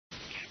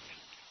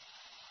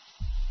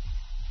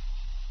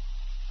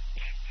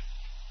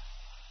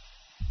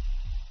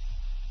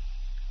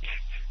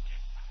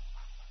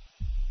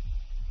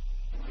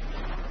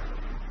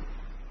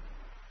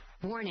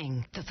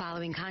Warning, the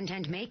following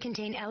content may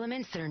contain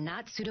elements that are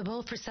not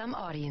suitable for some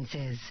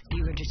audiences.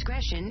 Viewer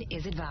discretion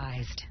is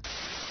advised.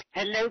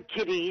 Hello,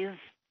 kiddies.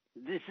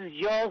 This is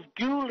yours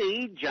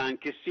duly, John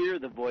Kassir,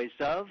 the voice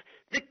of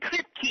The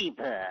Crypt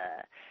Keeper.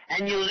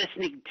 And you're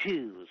listening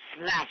to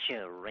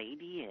Slasher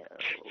Radio.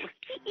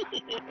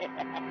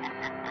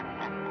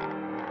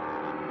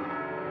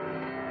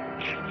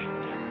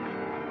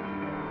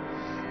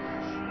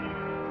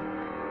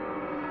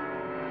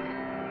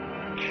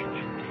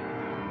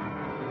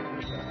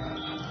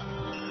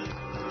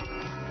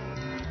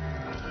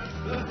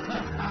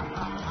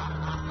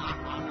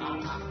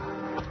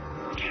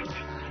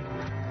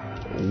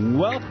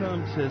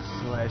 Welcome to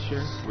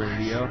Slasher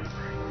Radio.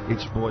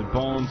 It's your boy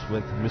Bones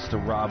with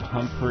Mr. Rob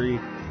Humphrey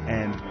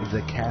and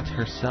the cat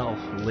herself.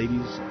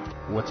 Ladies,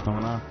 what's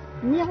going on?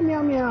 Meow,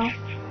 meow, meow.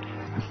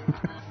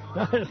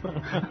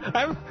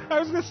 I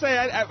was going to say,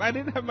 I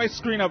didn't have my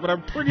screen up, but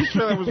I'm pretty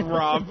sure that was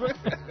Rob.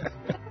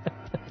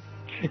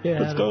 Yeah,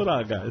 what's going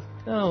on, guys?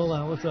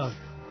 Oh, what's up?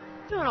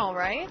 Doing all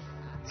right.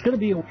 It's going to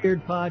be a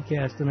weird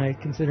podcast tonight,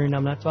 considering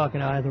I'm not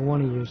talking to either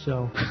one of you,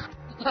 so...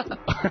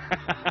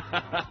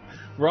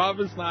 Rob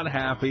is not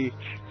happy.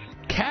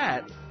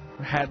 Kat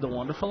had the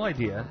wonderful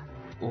idea,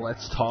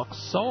 let's talk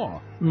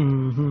Saw.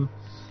 Mm-hmm.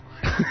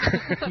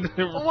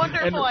 A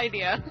wonderful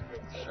idea.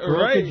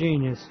 Right. A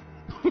genius.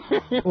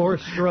 Or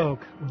stroke.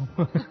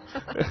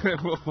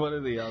 One or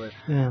the other.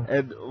 Yeah.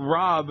 And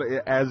Rob,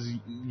 as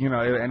you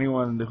know,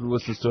 anyone who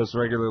listens to us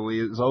regularly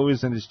is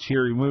always in his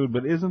cheery mood,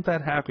 but isn't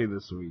that happy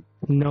this week?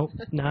 Nope,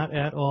 not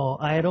at all.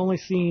 I had only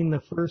seen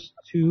the first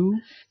two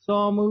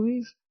Saw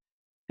movies,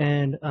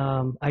 and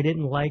I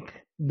didn't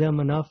like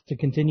them enough to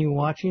continue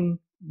watching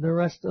the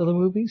rest of the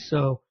movies.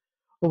 So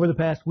over the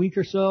past week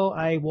or so,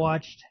 I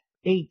watched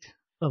 8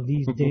 of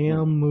these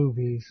damn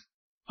movies.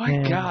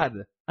 My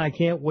God. I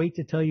can't wait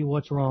to tell you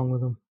what's wrong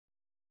with them.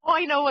 Oh,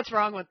 I know what's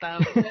wrong with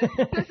them.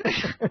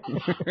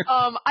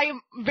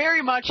 I'm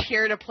very much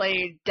here to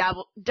play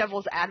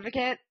devil's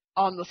advocate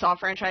on the Saw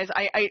franchise.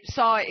 I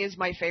Saw is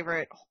my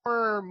favorite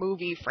horror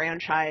movie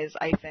franchise,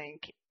 I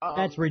think.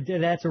 That's a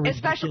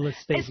ridiculous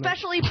statement.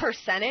 Especially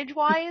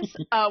percentage-wise,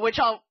 which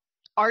I'll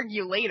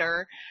argue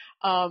later.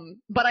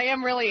 But I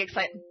am really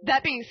excited.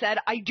 That being said,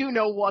 I do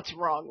know what's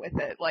wrong with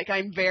it. Like,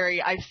 I've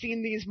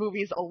seen these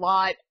movies a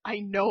lot. I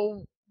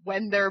know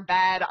when they're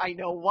bad. I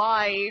know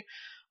why.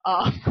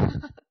 All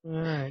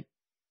right.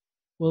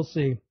 We'll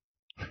see.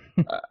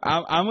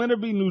 I'm going to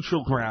be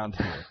neutral ground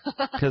here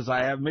because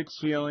I have mixed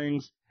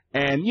feelings.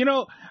 And, you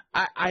know,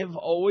 I've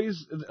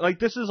always, like,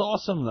 this is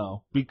awesome,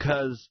 though,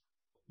 because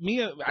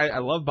I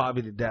love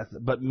Bobby to death,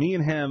 but me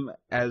and him,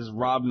 as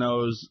Rob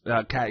knows,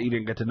 Kat, you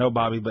didn't get to know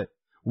Bobby, but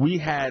we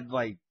had,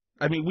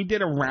 we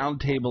did a round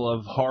table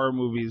of horror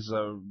movies,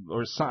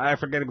 I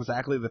forget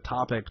exactly the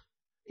topic.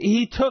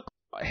 He took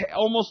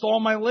almost all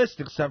my list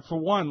except for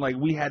one. Like,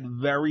 we had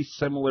very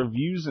similar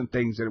views and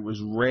things, and it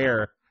was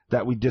rare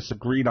that we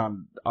disagreed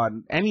on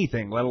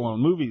anything, let alone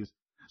movies.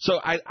 So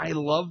I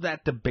love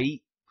that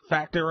debate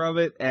factor of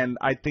it, and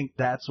I think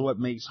that's what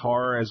makes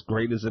horror as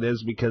great as it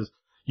is, because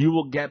you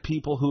will get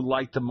people who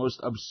like the most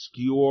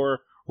obscure,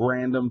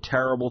 random,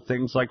 terrible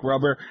things like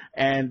Rubber,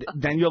 and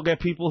then you'll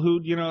get people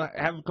who, you know,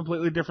 have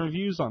completely different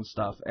views on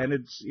stuff, and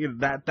it's, you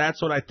know,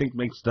 that's what I think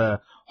makes the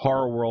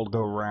horror world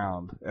go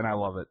round, and I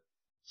love it.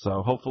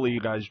 So hopefully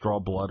you guys draw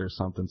blood or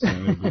something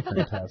soon. It would be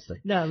fantastic.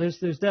 No, there's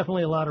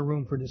definitely a lot of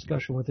room for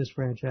discussion with this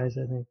franchise,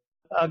 I think.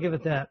 I'll give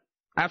it that.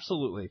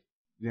 Absolutely.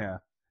 Yeah,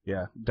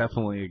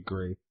 definitely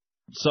agree.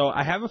 So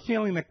I have a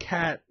feeling the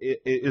cat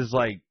is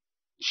like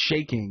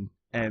shaking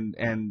and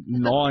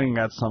gnawing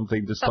at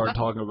something to start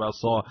talking about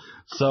Saw.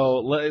 So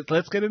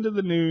let's get into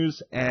the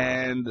news,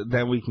 and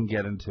then we can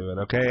get into it,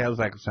 okay? How's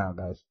that sound,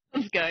 guys?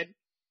 That's good.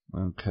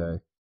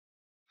 Okay.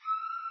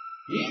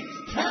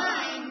 It's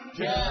time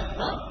to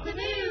hump the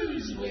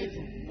news with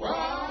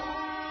Rob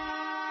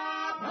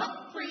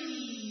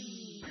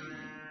Humphrey.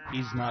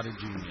 He's not a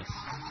genius.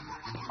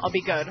 I'll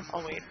be good.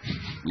 I'll wait.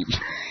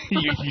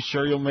 you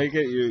sure you'll make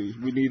it?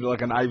 We need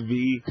like an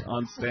IV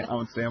on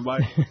standby?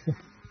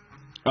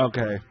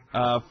 Okay.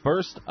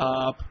 First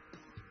up,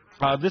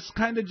 this is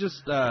kind of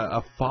just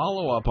a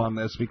follow-up on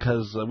this,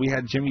 because we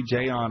had Jimmy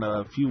J on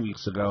a few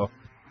weeks ago,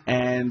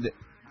 and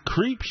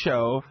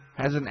Creepshow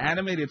has an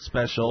animated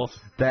special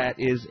that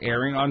is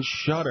airing on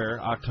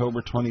Shudder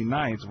October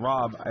 29th.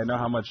 Rob, I know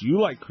how much you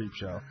like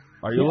Creepshow.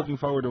 Are you looking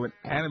forward to an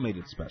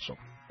animated special?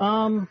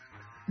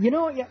 You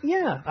know,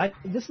 yeah.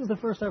 This is the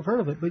first I've heard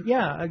of it, but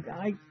yeah,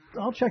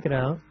 I'll check it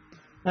out.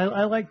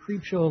 I like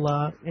Creepshow a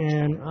lot,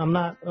 and I'm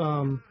not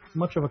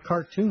much of a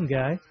cartoon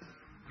guy,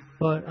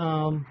 but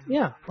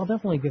yeah, I'll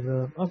definitely give it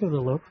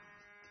a look.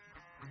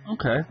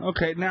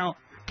 Okay. Now,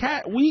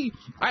 Kat,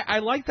 I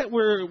like that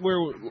we're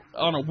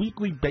on a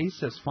weekly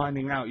basis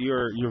finding out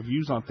your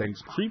views on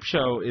things.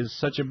 Creepshow is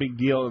such a big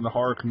deal in the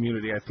horror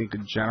community, I think,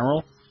 in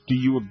general. Do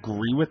you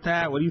agree with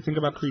that? What do you think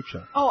about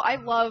Creepshow? Oh, I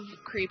love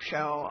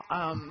Creepshow.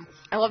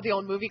 I love the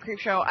old movie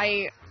Creepshow.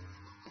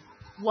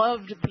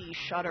 loved the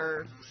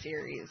Shudder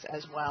series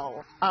as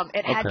well.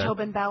 It had Okay.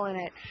 Tobin Bell in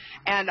it,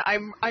 and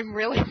I'm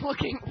really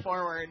looking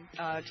forward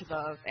to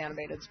the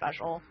animated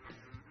special.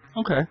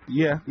 Okay.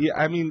 Yeah.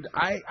 I mean,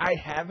 I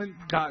haven't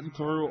gotten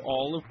through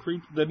all of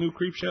the new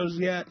Creep shows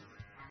yet,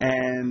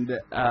 and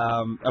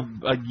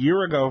a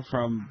year ago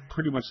from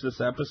pretty much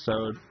this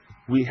episode,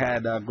 we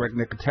had Greg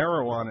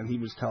Nicotero on, and he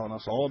was telling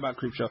us all about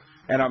Creep Show,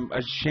 and I'm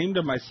ashamed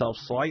of myself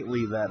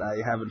slightly that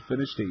I haven't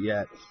finished it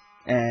yet.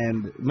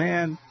 And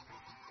man,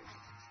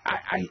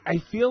 I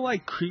feel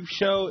like Creep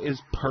Show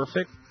is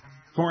perfect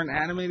for an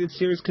animated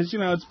series because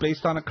it's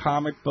based on a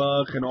comic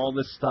book and all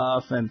this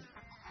stuff, and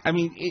I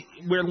mean,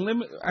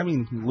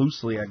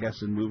 loosely, I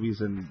guess, in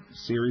movies and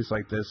series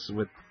like this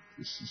with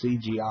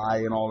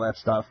CGI and all that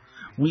stuff,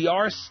 we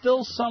are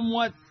still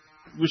somewhat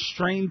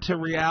restrained to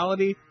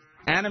reality.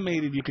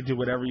 Animated, you could do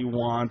whatever you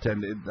want,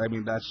 and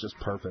that's just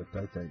perfect,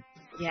 I think.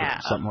 Yeah.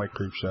 For something like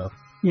Creep Show.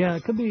 Yeah,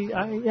 it could be.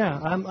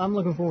 I'm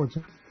looking forward to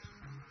it.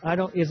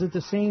 Is it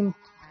the same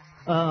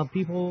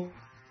people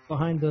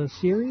behind the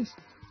series?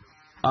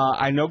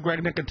 I know Greg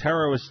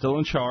Nicotero is still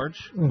in charge,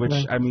 which,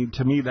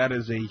 to me, that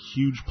is a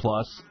huge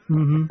plus.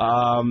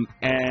 Mm-hmm.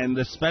 And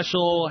the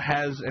special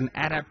has an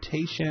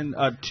adaptation,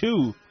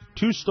 two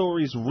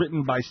stories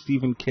written by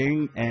Stephen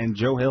King and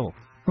Joe Hill.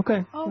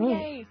 Okay. Oh,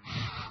 yay.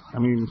 I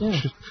mean,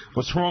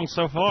 what's wrong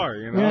so far,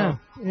 Yeah,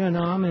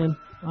 no, I'm in.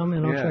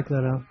 I'll check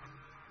that out.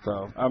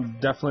 So I'm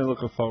definitely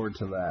looking forward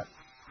to that.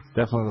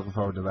 I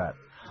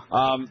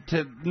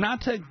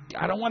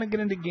don't want to get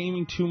into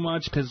gaming too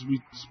much because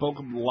we spoke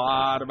a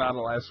lot about it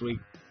last week,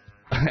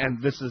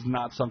 and this is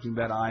not something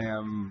that I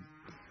am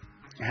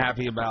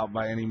happy about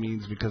by any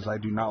means because I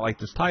do not like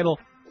this title.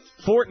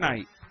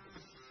 Fortnite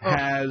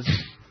has,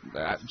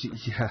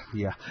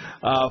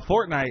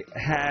 Fortnite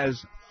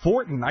has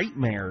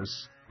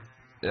Fortnitemares.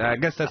 I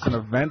guess that's an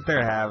event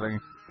they're having,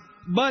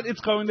 but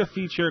it's going to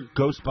feature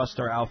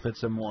Ghostbuster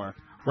outfits and more.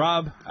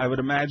 Rob, I would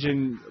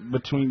imagine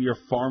between your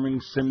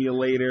farming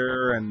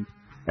simulator and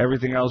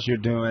everything else you're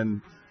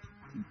doing,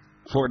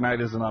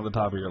 Fortnite isn't on the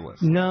top of your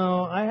list.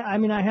 No,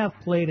 I have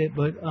played it,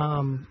 but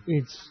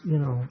it's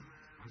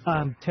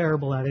I'm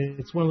terrible at it.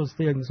 It's one of those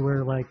things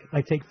where like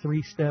I take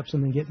 3 steps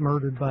and then get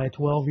murdered by a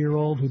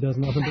 12-year-old who does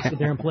nothing but sit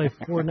there and play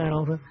Fortnite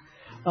all the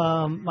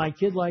time. My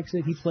kid likes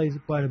it. He plays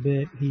it quite a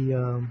bit. He,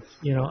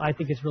 I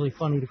think it's really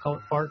funny to call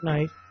it Fart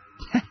Night.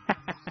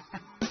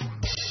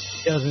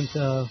 He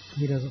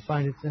doesn't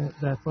find it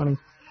that funny.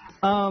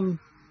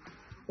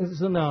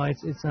 So no,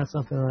 it's not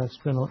something that I've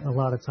spent a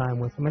lot of time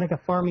with. I mean, I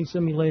got Farming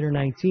Simulator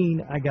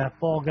 19. I got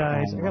Fall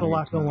Guys. I got a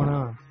lot going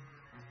on.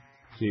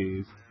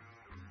 Jeez.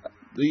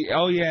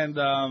 And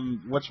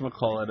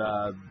whatchamacallit,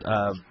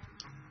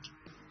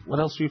 what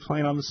else are you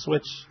playing on the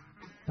Switch?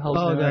 The hell's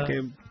the name of that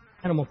game?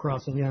 Animal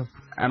Crossing, yeah.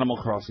 Animal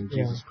Crossing,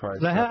 Jesus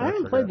Christ. I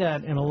haven't played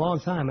that in a long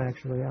time,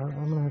 actually.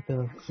 I'm going to have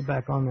to get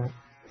back on that.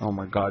 Oh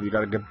my God, you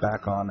got to get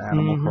back on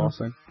Animal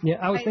Crossing. Yeah,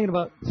 I was thinking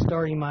about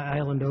starting my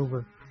island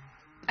over.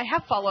 I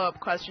have follow-up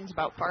questions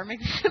about Farming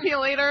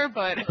Simulator,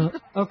 but...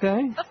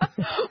 Okay.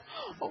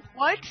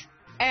 What?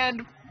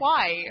 And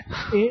why?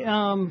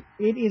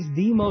 It is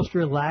the most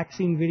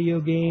relaxing video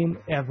game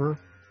ever.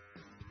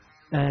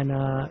 And,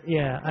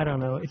 I don't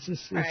know. It's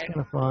kind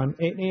of fun.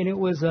 And it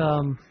was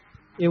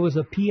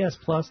a PS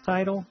Plus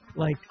title,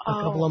 like a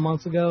couple of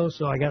months ago,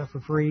 so I got it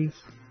for free.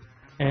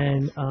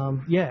 And,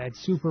 it's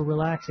super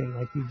relaxing.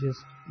 Like, you just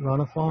run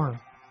a farm.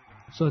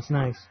 So it's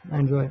nice. I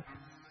enjoy it.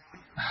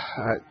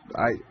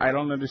 I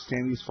don't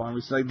understand these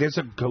farmers. Like, there's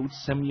a goat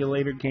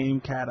simulator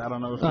game, Kat. I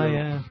don't know if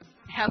I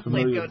have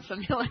played Goat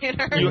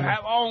Simulator. You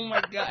have? Oh,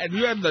 my God. And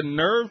you had the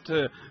nerve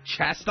to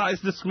chastise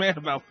this man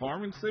about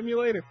Farming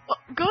Simulator? Well,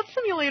 Goat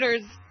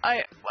Simulators,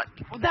 I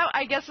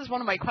guess is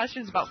one of my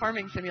questions about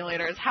Farming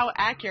Simulators. How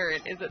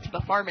accurate is it to the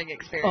farming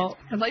experience?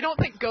 Because I don't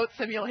think Goat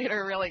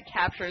Simulator really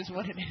captures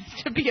what it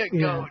is to be a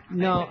goat.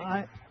 No,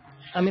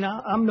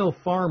 I'm no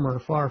farmer,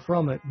 far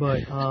from it,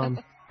 but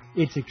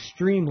it's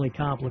extremely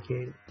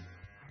complicated.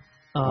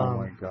 Oh,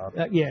 my God.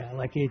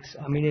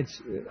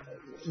 It's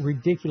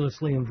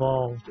ridiculously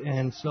involved,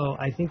 and so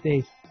I think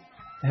they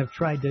have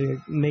tried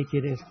to make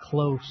it as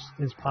close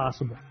as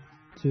possible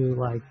to,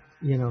 like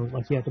you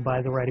have to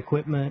buy the right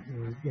equipment,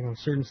 and,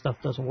 certain stuff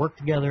doesn't work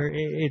together.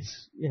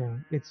 It's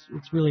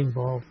really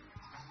involved.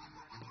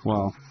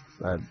 Well,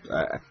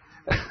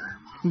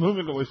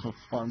 moving away from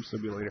Farm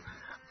Simulator,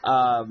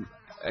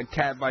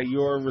 Kat, by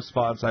your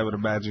response, I would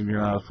imagine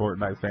you're not a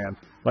Fortnite fan.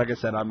 Like I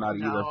said, I'm not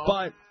either.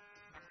 But,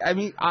 I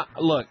mean,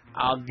 look,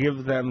 I'll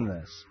give them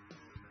this.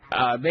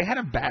 They had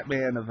a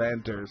Batman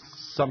event or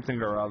something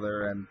or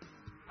other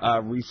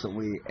and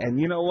recently, and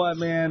you know what,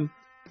 man?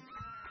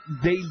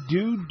 They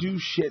do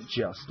shit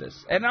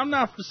justice. And I'm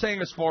not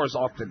saying as far as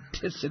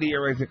authenticity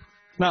or anything,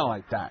 not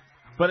like that.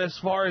 But as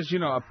far as,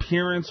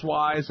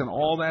 appearance-wise and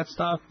all that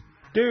stuff,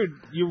 dude,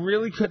 you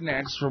really couldn't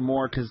ask for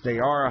more because they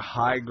are a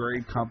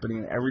high-grade company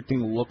and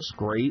everything looks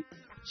great.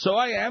 So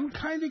I am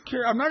kind of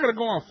curious. I'm not going to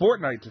go on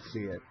Fortnite to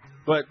see it.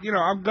 But,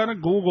 I'm going to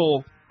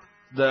Google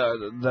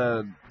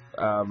the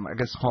I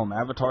guess call them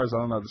avatars. I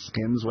don't know, the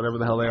skins, whatever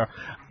the hell they are.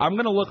 I'm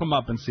gonna look them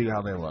up and see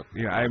how they look.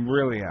 Yeah, I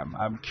really am.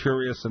 I'm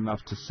curious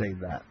enough to see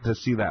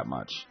that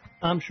much.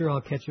 I'm sure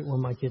I'll catch it when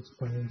my kid's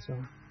playing. So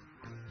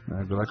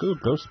I'd be like, ooh,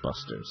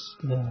 Ghostbusters.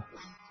 yeah.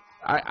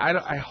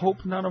 I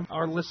hope none of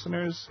our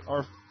listeners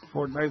are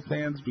Fortnite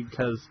fans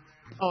because.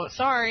 Oh,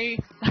 sorry,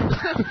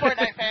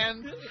 Fortnite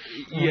fans.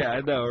 Yeah,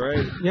 I know,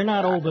 right? You're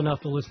not old enough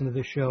to listen to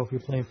this show if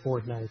you're playing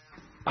Fortnite.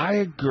 I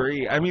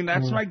agree. I mean,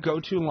 that's my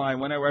go-to line.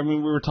 We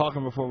were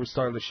talking before we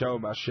started the show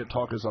about shit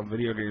talkers on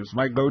video games.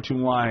 My go-to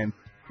line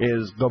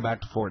is go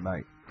back to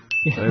Fortnite.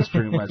 That's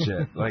pretty much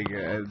it. Like,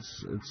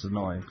 it's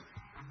annoying.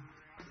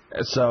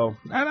 So,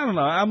 I don't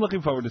know. I'm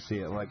looking forward to see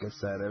it, like I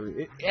said.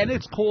 And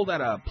it's cool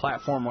that a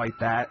platform like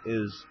that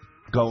is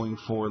going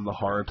for the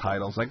horror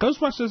titles. Like,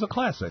 Ghostbusters is a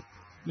classic.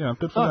 You know,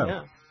 good for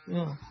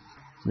them.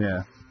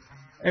 Yeah.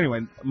 Anyway,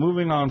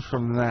 moving on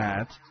from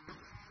that.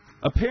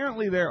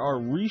 Apparently, there are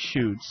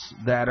reshoots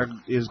that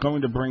is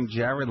going to bring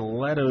Jared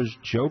Leto's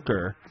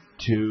Joker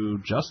to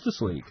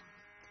Justice League.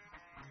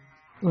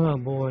 Oh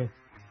boy!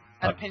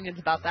 I had opinions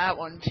about that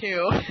one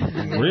too.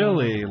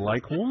 Really?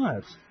 Like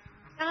what?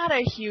 Not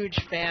a huge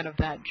fan of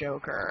that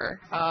Joker.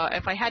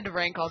 If I had to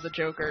rank all the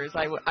Jokers,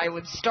 I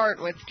would start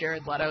with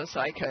Jared Leto so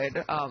I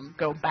could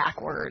go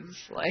backwards.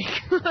 Like,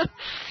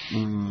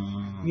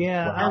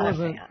 yeah, wow.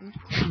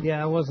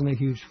 I wasn't a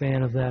huge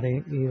fan of that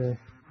either.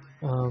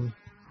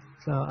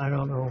 So I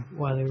don't know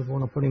why they would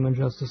want to put him in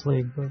Justice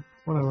League, but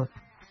whatever.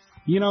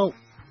 You know,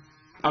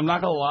 I'm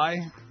not gonna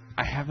lie,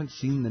 I haven't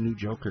seen the new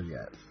Joker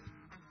yet.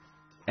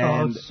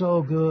 And it's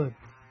so good.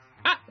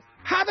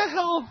 How the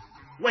hell?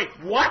 Wait,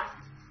 what?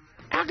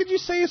 How could you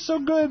say it's so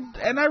good?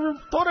 And I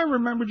thought I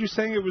remembered you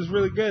saying it was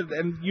really good,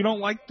 and you don't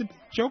like the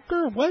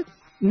Joker? What?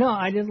 No,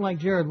 I didn't like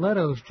Jared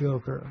Leto's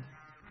Joker.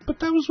 But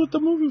that was what the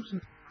movie was.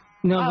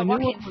 No, the new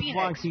Joaquin one was Phoenix,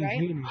 Joaquin right?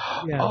 Phoenix.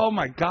 Yeah. Oh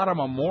my God, I'm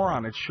a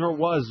moron. It sure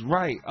was.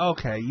 Right.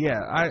 Okay.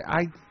 Yeah.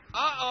 I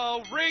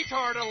Uh-oh,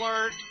 retard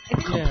alert.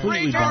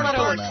 completely Jared blanked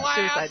Leto on was that.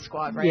 Suicide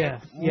Squad, right? Yeah.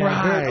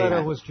 Right. Jared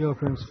Leto was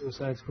Joker in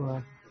Suicide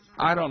Squad.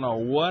 I don't know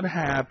what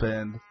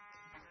happened.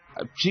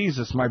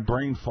 Jesus, my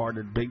brain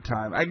farted big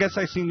time. I guess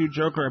I seen new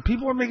Joker, and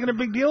people were making a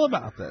big deal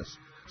about this.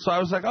 So I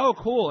was like, oh,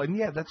 cool. And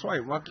yeah, that's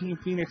right. Joaquin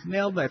Phoenix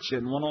nailed that shit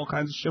and won all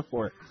kinds of shit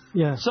for it.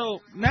 Yeah.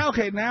 So now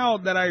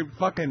that I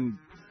fucking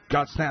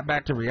got snapped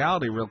back to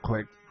reality real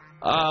quick,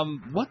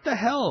 what the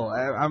hell?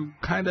 I'm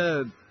kind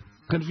of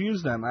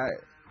confused then.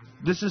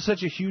 This is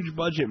such a huge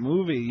budget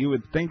movie. You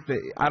would think that,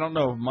 I don't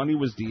know if money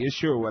was the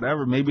issue or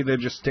whatever. Maybe they're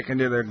just sticking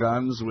to their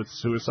guns with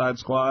Suicide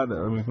Squad.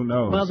 I mean, who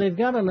knows? Well, they've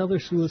got another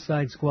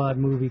Suicide Squad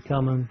movie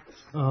coming.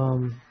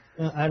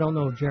 I don't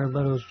know if Jared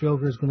Leto's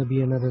Joker is going to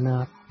be in it or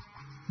not,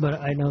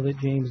 but I know that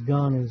James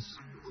Gunn is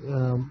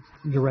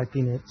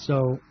directing it,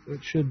 so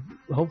it should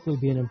hopefully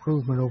be an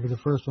improvement over the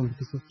first one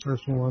because the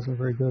first one wasn't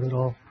very good at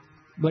all.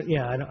 But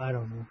yeah, I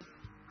don't know.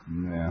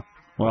 Yeah.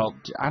 Well,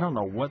 I don't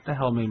know what the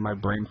hell made my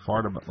brain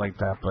fart like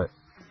that, but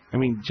I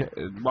mean,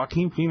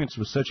 Joaquin Phoenix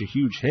was such a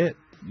huge hit.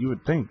 You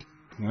would think,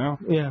 you know?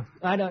 Yeah,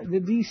 the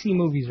DC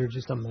movies are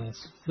just a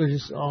mess. They're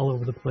just all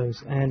over the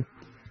place, and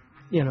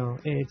you know,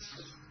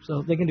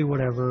 so they can do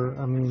whatever.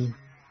 I mean,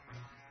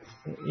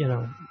 you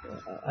know,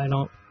 I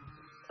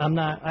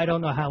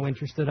don't know how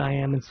interested I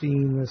am in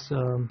seeing this,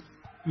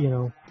 you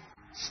know,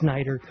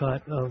 Snyder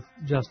cut of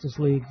Justice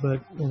League,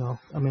 but you know,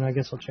 I mean, I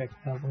guess I'll check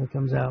it out when it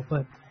comes out,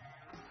 but.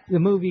 The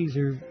movies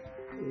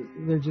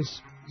they're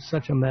just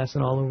such a mess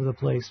and all over the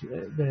place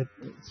that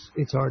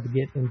it's hard to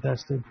get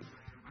invested.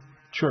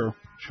 True.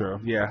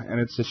 Yeah, and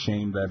it's a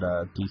shame that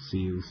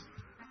DC is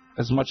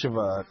as much of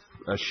a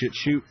shit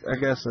shoot, I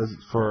guess, as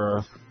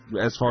far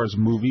as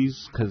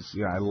movies, because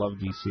I love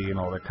DC and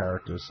all their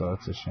characters, so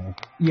it's a shame.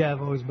 Yeah,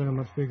 I've always been a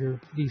much bigger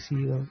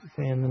DC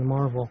fan than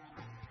Marvel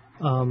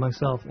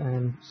myself,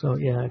 and so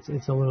yeah,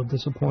 it's a little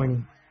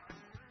disappointing.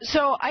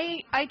 So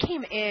I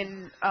came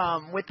in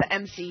with the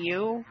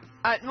MCU.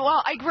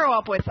 Well, I grew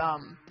up with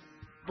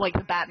like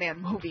the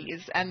Batman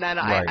movies, and then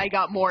right. I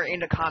got more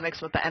into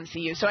comics with the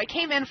MCU. So I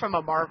came in from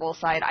a Marvel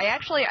side.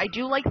 I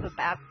do like the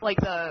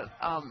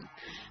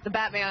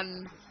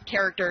Batman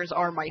characters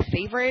are my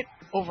favorite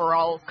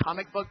overall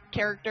comic book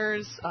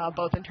characters,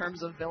 both in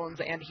terms of villains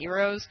and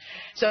heroes.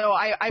 So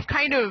I've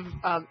kind of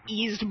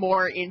eased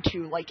more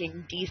into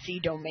liking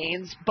DC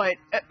domains, but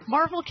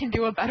Marvel can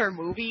do a better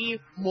movie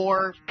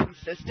more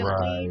consistently,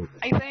 right.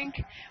 I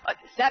think.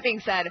 That being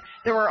said,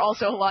 there were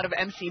also a lot of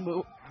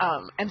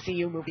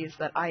MCU movies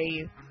that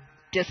I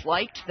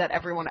disliked that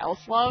everyone else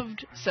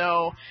loved.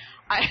 So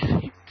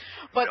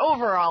but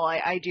overall,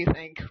 I do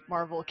think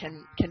Marvel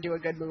can do a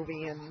good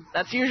movie, and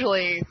that's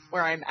usually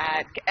where I'm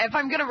at. If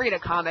I'm gonna read a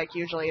comic,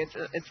 usually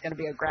it's gonna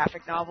be a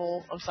graphic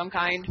novel of some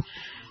kind.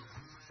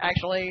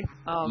 Actually,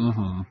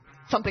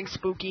 something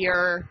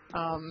spookier.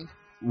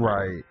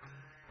 Right.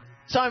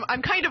 So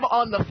I'm kind of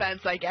on the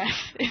fence, I guess,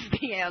 is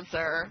the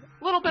answer.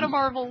 A little bit of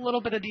Marvel, a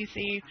little bit of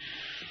DC.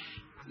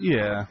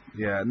 Yeah.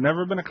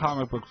 Never been a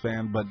comic book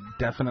fan, but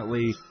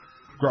definitely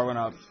growing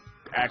up,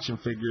 action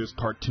figures,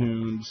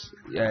 cartoons,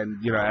 and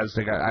as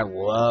they got, I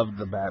loved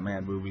the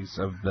Batman movies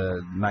of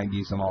the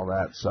 '90s and all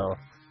that. So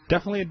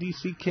definitely a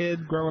DC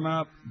kid growing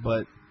up,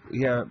 but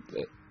yeah,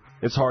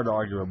 it's hard to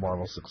argue with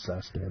Marvel's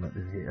success. Damn it,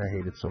 I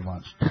hate it so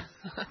much.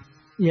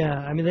 Yeah,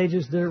 I mean they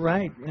just did it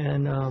right,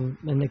 and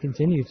they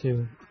continue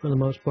to for the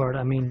most part.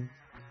 I mean,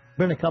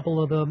 been a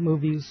couple of the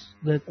movies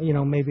that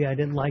maybe I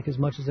didn't like as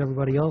much as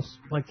everybody else,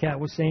 like Kat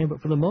was saying,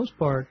 but for the most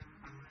part,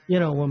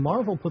 when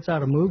Marvel puts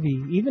out a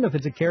movie, even if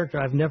it's a character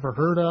I've never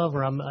heard of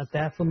or I'm not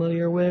that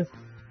familiar with,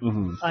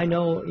 I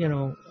know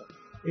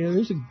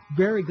there's a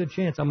very good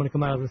chance I'm going to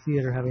come out of the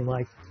theater having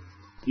liked.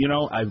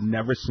 I've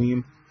never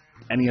seen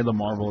any of the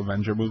Marvel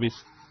Avenger movies.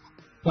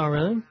 Oh,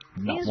 really?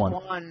 Not Phase one.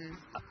 1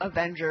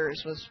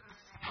 Avengers was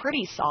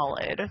pretty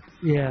solid.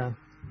 Yeah.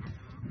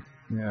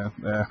 Yeah.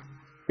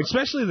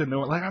 Especially the new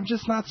one. Like, I'm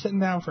just not sitting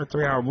down for a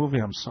 3-hour movie.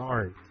 I'm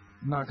sorry.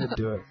 I'm not going to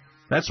do it.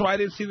 That's why I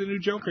didn't see the new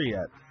Joker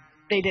yet.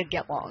 They did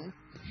get long.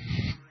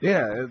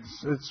 Yeah,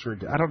 it's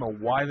ridiculous. I don't know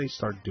why they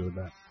started doing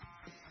that.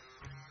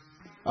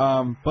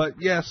 But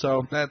yeah,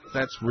 so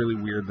that's really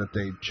weird that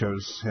they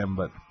chose him,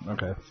 but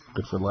okay.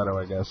 Good for Leto,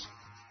 I guess.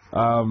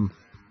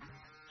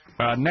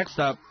 Next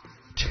up,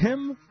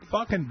 Tim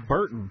fucking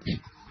Burton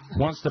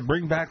wants to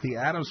bring back the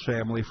Addams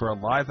Family for a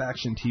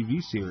live-action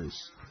TV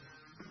series.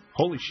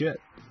 Holy shit.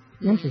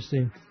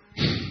 Interesting.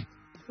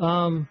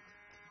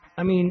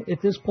 I mean,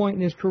 at this point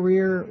in his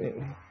career,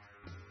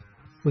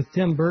 with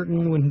Tim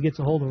Burton, when he gets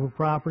a hold of a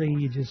property,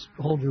 you just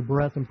hold your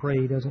breath and pray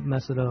he doesn't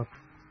mess it up.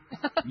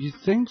 You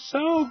think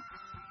so?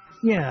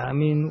 Yeah, I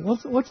mean,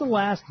 what's the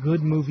last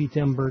good movie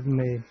Tim Burton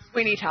made?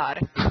 Sweeney Todd.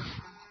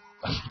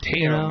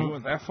 Damn, we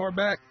went that far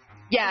back?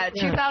 Yeah,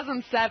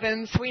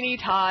 2007, Sweeney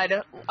Todd.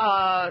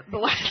 The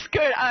last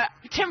good.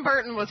 Tim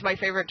Burton was my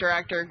favorite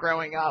director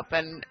growing up,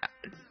 and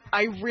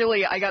I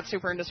got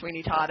super into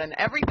Sweeney Todd, and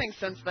everything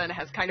since then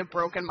has kind of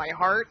broken my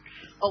heart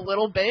a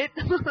little bit.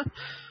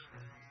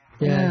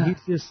 Yeah,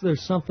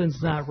 there's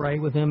something's not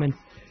right with him, and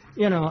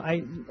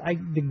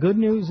the good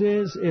news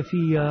is if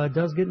he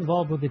does get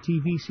involved with the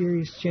TV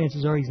series,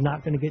 chances are he's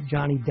not going to get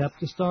Johnny Depp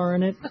to star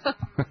in it.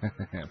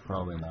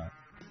 Probably not.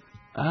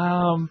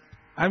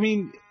 I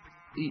mean,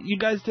 you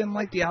guys didn't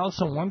like the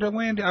Alice in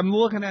Wonderland? I'm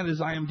looking at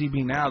his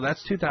IMDb now.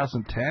 That's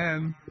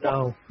 2010.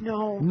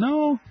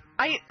 No.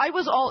 I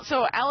was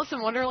so Alice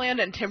in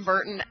Wonderland and Tim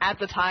Burton at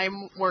the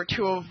time were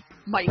two of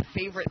my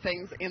favorite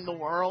things in the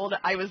world.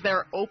 I was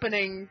their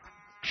opening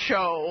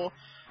show,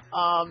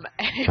 and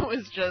it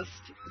was just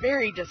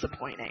very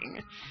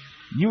disappointing.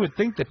 You would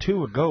think the two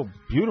would go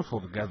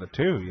beautiful together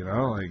too,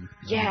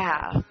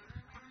 Yeah,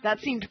 that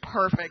seemed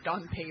perfect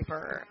on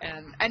paper,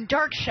 and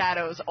Dark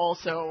Shadows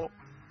also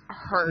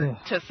hurt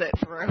to sit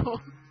through.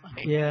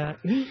 Yeah,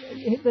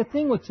 the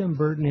thing with Tim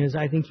Burton is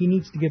I think he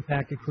needs to get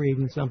back to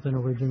creating something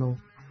original.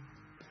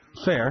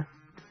 Fair.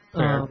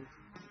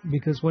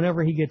 Because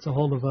whenever he gets a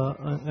hold of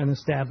an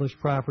established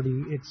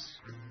property, it's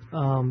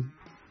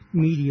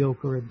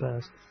mediocre at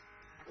best.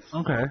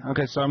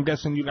 Okay, so I'm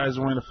guessing you guys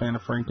weren't a fan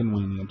of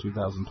Frankenweenie in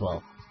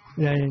 2012.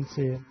 Yeah, I didn't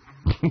see it.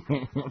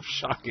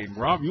 Shocking.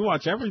 Rob, you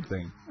watch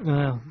everything.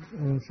 No, I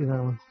didn't see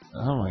that one.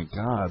 Oh my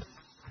god.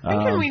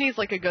 Frankenweenie's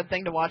like a good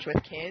thing to watch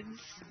with kids.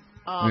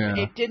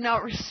 It did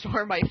not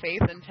restore my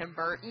faith in Tim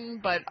Burton,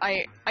 but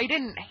I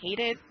didn't hate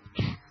it.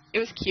 It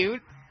was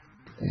cute.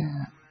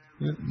 Yeah.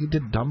 You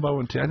did Dumbo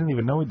in I didn't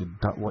even know he did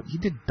what? He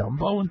did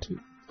Dumbo in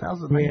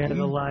 2019? Yeah,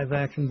 the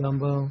live-action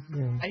Dumbo.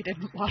 Yeah. I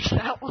didn't watch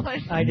that one.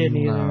 I didn't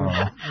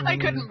either. I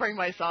couldn't bring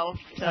myself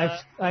to...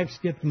 I've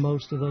skipped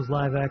most of those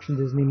live-action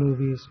Disney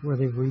movies where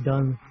they've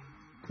redone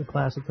the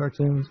classic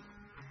cartoons.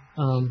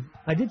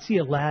 I did see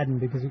Aladdin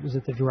because it was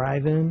at the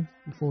drive-in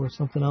before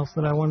something else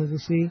that I wanted to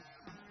see.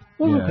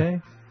 It was okay.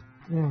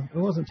 Yeah, it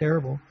wasn't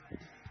terrible.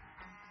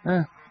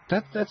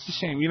 That's a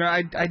shame.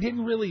 I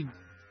didn't really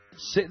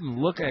sit and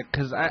look at,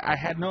 because I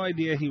had no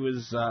idea he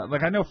was,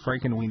 I know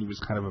Frankenweenie was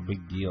kind of a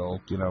big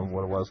deal,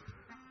 what it was.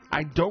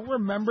 I don't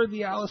remember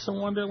the Alice in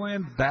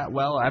Wonderland that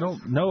well. I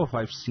don't know if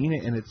I've seen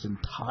it in its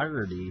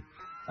entirety.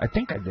 I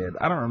think I did.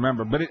 I don't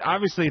remember. But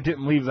obviously it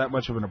didn't leave that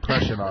much of an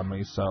impression on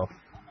me, so,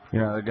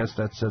 I guess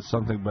that says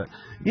something. But,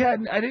 yeah,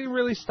 I didn't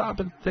really stop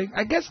and think.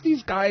 I guess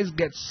these guys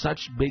get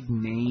such big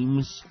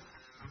names,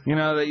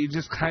 that you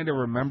just kind of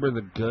remember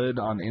the good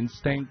on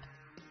instinct.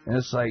 And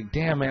it's like,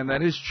 damn, man,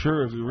 that is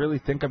true. If you really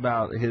think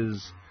about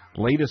his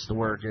latest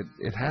work,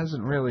 it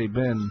hasn't really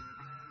been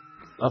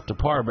up to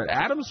par. But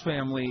Addams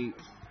Family,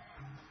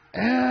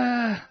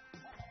 I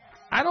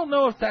don't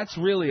know if that's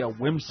really a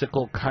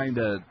whimsical kind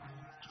of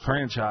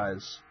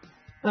franchise.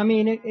 I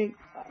mean,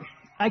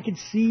 I could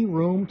see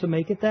room to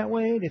make it that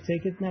way, to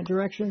take it in that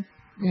direction.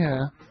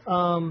 Yeah.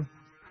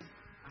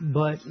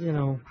 But,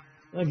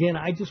 again,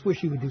 I just wish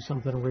he would do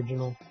something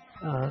original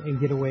and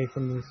get away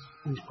from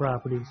these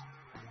properties.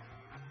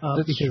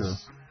 That's because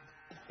true.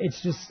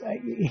 It's just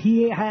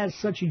he has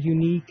such a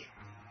unique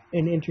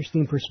and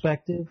interesting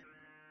perspective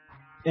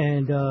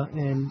and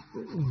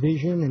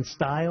vision and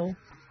style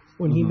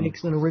when he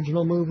makes an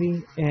original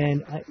movie,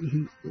 and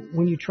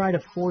when you try to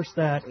force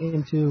that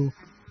into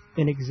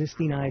an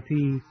existing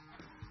IP,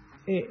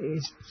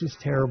 it's just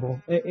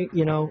terrible.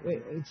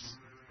 It's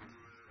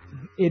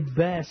at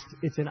best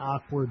it's an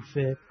awkward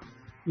fit,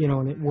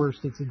 and at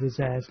worst it's a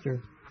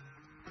disaster.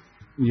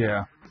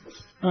 Yeah.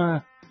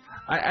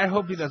 I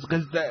hope he does,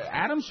 because the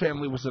Addams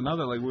Family was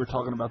another, like we were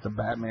talking about the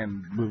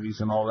Batman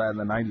movies and all that in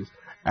the 90s.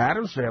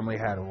 Addams Family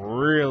had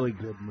really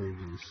good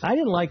movies. I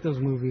didn't like those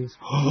movies.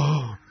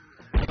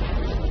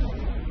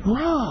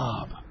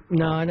 Rob!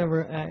 No, I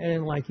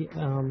didn't like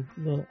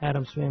the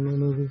Addams Family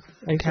movies.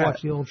 I used to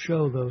watch the old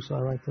show, though, so I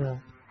like that.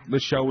 The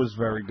show was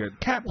very good.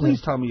 Kat,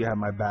 please tell me you have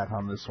my back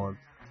on this one.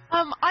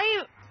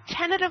 I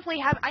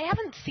tentatively I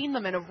haven't seen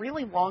them in a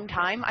really long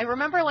time. I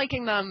remember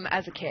liking them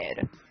as a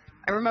kid.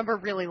 I remember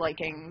really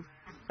liking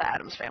the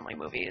Addams Family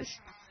movies.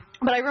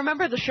 But I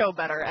remember the show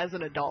better as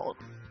an adult.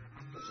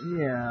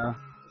 Yeah.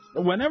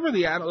 Whenever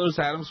those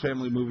Addams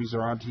Family movies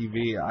are on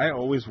TV, I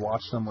always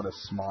watch them with a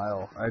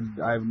smile.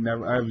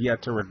 I've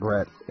yet to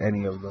regret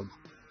any of them.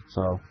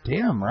 So,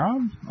 damn,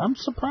 Rob, I'm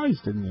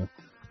surprised in you.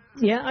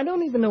 Yeah, I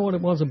don't even know what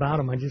it was about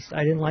them. I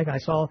didn't like it. I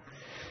saw,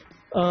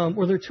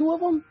 were there two of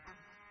them?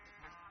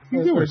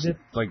 There was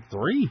like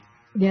three.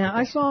 Yeah,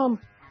 I saw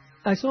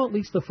at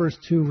least the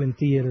first two in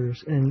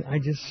theaters, and I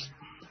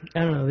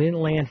don't know, they didn't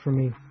land for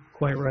me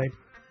quite right.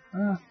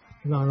 No,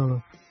 I don't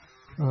know.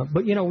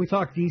 But, we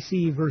talked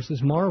DC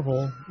versus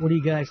Marvel. What do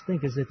you guys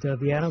think? Is it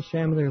the Addams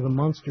Family or the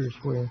Munsters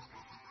for you?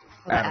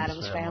 The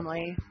Addams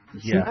Family.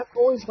 Yeah. See, I've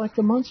always liked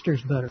the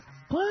Munsters better.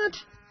 What?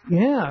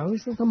 Yeah, I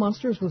always thought the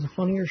Munsters was a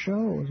funnier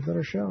show. It was a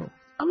better show.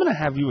 I'm going to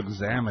have you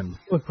examined.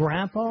 With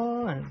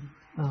Grandpa and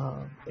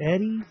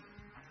Eddie.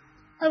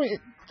 I mean,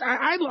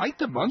 I like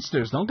the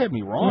Munsters, don't get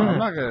me wrong. Yeah. I'm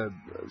not going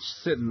to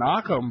sit and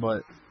knock them,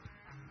 but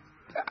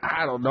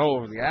I don't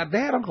know. They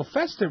had Uncle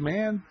Fester,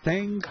 man.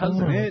 Thing,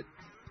 Cousin It.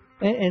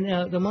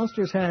 And the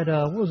Munsters had,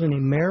 what was her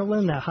name,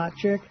 Marilyn, that hot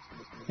chick?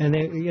 And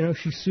they,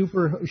 she's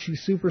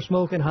super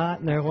smoking hot,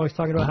 and they're always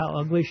talking about how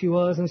ugly she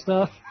was and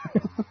stuff.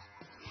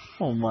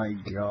 Oh my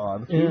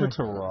God! Yeah. Give it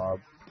to Rob.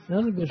 That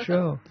was a good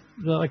show.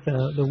 Like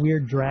the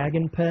weird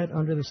dragon pet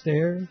under the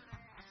stairs.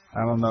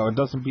 I don't know. It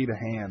doesn't beat a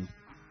hand.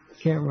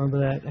 Can't remember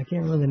that. I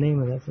can't remember the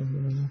name of that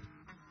thing.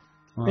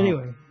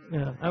 Anyway,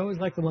 yeah, I always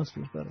liked the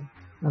Munsters better.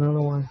 I don't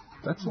know why.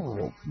 That's a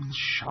little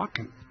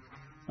shocking.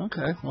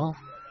 Okay, well,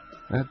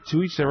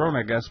 to each their own,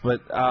 I guess.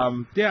 But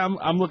yeah,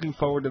 I'm looking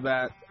forward to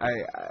that. I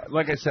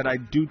like I said, I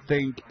do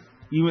think,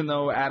 even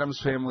though Addams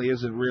Family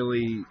isn't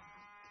really,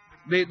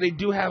 they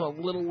do have a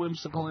little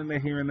whimsical in there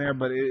here and there,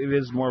 but it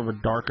is more of a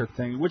darker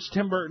thing, which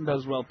Tim Burton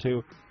does well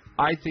too.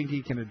 I think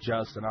he can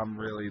adjust, and I'm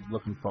really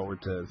looking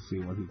forward to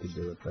seeing what he can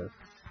do with this.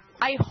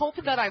 I hope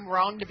that I'm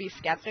wrong to be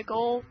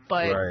skeptical,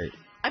 but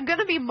I'm going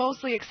to be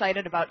mostly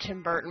excited about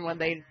Tim Burton when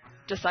they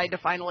decide to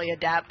finally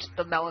adapt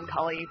the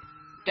melancholy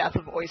death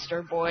of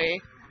Oyster Boy.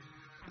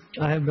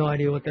 I have no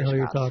idea what the hell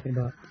you're talking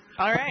about.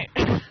 All right.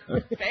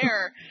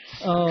 Fair.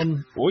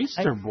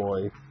 Oyster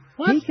Boy?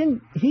 What?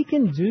 He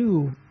can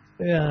do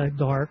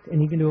dark,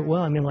 and he can do it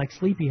well. I mean, like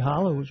Sleepy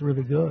Hollow was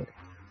really good.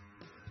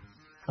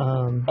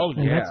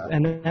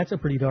 And that's a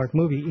pretty dark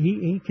movie.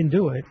 He can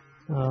do it.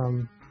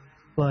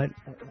 But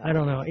I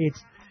don't know. It's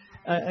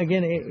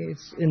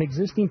it's an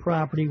existing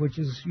property, which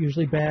is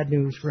usually bad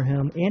news for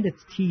him, and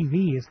it's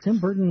TV. Is Tim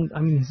Burton?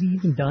 I mean, has he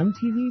even done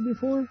TV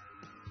before?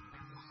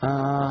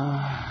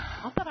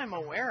 Not that I'm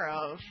aware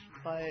of,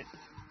 but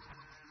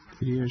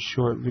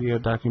video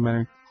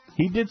documentary.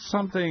 He did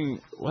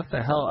something. What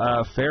the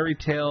hell? Fairy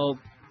Tale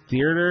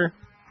Theater.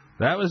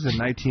 That was in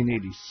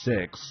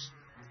 1986.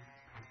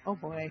 Oh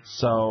boy.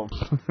 So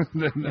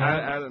not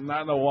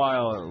in a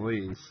while, at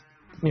least.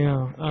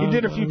 Yeah. He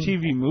did a few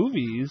TV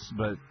movies,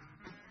 but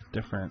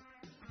different.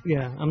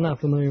 Yeah, I'm not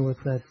familiar with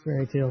that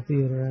Fairy Tale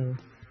Theater either.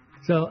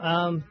 So,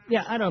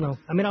 yeah, I don't know.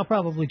 I mean, I'll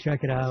probably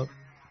check it out.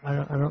 I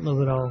don't know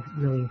that I'll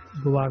really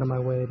go out of my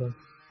way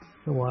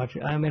to watch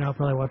it. I mean, I'll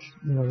probably watch,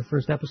 the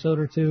first episode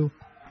or two.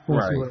 We'll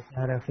see what it's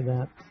at after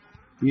that.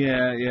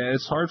 Yeah,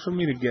 it's hard for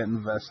me to get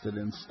invested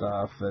in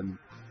stuff and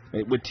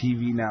with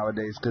TV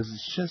nowadays, because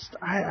it's just,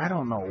 I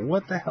don't know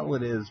what the hell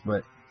it is,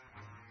 but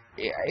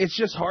it's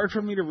just hard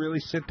for me to really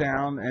sit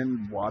down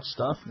and watch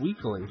stuff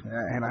weekly,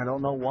 and I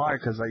don't know why,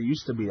 because I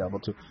used to be able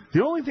to.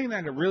 The only thing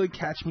that could really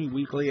catch me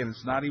weekly, and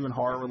it's not even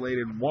horror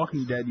related,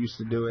 Walking Dead used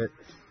to do it.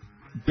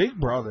 Big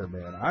Brother,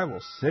 man, I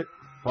will sit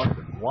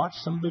fucking watch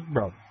some Big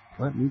Brother.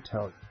 Let me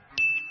tell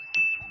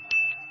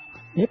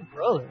you. Big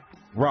Brother?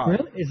 Rob.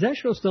 Really? Is that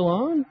show still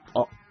on?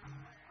 Oh,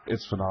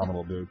 it's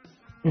phenomenal, dude.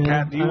 Yeah,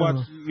 Kat, do you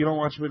watch? You don't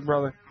watch Big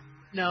Brother?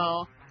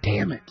 No.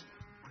 Damn it.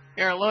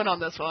 You're alone on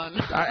this one.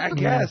 I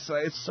guess.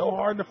 It's so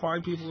hard to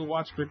find people who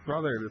watch Big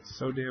Brother, and it's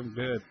so damn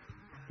good.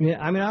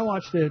 Yeah, I mean, I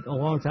watched it a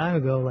long time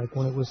ago, like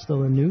when it was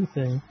still a new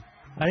thing.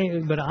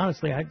 But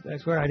honestly, I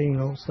swear I didn't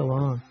know it was still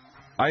on.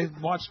 I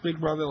watched Big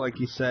Brother, like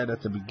you said,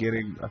 at the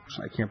beginning.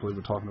 I can't believe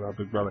we're talking about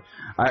Big Brother.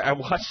 I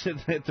watched it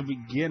at the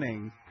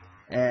beginning,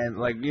 and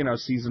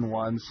season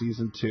 1,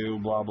 season 2,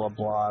 blah, blah,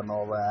 blah, and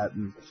all that.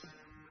 And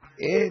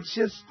it's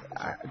just,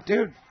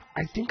 dude,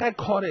 I think I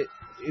caught it.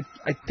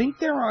 I think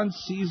they're on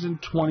season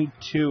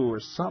 22 or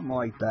something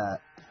like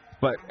that.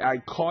 But I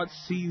caught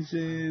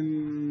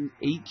season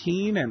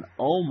 18, and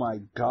oh my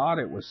god,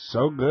 it was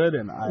so good,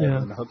 and I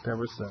have been hooked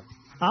ever since.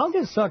 I'll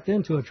get sucked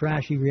into a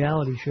trashy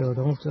reality show.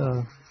 Don't,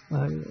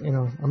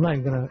 I'm not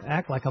even going to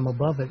act like I'm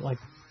above it. Like,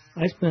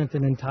 I spent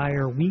an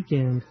entire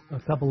weekend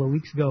a couple of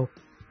weeks ago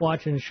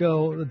watching a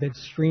show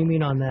that's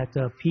streaming on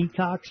that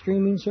Peacock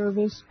streaming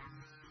service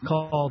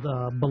called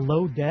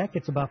Below Deck.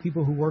 It's about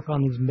people who work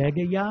on these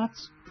mega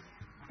yachts.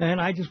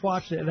 And I just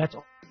watched it. That's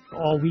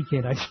all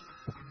weekend.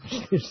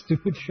 It's a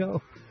stupid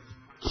show.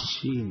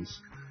 Jeez.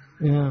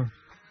 Yeah.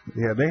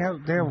 Yeah, they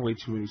have way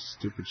too many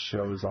stupid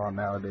shows on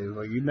nowadays.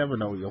 Like, you never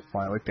know what you'll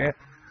find. Like that,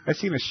 I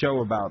seen a show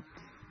about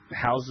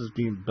houses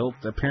being built.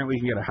 Apparently,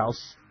 you get a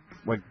house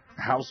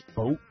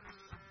boat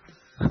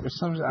or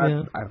something.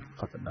 Yeah. I don't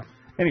fucking know.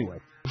 Anyway,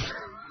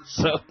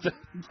 so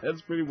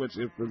that's pretty much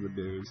it for the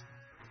news.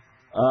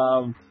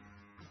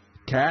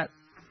 Kat,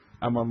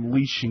 I'm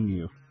unleashing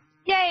you.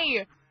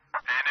 Yay!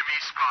 Enemy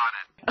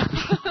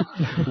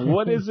spotted.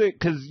 What is it?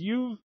 Because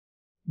you've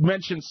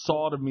mentioned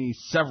Saw to me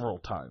several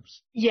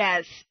times.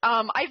 Yes.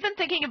 I've been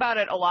thinking about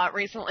it a lot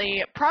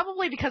recently,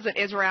 probably because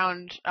it's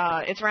around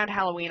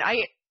Halloween.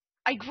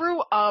 I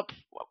grew up,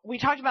 we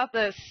talked about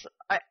this,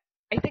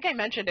 I think I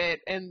mentioned it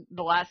in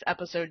the last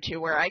episode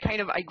too, where I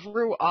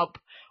grew up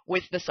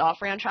with the Saw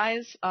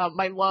franchise.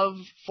 My love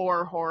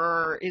for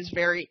horror is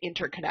very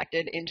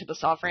interconnected into the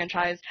Saw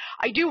franchise.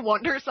 I do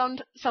wonder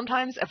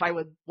sometimes if I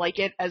would like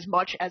it as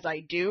much as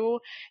I do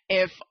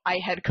if I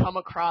had come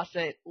across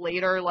it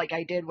later, like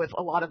I did with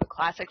a lot of the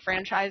classic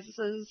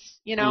franchises,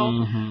 you know?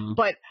 Mm-hmm.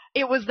 But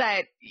it was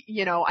that,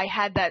 I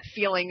had that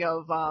feeling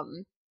of,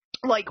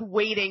 like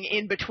waiting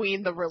in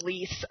between the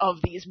release of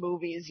these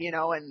movies,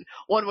 and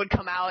one would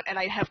come out and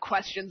I'd have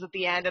questions at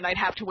the end and I'd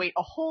have to wait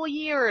a whole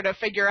year to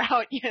figure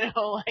out,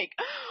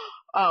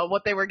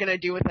 what they were going to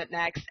do with it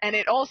next. And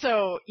it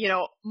also,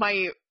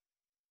 I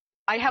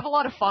have a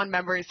lot of fond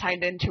memories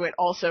tied into it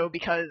also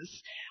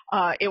because,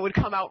 it would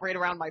come out right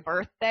around my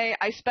birthday.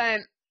 I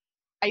spent,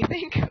 I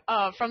think,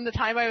 from the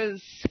time I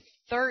was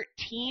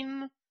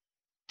 13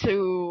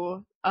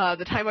 to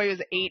the time I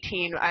was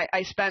 18,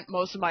 I spent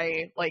most of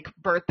my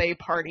birthday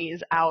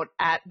parties out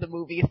at the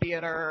movie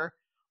theater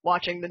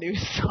watching the new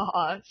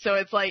Saw. So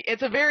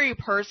it's a very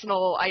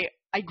personal.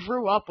 I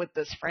grew up with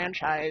this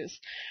franchise,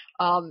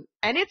 and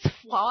it's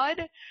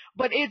flawed,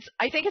 but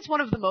I think it's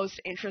one of the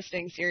most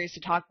interesting series to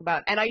talk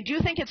about, and I do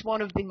think it's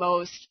one of the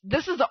most.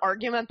 This is the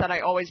argument that I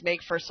always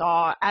make for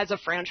Saw as a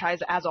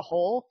franchise as a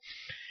whole,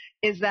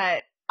 is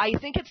that I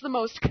think it's the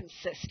most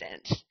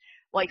consistent.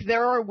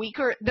 There are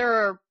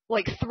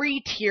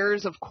 3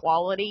 tiers of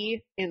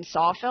quality in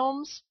Saw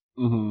films.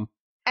 Mm-hmm.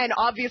 And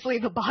obviously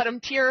the bottom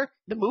tier,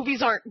 the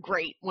movies aren't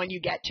great when you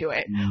get to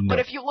it. No. But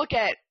if you look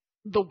at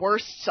the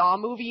worst Saw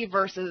movie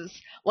versus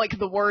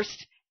the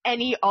worst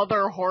any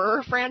other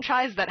horror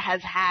franchise that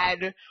has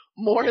had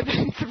more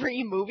than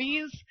 3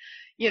 movies,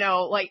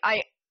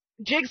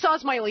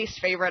 Jigsaw's my least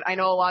favorite. I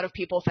know a lot of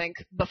people think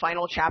the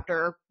final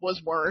chapter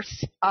was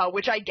worse,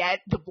 which I get.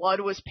 The blood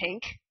was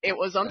pink. It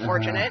was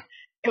unfortunate.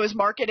 It was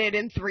marketed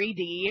in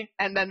 3D,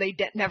 and then they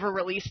never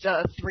released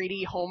a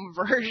 3D home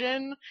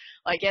version.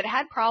 It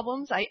had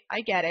problems.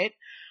 I get it.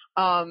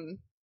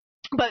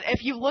 But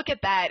if you look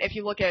at that, if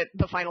you look at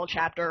the final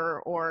chapter,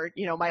 or,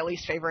 my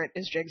least favorite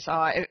is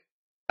Jigsaw,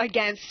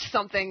 against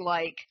something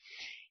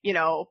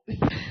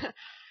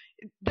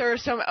there are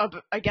some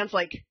against,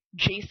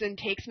 Jason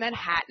Takes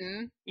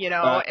Manhattan,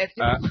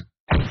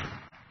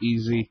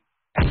 Easy.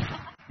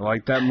 I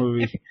like that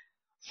movie.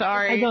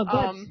 Sorry.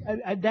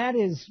 That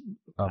is.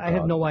 I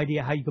have no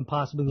idea how you can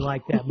possibly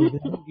like that movie.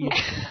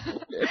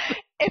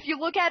 If you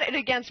look at it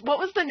against what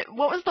was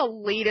the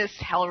latest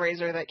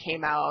Hellraiser that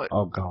came out?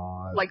 Oh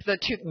God. The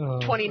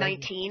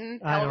 2019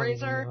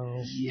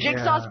 Hellraiser. Yeah.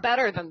 Jigsaw's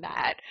better than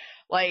that.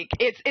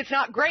 It's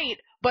not great,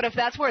 but if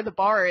that's where the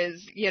bar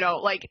is,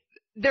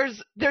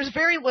 there's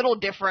very little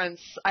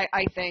difference.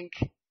 I think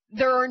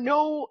there are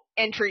no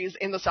entries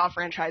in the Saw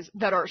franchise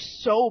that are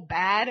so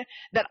bad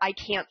that I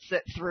can't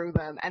sit through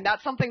them. And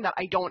that's something that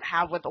I don't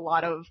have with a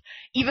lot of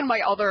even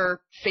my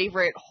other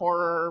favorite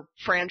horror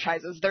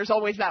franchises. There's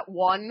always that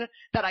one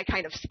that I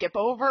kind of skip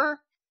over.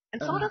 And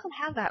Saw doesn't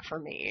have that for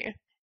me.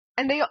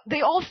 And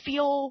they all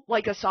feel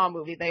like a Saw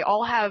movie. They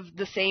all have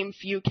the same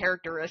few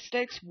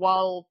characteristics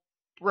while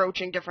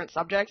broaching different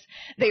subjects.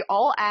 They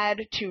all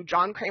add to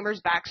John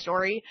Kramer's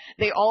backstory.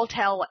 They all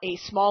tell a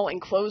small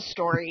enclosed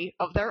story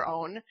of their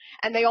own,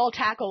 and they all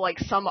tackle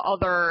some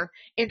other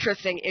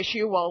interesting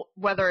issue,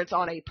 whether it's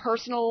on a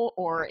personal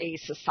or a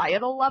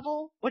societal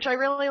level, which I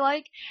really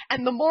like.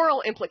 And the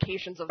moral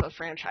implications of the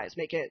franchise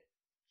make it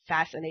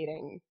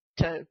fascinating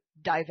to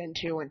dive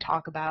into and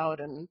talk about.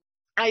 And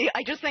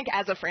I just think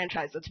as a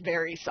franchise, it's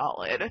very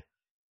solid.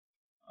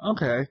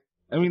 Okay.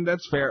 I mean,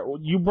 that's fair.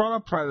 You brought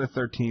up Friday the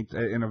 13th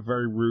in a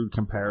very rude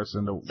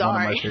comparison to one of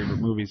my favorite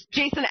movies.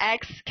 Jason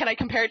X. Can I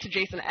compare it to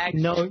Jason X?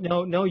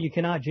 No, you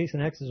cannot.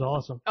 Jason X is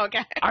awesome.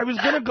 Okay. I was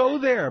going to go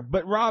there,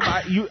 but Rob,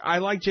 I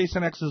like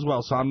Jason X as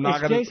well, so I'm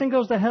not going to... Jason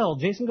Goes to Hell.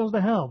 Jason Goes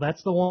to Hell.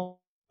 That's the one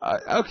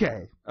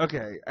Okay.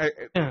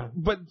 Yeah.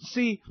 But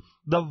see,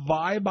 the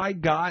vibe I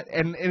got,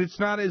 and it's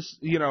not as,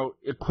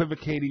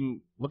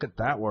 equivocating, look at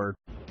that word.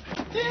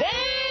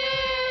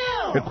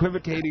 Damn!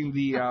 Equivocating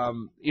the,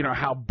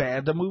 how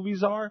bad the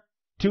movies are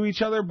to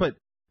each other, but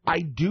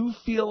I do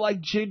feel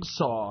like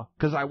Jigsaw,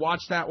 because I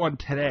watched that one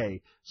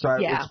today, so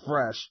Yeah. it's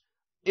fresh.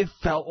 It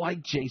felt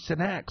like Jason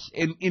X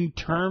in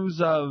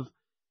terms of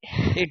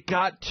it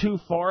got too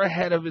far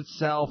ahead of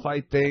itself,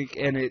 I think,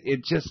 and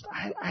it just,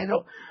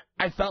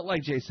 I felt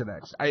like Jason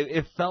X.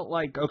 It felt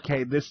like,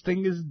 okay, this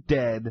thing is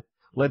dead.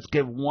 Let's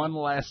give one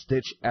last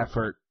ditch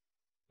effort,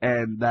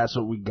 and that's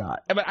what we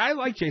got. I mean, I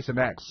like Jason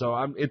X,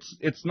 so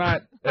it's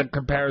not a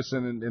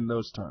comparison in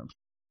those terms.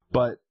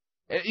 But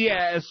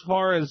yeah, as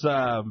far as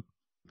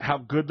how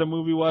good the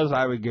movie was,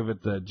 I would give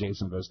it the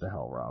Jason Goes to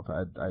Hell, Rob.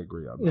 I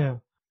agree on that. Yeah.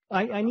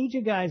 I need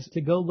you guys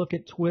to go look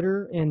at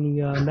Twitter and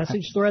the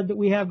message thread that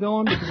we have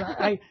going, because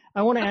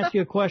I want to ask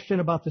you a question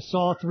about the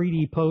Saw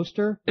 3D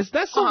poster. Is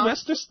that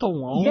Sylvester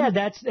Stallone? Yeah,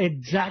 that's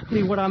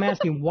exactly what I'm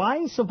asking. Why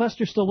is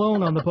Sylvester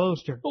Stallone on the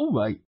poster? Oh,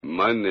 my.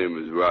 My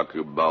name is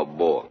Rocky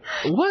Balboa.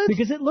 What?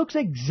 Because it looks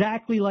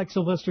exactly like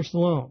Sylvester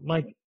Stallone.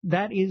 Like,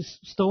 that is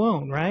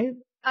Stallone, right?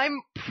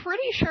 I'm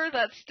pretty sure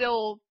that's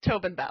still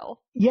Tobin Bell.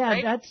 Yeah,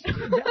 right?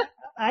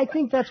 I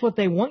think that's what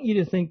they want you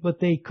to think, but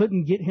they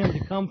couldn't get him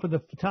to come for the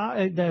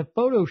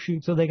photo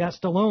shoot, so they got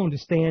Stallone to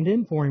stand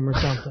in for him or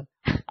something.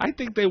 I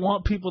think they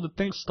want people to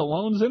think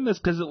Stallone's in this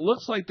because it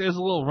looks like there's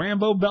a little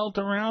Rambo belt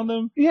around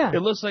him. Yeah.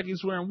 It looks like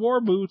he's wearing war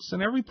boots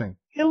and everything.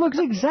 It looks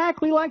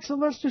exactly like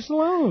Sylvester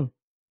Stallone.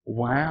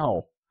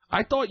 Wow.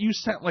 I thought you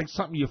sent like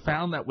something you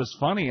found that was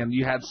funny and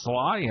you had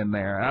Sly in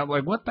there. And I'm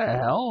like, what the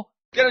hell?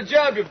 Get a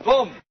job, you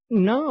bum!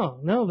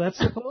 No, that's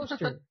the poster.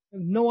 I have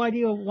no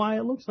idea why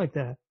it looks like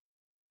that.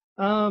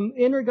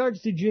 In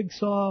regards to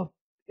Jigsaw,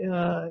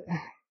 that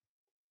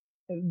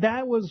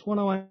was one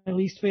of my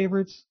least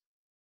favorites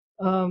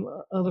of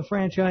the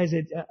franchise.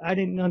 I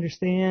didn't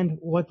understand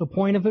what the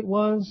point of it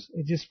was.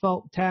 It just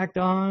felt tacked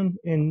on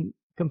and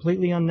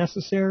completely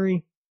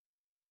unnecessary.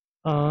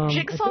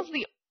 Jigsaw's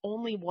the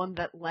only one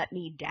that let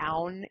me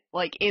down.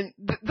 Like,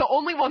 the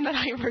only one that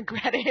I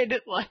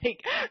regretted,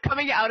 like,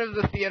 coming out of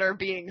the theater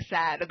being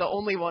sad. The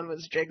only one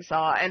was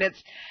Jigsaw. And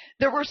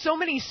there were so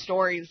many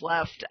stories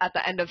left at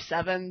the end of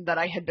 7 that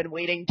I had been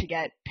waiting to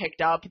get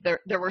picked up.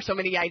 There were so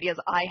many ideas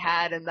I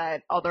had and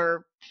that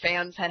other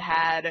fans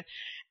had.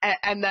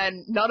 And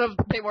then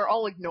they were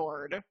all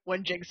ignored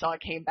when Jigsaw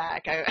came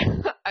back.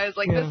 I was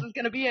like, This is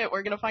going to be it.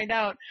 We're going to find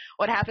out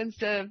what happens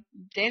to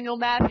Daniel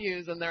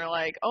Matthews. And they're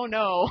like, oh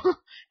no,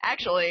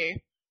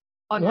 actually.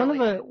 One of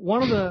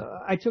the,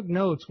 I took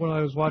notes when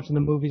I was watching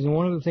the movies, and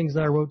one of the things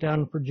that I wrote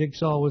down for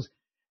Jigsaw was,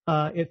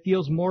 it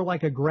feels more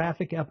like a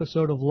graphic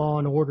episode of Law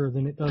and Order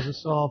than it does a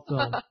Saw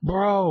film.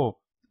 Bro.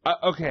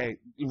 Okay,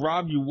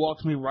 Rob, you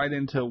walked me right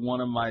into one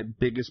of my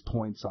biggest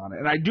points on it.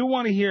 And I do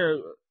want to hear,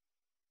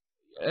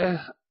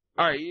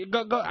 all right,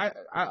 go.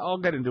 I'll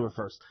get into it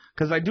first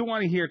because I do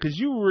want to hear because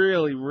you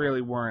really,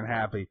 really weren't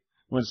happy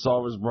when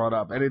Saw was brought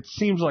up, and it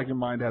seems like your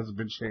mind hasn't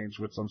been changed,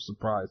 which I'm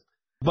surprised.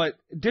 But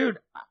dude,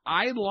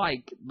 I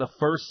like the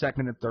first,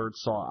 second, and third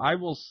Saw. I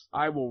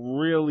will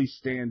really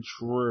stand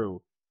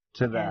true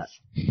to that.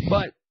 Yes.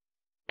 But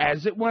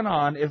as it went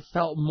on, it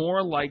felt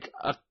more like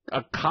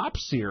a cop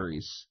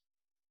series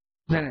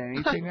than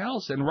anything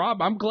else. And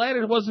Rob, I'm glad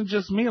it wasn't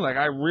just me. Like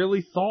I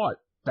really thought.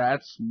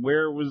 That's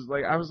where it was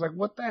like, I was like,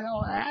 what the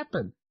hell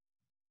happened?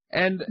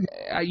 And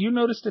you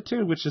noticed it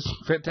too, which is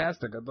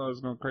fantastic. I thought it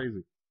was going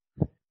crazy.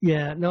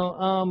 Yeah,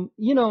 no,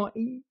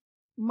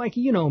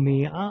 Mikey, you know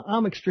me.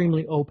 I'm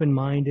extremely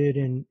open-minded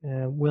and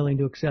willing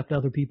to accept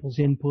other people's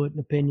input and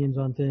opinions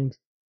on things.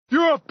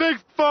 You're a big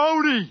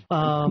phony!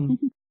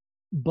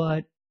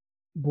 But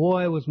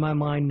boy, was my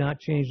mind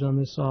not changed on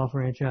this Saw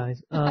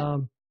franchise.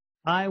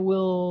 I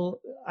will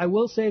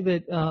say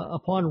that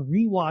upon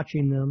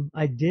rewatching them,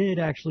 I did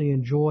actually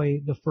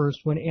enjoy the first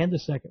one and the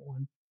second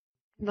one.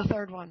 The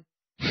third one.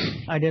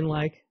 I didn't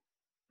like.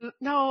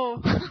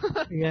 No.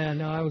 Yeah,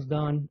 no, I was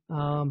done.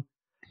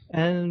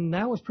 And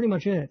that was pretty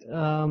much it.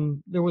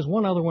 There was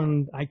one other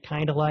one I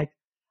kind of liked.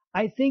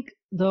 I think,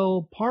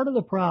 though, part of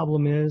the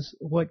problem is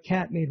what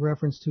Kat made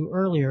reference to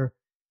earlier.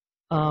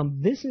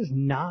 This is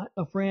not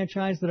a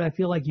franchise that I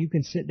feel like you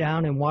can sit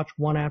down and watch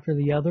one after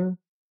the other,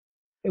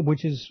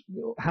 which is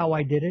how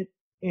I did it.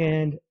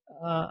 And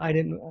I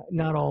didn't,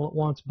 not all at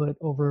once, but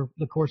over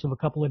the course of a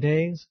couple of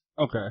days.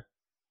 Okay.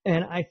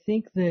 And I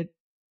think that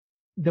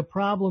the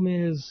problem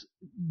is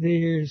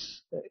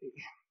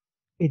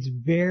it's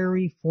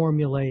very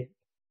formulaic.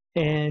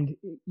 And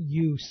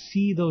you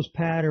see those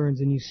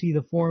patterns and you see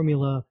the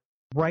formula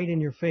right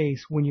in your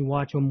face when you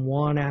watch them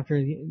one after,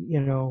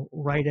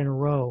 right in a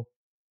row.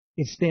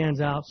 It stands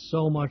out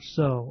so much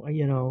so,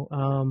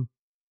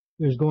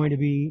 there's going to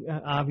be,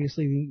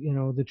 obviously,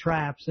 the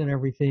traps and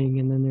everything,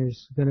 and then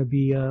there's going to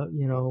be,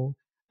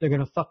 they're going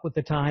to fuck with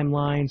the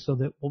timeline so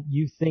that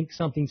you think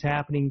something's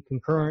happening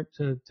concurrent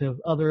to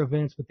other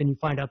events, but then you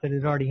find out that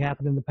it already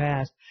happened in the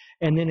past.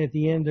 And then at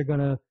the end, they're going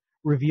to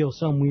reveal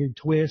some weird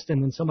twist,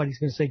 and then somebody's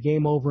going to say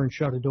game over and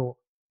shut a door.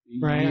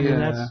 right? Yeah.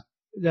 I mean,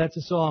 that's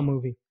a Saw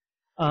movie.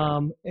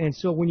 And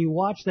so when you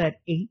watch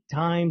that 8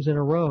 times in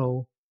a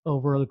row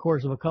over the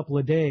course of a couple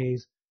of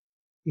days,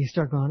 you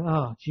start going,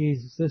 oh,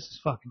 Jesus, this is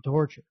fucking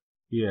torture.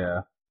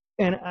 Yeah.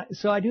 And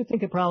so I do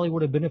think it probably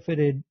would have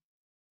benefited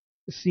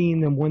seeing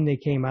them when they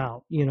came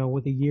out,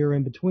 with a year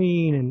in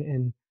between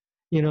and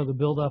the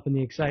build up and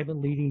the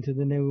excitement leading to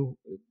the new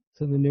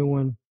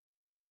one.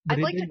 But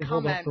I'd like to didn't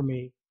hold up comment for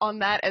me. on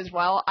that as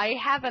well. I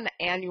have an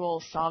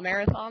annual Saw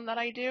marathon that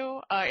I do.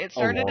 It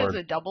started as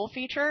a double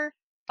feature.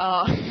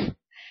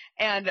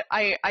 And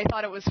I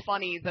thought it was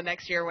funny the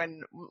next year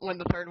when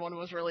the third one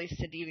was released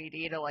to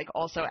DVD to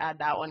also add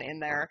that one in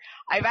there.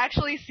 I've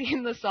actually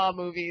seen the Saw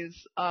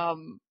movies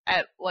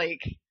at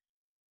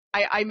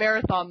I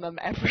marathon them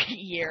every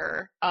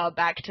year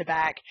back to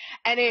back,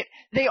 and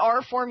they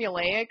are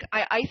formulaic.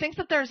 I think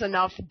that there's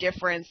enough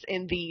difference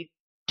in the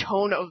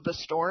tone of the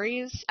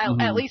stories,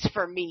 at least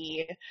for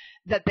me,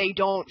 that they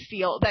don't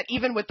feel that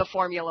even with the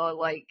formula,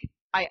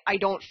 I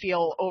don't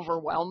feel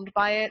overwhelmed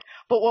by it.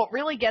 But what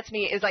really gets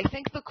me is I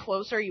think the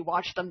closer you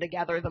watch them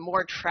together, the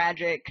more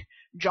tragic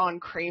John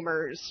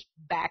Kramer's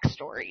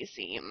backstory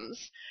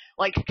seems.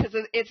 Because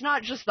it's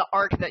not just the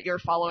arc that you're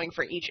following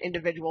for each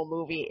individual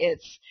movie,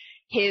 it's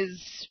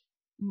his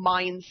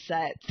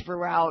mindset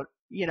throughout,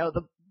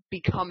 the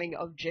becoming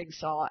of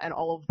Jigsaw and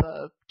all of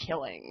the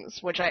killings,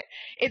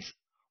 it's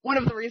one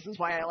of the reasons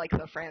why I like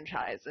the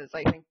franchise is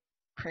I think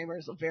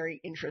Kramer's a very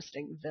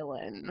interesting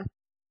villain.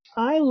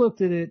 I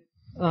looked at it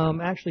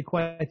actually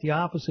quite the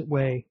opposite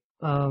way,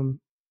 in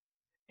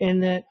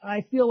that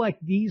I feel like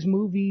these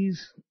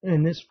movies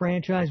and this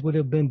franchise would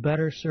have been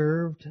better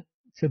served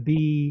to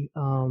be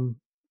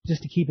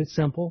just to keep it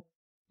simple.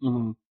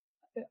 Mm-hmm.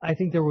 I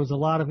think there was a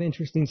lot of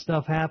interesting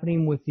stuff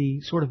happening with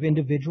the sort of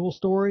individual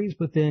stories,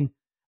 but then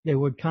they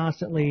would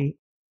constantly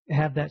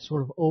have that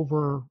sort of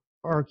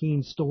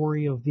overarching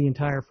story of the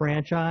entire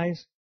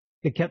franchise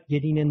that kept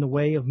getting in the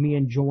way of me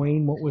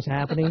enjoying what was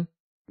happening.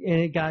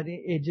 And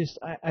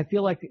I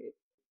feel like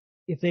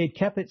if they had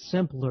kept it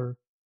simpler,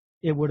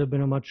 it would have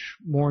been a much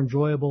more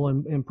enjoyable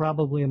and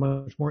probably a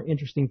much more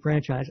interesting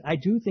franchise. I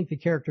do think the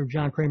character of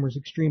John Kramer is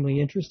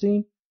extremely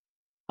interesting.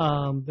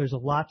 There's a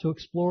lot to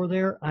explore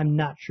there. I'm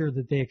not sure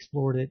that they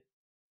explored it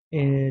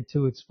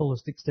to its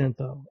fullest extent,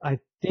 though. I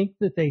think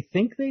that they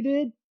think they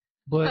did,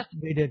 but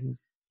they didn't.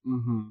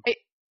 Mm-hmm.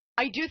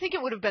 I do think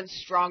it would have been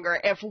stronger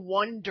if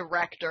one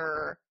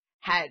director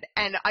had,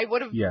 and I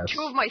would have, Yes.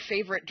 Two of my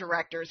favorite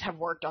directors have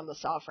worked on the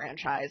Saw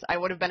franchise. I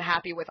would have been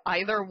happy with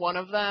either one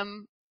of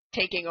them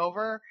taking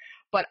over,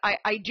 but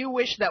I do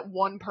wish that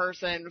one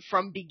person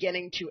from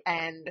beginning to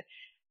end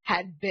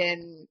had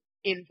been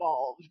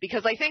involved,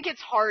 because I think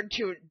it's hard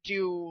to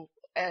do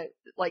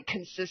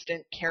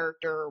consistent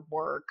character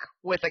work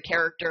with a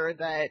character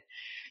that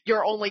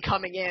you're only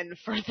coming in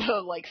for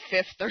the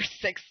 5th or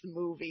 6th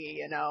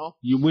movie,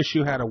 You wish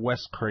you had a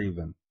Wes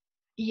Craven.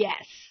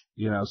 Yes.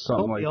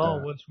 Something like that. We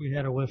all wish we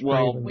had a Wes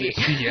Well, Craven.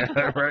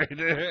 yeah, right.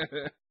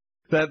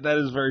 That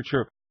is very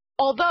true.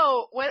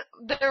 Although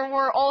there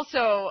were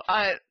also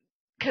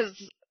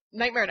because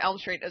Nightmare on Elm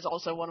Street is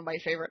also one of my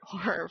favorite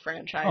horror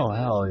franchises. Oh,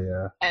 hell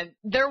yeah. And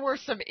there were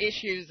some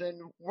issues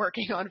in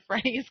working on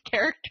Freddy's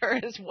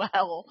character as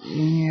well.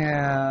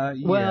 Yeah.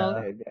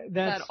 Well,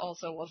 that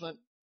also wasn't.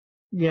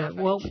 Yeah,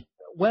 perfect. well,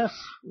 Wes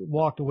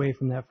walked away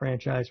from that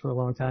franchise for a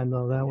long time,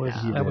 though. That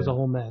was a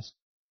whole mess.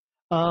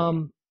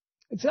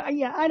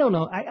 I don't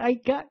know. I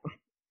got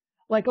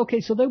okay,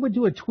 so they would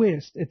do a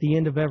twist at the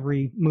end of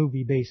every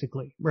movie,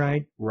 basically,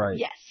 right? Right.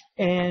 Yes.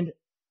 And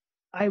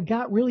I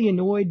got really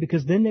annoyed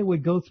because then they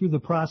would go through the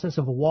process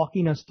of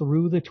walking us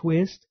through the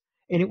twist,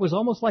 and it was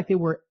almost like they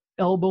were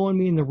elbowing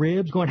me in the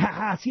ribs, going, "Ha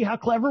ha! See how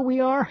clever we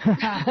are!"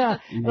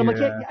 And I'm like,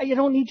 "I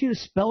don't need you to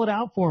spell it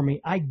out for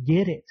me. I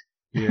get it.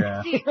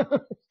 Yeah.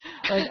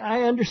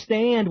 I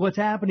understand what's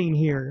happening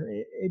here.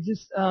 It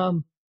just,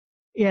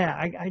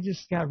 I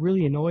just got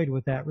really annoyed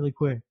with that really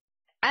quick.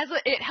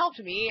 It helped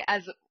me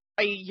as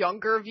a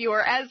younger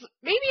viewer, as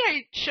maybe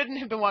I shouldn't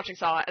have been watching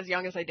Saw as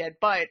young as I did,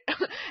 but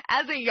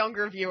as a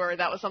younger viewer,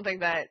 that was something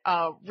that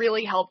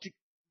really helped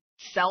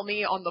sell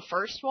me on the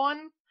first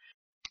one.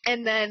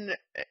 And then,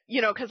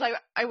 because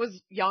I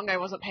was young, I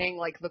wasn't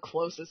paying the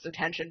closest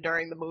attention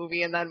during the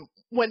movie, and then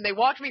when they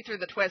walked me through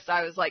the twist,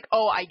 I was like,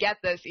 oh, I get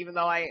this, even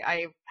though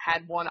I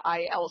had one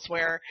eye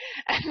elsewhere.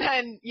 And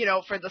then,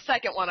 for the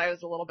second one, I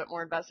was a little bit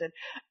more invested.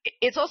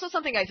 It's also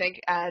something I think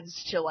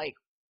adds to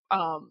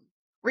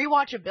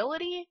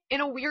rewatchability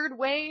in a weird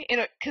way,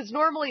 because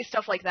normally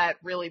stuff like that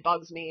really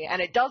bugs me,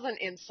 and it doesn't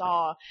in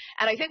Saw.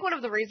 And I think one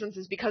of the reasons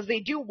is because they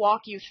do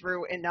walk you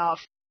through enough.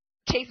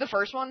 Take the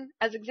first one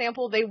as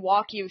example. They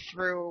walk you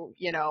through,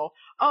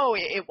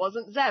 it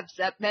wasn't Zeb.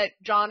 Zeb met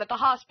John at the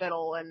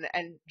hospital,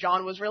 and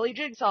John was really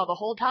Jigsaw the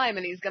whole time,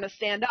 and he's going to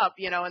stand up,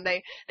 and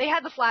they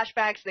had the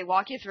flashbacks. They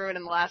walk you through it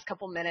in the last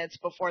couple minutes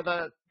before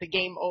the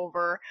game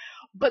over,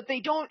 but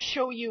they don't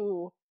show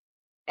you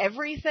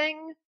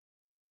everything.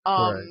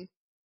 Right.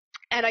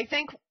 And I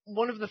think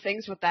one of the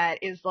things with that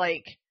is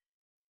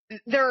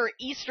there are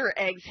Easter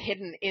eggs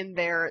hidden in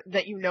there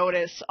that you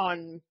notice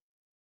on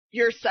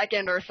your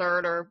second or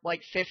third or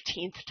like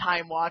 15th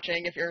time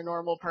watching, if you're a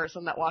normal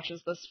person that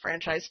watches this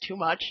franchise too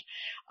much,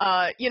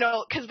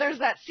 because there's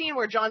that scene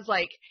where John's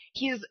like,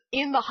 he's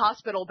in the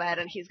hospital bed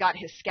and he's got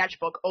his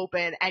sketchbook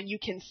open and you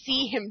can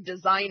see him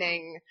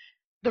designing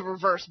the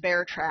reverse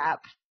bear trap,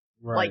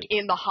 like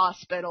in the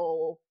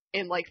hospital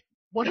in like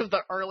one of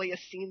the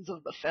earliest scenes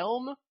of the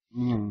film.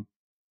 Mm.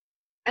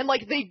 And,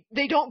 like,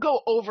 they don't go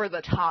over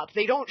the top.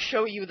 They don't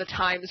show you the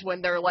times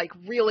when they're, like,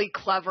 really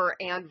clever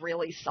and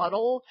really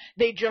subtle.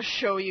 They just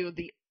show you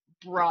the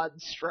broad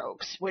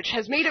strokes, which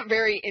has made it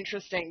very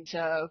interesting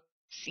to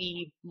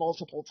see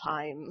multiple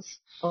times.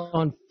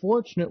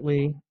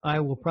 Unfortunately,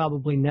 I will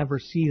probably never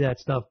see that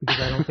stuff because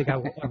I don't think I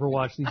will ever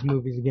watch these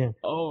movies again.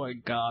 Oh, my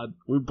God.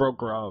 We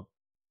broke Rob.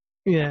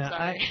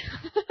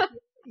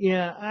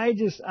 Yeah,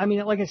 I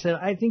mean, like I said,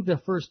 I think the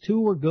first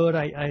two were good.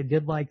 I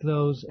did like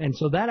those. And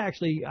so that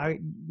actually, I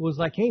was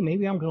like, hey,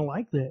 maybe I'm going to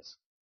like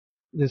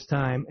this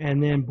time.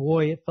 And then,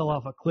 boy, it fell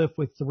off a cliff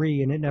with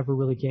 3 and it never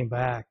really came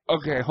back.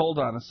 Okay, hold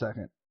on a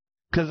second.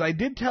 Because I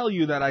did tell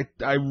you that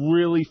I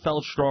really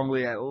felt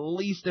strongly, at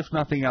least if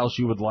nothing else,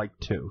 you would like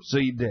 2. So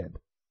you did.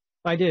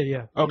 I did,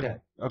 yeah. Okay,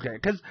 okay.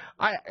 Because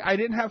I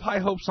didn't have high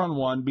hopes on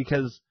 1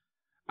 because...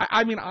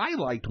 I mean, I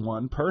liked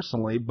 1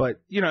 personally,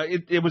 but,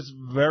 it was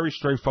a very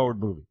straightforward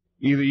movie.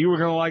 Either you were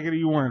going to like it or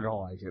you weren't going to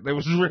like it. There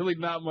was really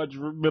not much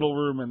middle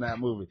room in that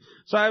movie.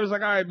 So I was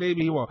like, all right,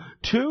 maybe he won't.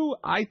 2,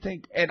 I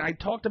think, and I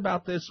talked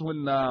about this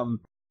when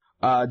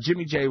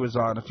Jimmy J was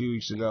on a few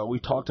weeks ago. We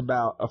talked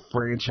about a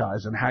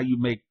franchise and how you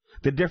make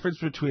the difference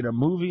between a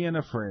movie and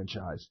a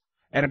franchise,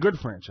 and a good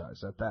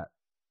franchise at that.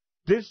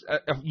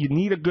 You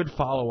need a good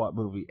follow-up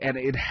movie, and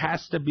it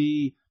has to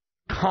be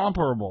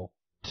comparable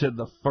to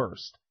the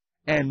first.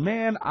 And,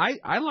 man,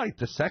 I like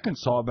the second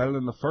Saw better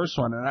than the first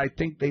one, and I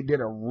think they did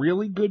a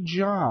really good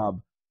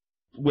job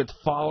with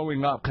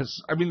following up.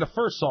 Because, I mean, the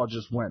first Saw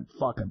just went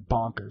fucking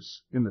bonkers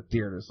in the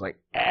theaters. Like,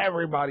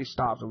 everybody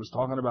stopped and was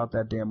talking about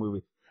that damn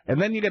movie.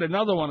 And then you get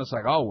another one, it's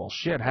like, oh, well,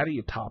 shit, how do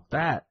you top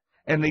that?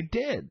 And they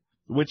did,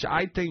 which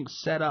I think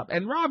set up.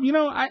 And, Rob,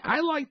 I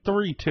like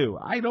 3, too.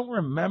 I don't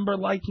remember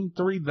liking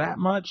 3 that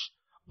much,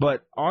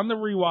 but on the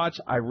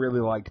rewatch, I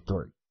really liked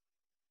 3.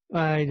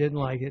 I didn't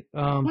like it.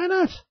 Why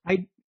not?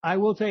 I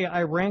will tell you,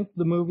 I ranked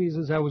the movies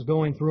as I was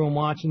going through and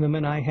watching them,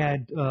 and I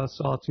had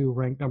Saw 2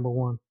 ranked number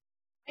 1.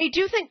 I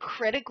do think,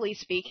 critically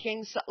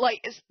speaking,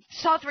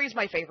 Saw 3 is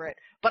my favorite,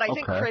 but I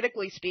think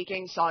critically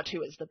speaking, Saw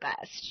 2 is the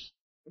best.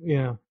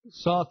 Yeah.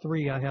 Saw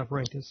 3 I have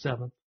ranked as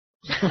 7th.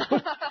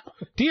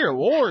 Dear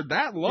Lord,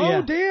 that low?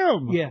 Yeah.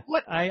 Damn. Yeah.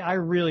 I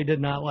really did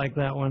not like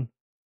that one.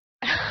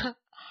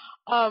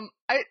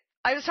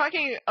 I was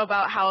talking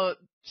about how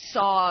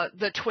Saw,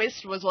 the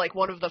twist was like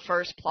one of the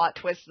first plot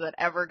twists that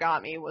ever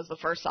got me was the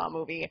first Saw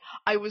movie.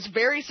 I was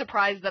very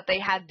surprised that they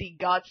had the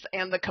guts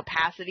and the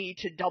capacity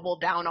to double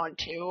down on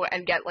 2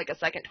 and get like a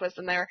second twist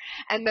in there.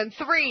 And then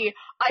 3,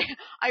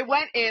 I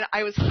went in,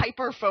 I was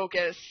hyper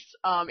focused.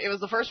 It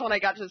was the first one I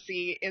got to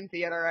see in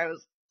theater. I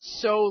was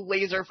so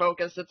laser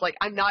focused. It's like,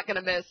 I'm not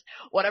gonna miss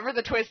whatever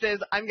the twist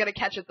is. I'm gonna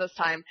catch it this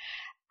time.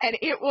 And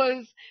it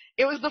was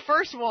the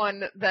first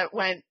one that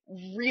went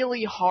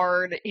really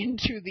hard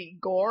into the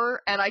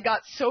gore, and I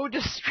got so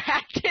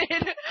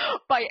distracted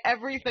by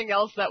everything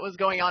else that was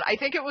going on. I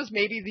think it was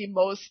maybe the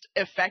most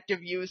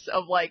effective use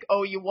of like,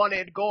 oh, you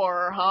wanted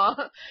gore,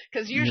 huh?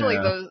 Because usually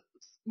those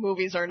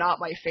movies are not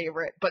my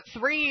favorite, but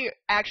 3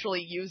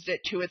 actually used it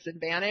to its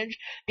advantage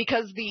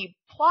because the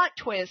plot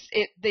twist,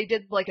 they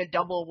did like a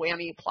double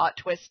whammy plot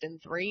twist in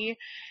 3.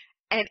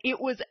 And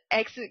it was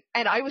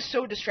and I was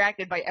so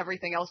distracted by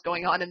everything else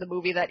going on in the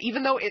movie that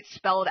even though it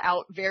spelled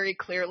out very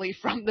clearly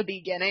from the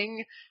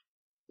beginning,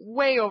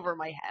 way over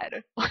my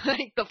head,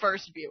 like the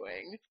first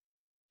viewing.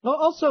 Well,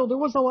 also, there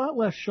was a lot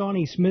less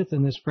Shawnee Smith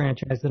in this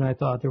franchise than I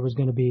thought there was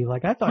going to be.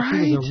 Like, I thought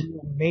she was a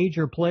real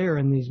major player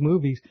in these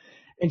movies,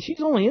 and she's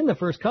only in the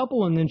first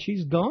couple, and then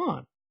she's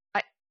gone.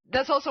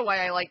 That's also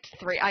why I liked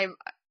 3. I'm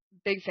a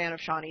big fan of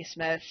Shawnee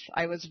Smith.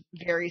 I was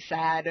very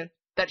sad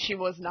that she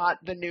was not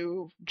the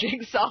new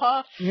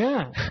Jigsaw.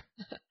 Yeah.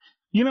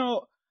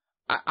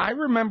 I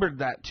remembered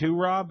that too,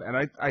 Rob, and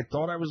I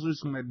thought I was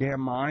losing my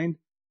damn mind.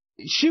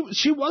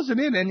 She wasn't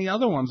in any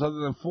other ones other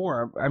than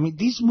 4. I mean,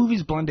 these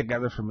movies blend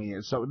together for me.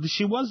 So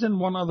she was in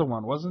one other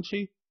one, wasn't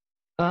she?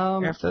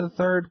 After the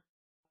third?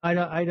 I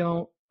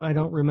don't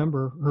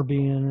remember her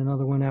being in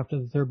another one after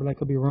the third, but I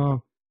could be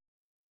wrong.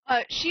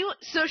 She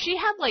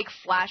had like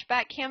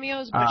flashback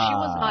cameos, but she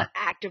was not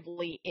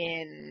actively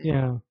in.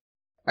 Yeah.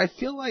 I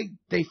feel like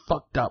they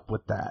fucked up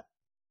with that.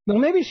 Well,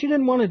 maybe she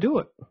didn't want to do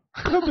it.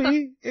 Could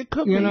be. It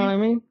could be. You know what I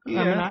mean?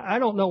 Yeah. I mean, I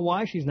don't know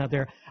why she's not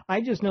there.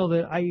 I just know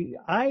that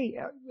I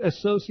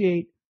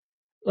associate,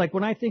 like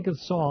when I think of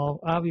Saw,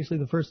 obviously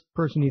the first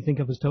person you think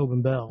of is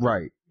Tobin Bell.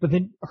 Right. But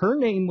then her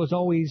name was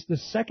always the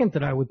second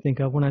that I would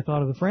think of when I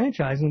thought of the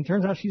franchise, and it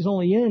turns out she's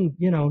only in,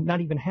 not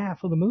even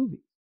half of the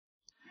movie.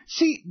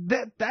 See,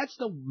 that's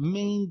the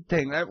main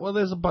thing. Well,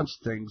 there's a bunch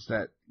of things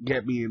that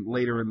get me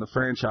later in the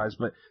franchise,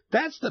 but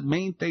that's the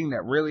main thing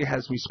that really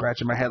has me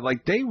scratching my head.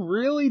 Like, they didn't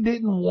really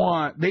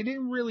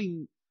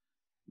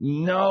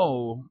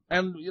No.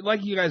 And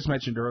like you guys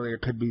mentioned earlier,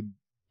 it could be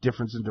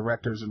difference in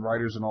directors and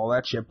writers and all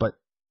that shit, but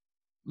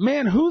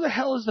man, who the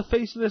hell is the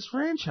face of this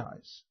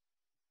franchise?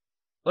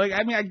 Like,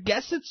 I mean, I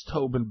guess it's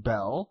Tobin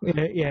Bell.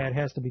 Yeah, it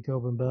has to be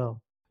Tobin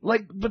Bell.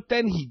 Like, but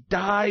then he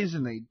dies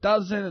and he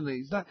doesn't and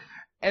he's not.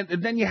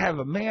 And then you have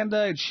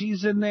Amanda and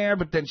she's in there,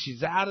 but then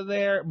she's out of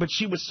there. But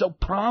she was so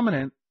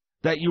prominent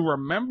that you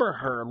remember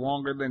her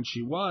longer than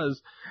she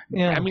was.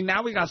 Yeah. I mean,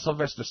 now we got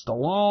Sylvester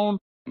Stallone.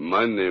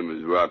 My name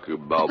is Rocky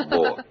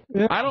Balboa.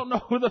 I don't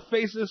know who the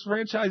face of this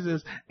franchise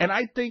is. And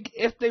I think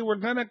if they were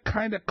going to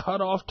kind of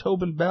cut off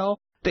Tobin Bell,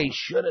 they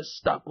should have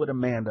stuck with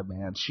Amanda,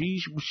 man. She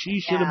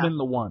should have been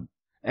the one.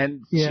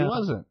 And she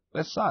wasn't.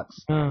 That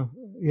sucks.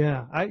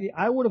 Yeah.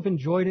 I would have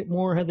enjoyed it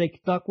more had they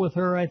stuck with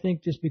her, I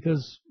think, just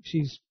because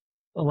she's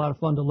a lot of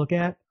fun to look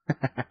at.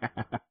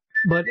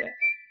 But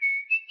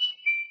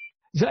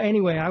so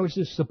anyway, I was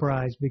just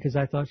surprised because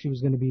I thought she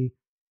was going to be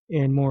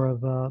in more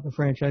of the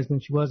franchise than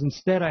she was.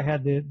 Instead, I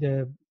had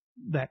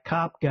that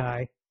cop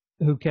guy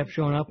who kept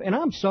showing up. And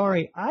I'm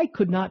sorry, I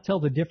could not tell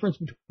the difference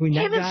between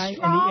that guy and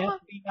the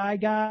FBI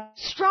guy.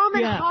 Strom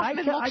and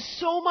Hoffman look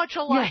so much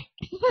alike.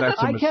 Yeah.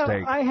 That's a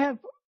mistake.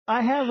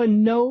 I have a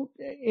note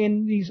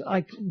in these,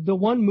 like, the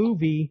one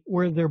movie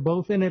where they're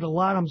both in it a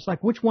lot. I'm just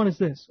like, which one is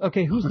this?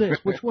 Okay, who's this?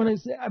 Which one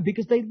is that?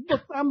 Because they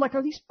look, I'm like,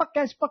 are these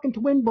guys fucking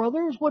twin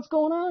brothers? What's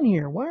going on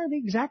here? Why are they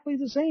exactly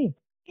the same?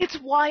 It's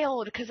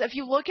wild, because if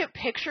you look at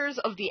pictures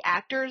of the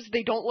actors,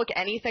 they don't look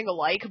anything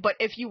alike, but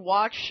if you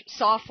watch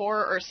Saw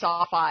 4 or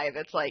Saw 5,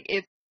 it's like,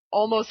 it's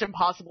almost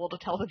impossible to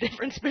tell the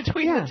difference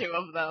between the two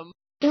of them.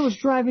 It was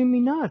driving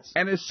me nuts.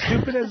 And as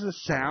stupid as it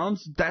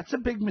sounds, that's a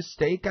big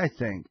mistake, I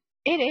think.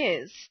 It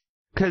is.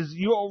 Because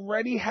you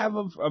already have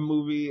a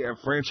movie, a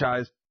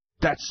franchise,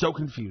 that's so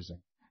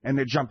confusing. And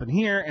they're jumping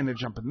here, and they're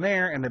jumping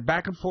there, and they're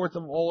back and forth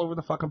all over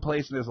the fucking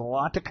place, and there's a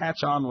lot to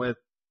catch on with.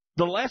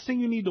 The last thing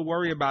you need to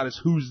worry about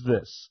is who's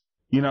this.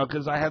 You know,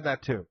 because I had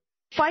that too.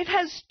 5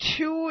 has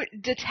 2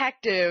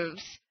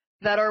 detectives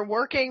that are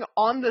working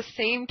on the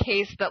same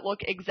case that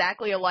look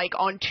exactly alike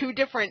on 2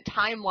 different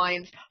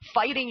timelines,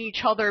 fighting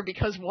each other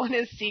because one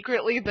is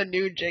secretly the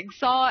new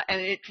Jigsaw, and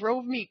it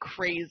drove me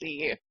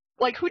crazy.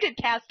 Like, who did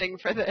casting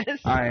for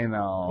this? I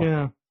know.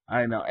 Yeah.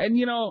 I know. And,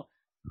 you know,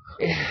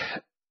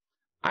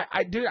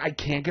 I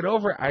can't get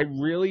over it. I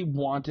really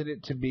wanted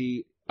it to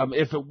be,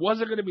 if it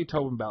wasn't going to be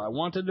Tobin Bell, I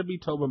wanted it to be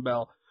Tobin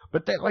Bell,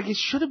 but that, like, it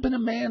should have been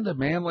Amanda,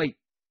 man. Like,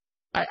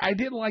 I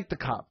didn't like the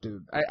cop,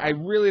 dude. I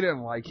really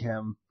didn't like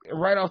him.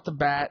 Right off the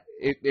bat,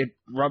 it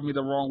rubbed me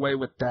the wrong way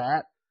with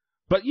that.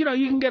 But, you know,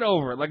 you can get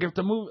over it. Like, if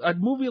a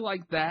movie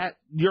like that,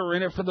 you're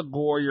in it for the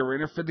gore, you're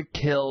in it for the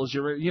kills,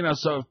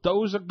 so if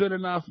those are good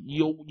enough,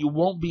 you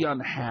won't be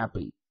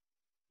unhappy.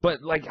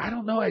 But, like, I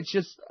don't know, it's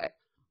just,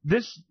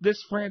 this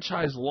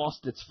franchise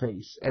lost its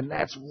face, and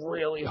that's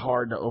really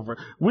hard to over.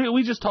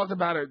 We just talked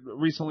about it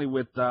recently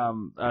with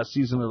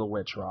Season of the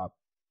Witch, Rob.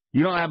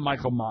 You don't have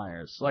Michael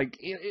Myers. Like,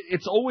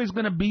 it's always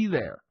going to be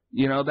there.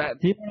 You know,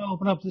 that. Do you want to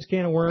open up this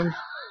can of worms?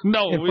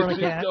 No, we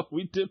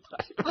did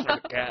not in front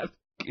of Kat.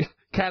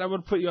 Kat, I'm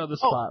going to put you on the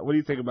spot. Oh. What do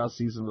you think about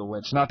Season of the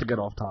Witch? Not to get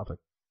off topic.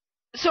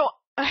 So,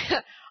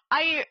 I'm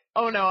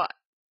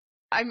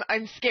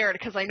scared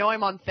because I know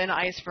I'm on thin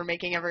ice for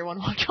making everyone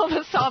watch all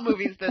the Saw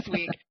movies this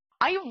week.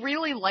 I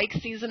really like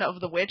Season of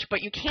the Witch,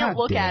 but you can't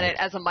look at it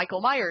as a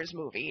Michael Myers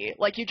movie.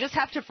 Like, you just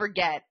have to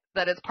forget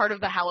that it's part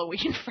of the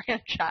Halloween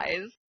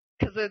franchise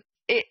because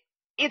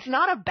it's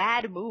not a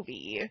bad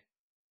movie.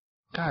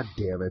 God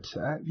damn it! It's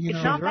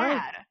not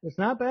bad. It's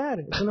not bad.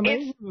 It's an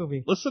amazing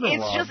movie. Listen to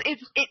It's Rob. just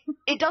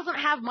it doesn't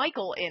have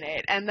Michael in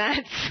it, and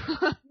that's.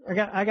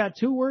 I got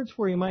 2 words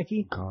for you,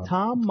 Mikey. God.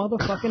 Tom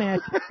motherfucking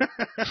Atkins.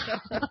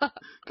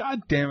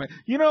 God damn it!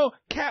 You know,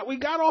 Kat, we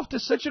got off to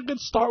such a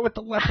good start with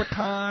the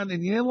Leprechaun,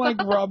 and you didn't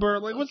like Rubber.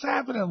 Like, what's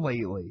happening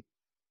lately?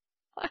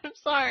 I'm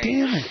sorry.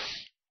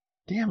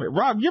 Damn it,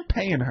 Rob! You're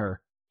paying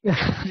her.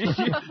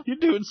 You're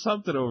doing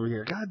something over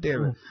here. God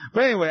damn it!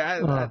 But anyway,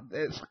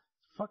 it's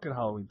fucking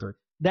Halloween 3.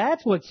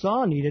 That's what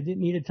Saw needed. It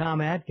needed Tom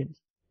Atkins.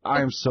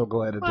 I am so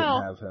glad it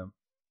didn't have him.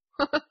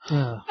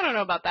 I don't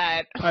know about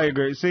that. I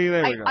agree. See,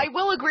 there we go. I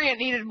will agree it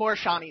needed more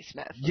Shawnee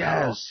Smith.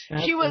 Yes.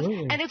 She was,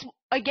 and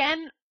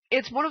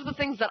it's one of the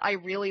things that I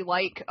really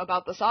like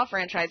about the Saw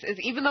franchise is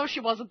even though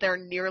she wasn't there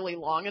nearly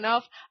long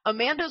enough,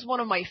 Amanda's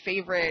one of my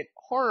favorite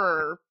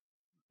horror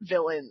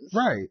villains.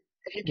 Right.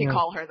 If you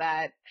call her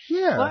that.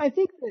 Yeah. Well, I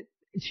think that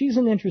she's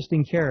an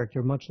interesting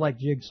character, much like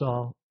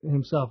Jigsaw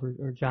himself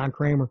or John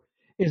Kramer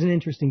is an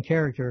interesting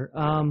character.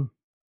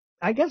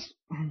 I guess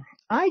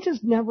I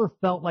just never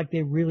felt like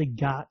they really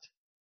got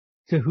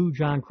to who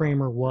John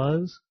Kramer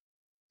was.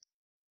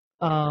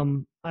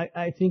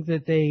 I think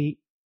that they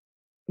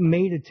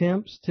made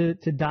attempts to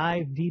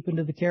dive deep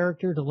into the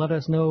character to let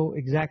us know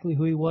exactly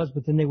who he was,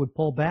 but then they would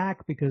pull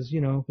back because,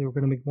 they were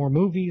going to make more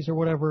movies or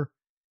whatever.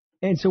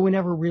 And so we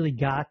never really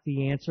got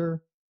the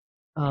answer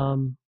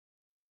to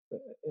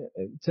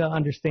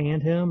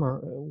understand him or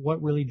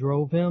what really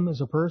drove him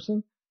as a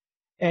person.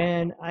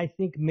 And I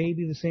think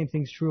maybe the same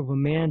thing's true of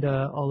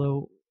Amanda,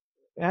 although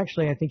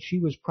actually I think she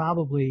was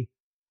probably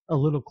a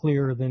little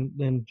clearer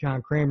than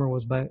John Kramer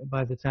was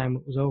by the time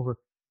it was over.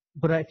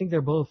 But I think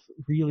they're both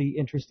really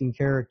interesting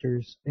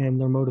characters, and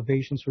their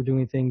motivations for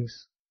doing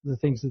things, the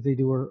things that they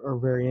do, are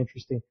very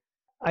interesting.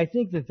 I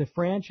think that the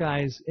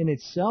franchise in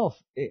itself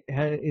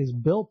is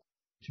built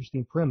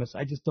interesting premise.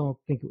 I just don't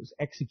think it was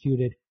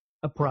executed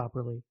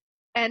properly.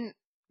 And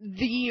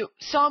the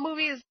Saw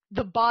movies,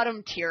 the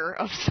bottom tier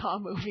of Saw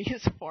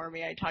movies for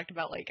me, I talked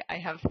about, like, I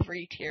have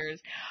 3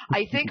 tiers.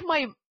 I think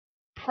my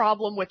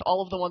problem with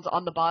all of the ones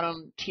on the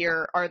bottom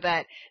tier are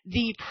that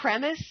the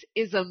premise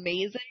is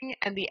amazing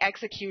and the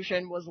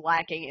execution was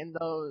lacking in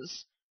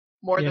those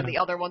more than the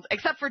other ones,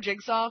 except for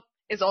Jigsaw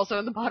is also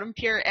in the bottom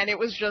tier, and it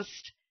was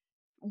just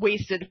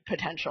wasted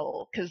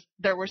potential because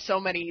there were so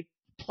many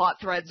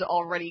plot threads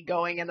already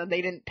going and then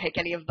they didn't pick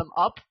any of them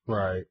up.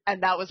 Right.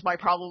 And that was my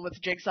problem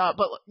with Jigsaw.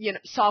 But, you know,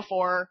 Saw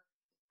 4,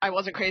 I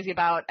wasn't crazy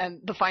about,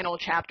 and the final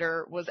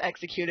chapter was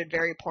executed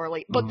very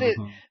poorly. But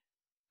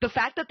the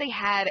fact that they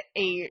had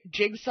a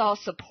Jigsaw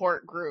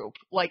support group,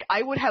 like,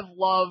 I would have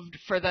loved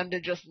for them to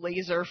just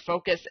laser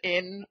focus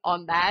in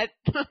on that.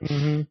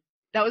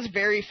 That was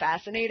very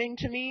fascinating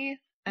to me.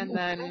 And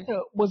then...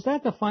 Was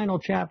that the final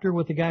chapter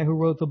with the guy who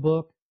wrote the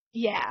book?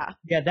 Yeah.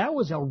 Yeah, that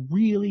was a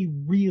really,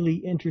 really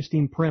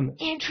interesting premise.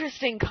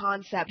 Interesting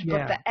concept,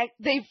 but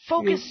they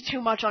focused too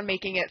much on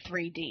making it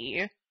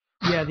 3D.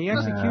 Yeah, the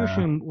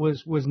execution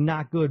was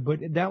not good, but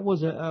that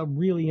was a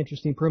really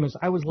interesting premise.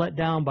 I was let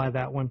down by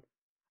that one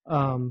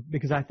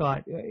because I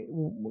thought,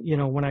 you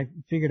know, when I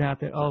figured out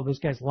that, oh, this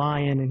guy's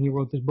lying and he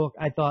wrote this book,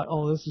 I thought,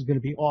 oh, this is going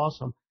to be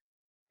awesome.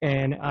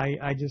 And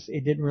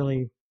it didn't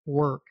really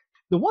work.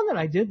 The one that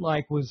I did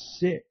like was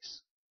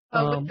 6.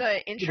 With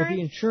the insurance? With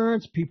the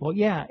insurance people,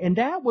 yeah. And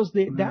that was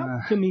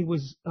that to me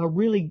was a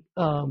really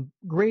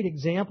great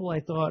example, I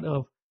thought,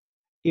 of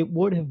it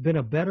would have been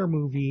a better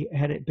movie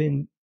had it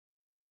been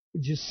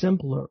just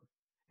simpler.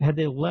 Had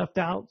they left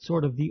out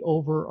sort of the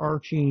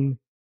overarching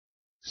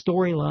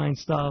storyline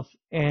stuff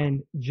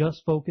and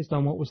just focused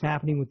on what was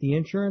happening with the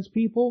insurance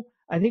people,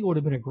 I think it would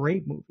have been a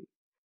great movie.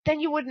 Then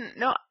you wouldn't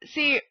know.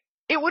 See,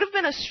 it would have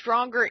been a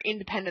stronger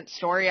independent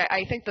story.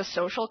 I think the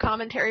social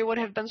commentary would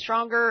have been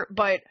stronger,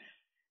 but...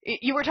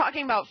 You were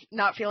talking about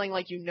not feeling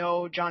like you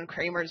know John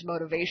Kramer's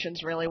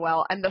motivations really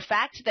well, and the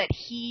fact that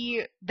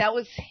he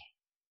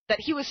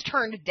was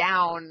turned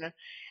down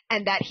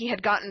and that he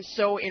had gotten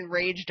so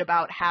enraged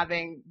about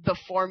having the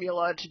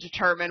formula to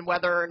determine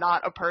whether or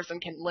not a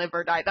person can live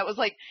or die. That was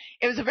like,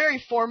 it was a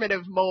very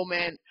formative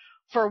moment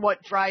for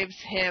what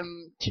drives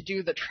him to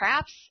do the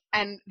traps,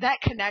 and that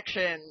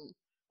connection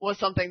was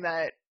something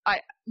that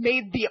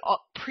made the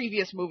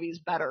previous movies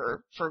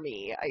better for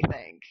me, I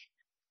think.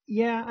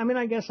 Yeah, I mean,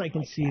 I guess I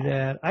can see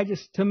that.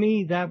 To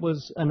me, that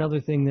was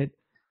another thing that,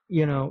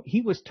 you know,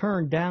 he was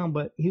turned down,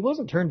 but he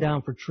wasn't turned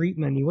down for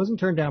treatment. He wasn't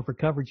turned down for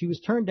coverage. He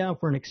was turned down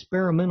for an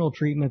experimental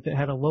treatment that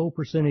had a low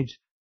percentage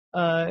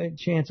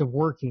chance of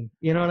working.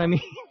 You know what I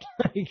mean?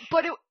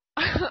 But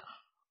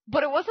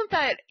it wasn't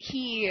that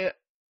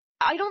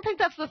I don't think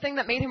that's the thing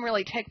that made him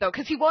really tick, though,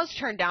 because he was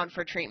turned down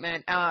for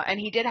treatment, and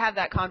he did have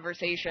that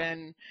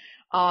conversation.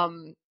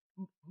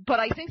 But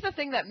I think the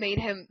thing that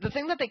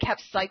they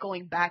kept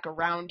cycling back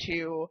around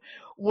to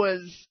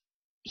was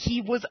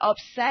he was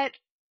upset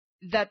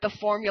that the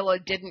formula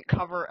didn't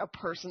cover a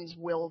person's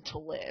will to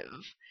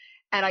live.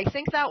 And I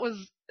think at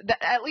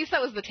least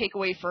that was the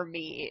takeaway for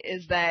me,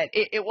 is that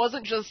it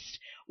wasn't just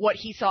what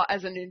he saw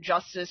as an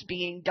injustice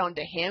being done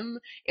to him.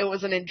 It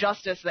was an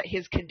injustice that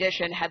his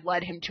condition had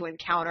led him to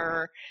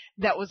encounter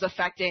that was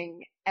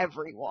affecting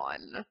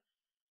everyone.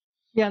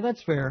 Yeah,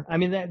 that's fair. I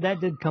mean,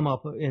 that did come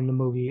up in the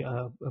movie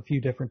a few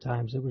different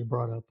times. It was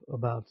brought up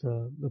about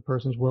the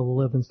person's will to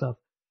live and stuff.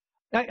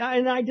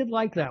 And I did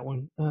like that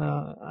one.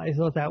 I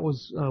thought that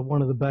was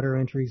one of the better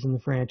entries in the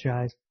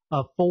franchise.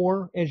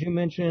 4, as you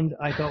mentioned,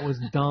 I thought was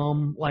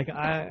dumb. Like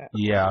I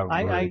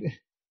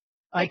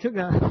took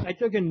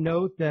a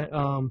note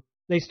that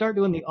they start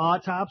doing the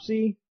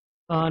autopsy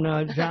on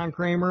John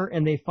Kramer,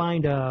 and they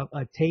find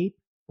a tape.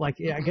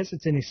 Like, I guess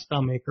it's in his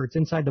stomach or it's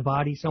inside the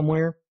body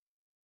somewhere.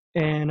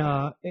 And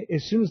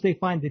as soon as they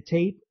find the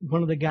tape,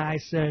 one of the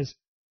guys says,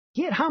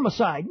 "Get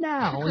homicide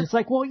now." And it's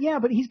like, well, yeah,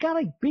 but he's got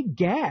a big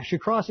gash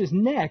across his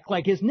neck.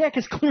 Like, his neck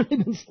has clearly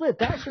been slit.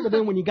 That should have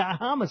been when you got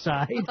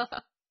homicide.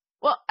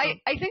 Well,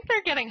 I think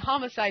they're getting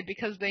homicide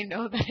because they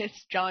know that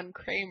it's John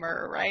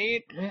Kramer,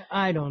 right?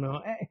 I don't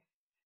know.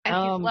 And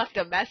he's left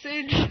a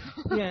message.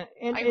 Yeah,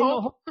 and the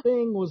whole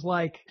thing was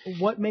like,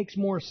 what makes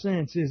more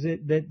sense? Is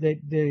it that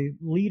the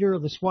leader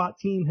of the SWAT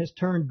team has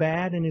turned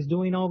bad and is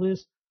doing all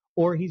this?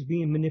 Or he's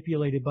being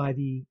manipulated by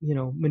the, you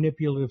know,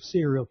 manipulative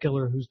serial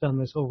killer who's done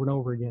this over and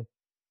over again.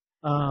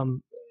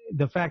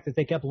 The fact that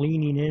they kept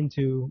leaning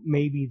into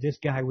maybe this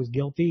guy was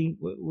guilty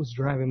was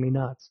driving me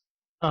nuts.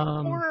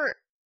 Or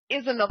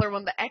is another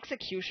one, the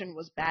execution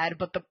was bad,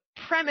 but the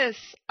premise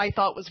I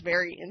thought was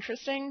very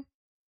interesting.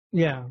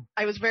 Yeah.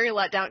 I was very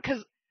let down,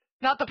 because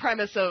not the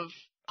premise of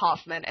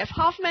Hoffman. If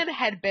Hoffman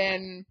had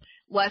been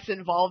less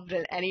involved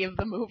in any of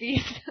the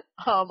movies,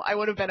 I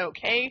would have been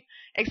okay,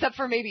 except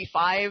for maybe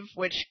 5,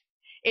 which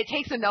it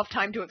takes enough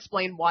time to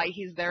explain why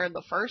he's there in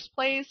the first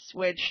place,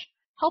 which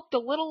helped a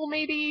little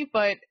maybe,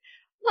 but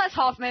less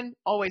Hoffman,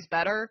 always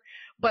better.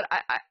 But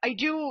I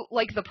do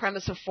like the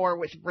premise of 4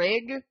 with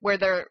Rig, where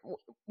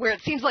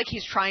it seems like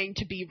he's trying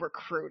to be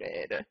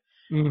recruited.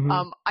 Mm-hmm.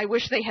 I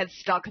wish they had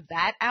stuck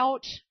that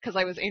out, because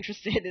I was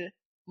interested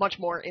much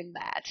more in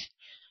that.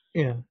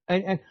 Yeah.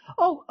 And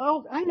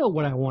I know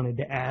what I wanted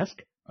to ask.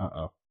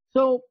 Uh-oh.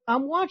 So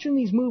I'm watching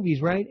these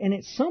movies, right? And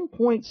at some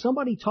point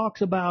somebody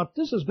talks about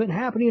this has been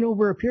happening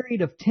over a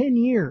period of 10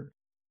 years.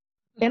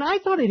 And I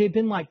thought it had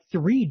been like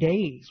 3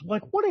 days.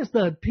 Like, what is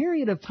the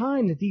period of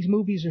time that these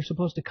movies are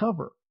supposed to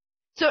cover?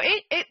 So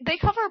they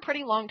cover a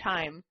pretty long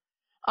time.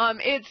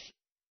 It's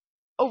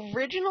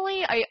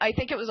originally, I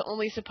think it was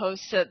only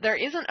supposed to, there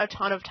isn't a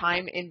ton of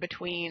time in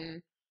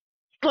between.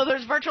 Well,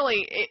 there's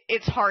virtually,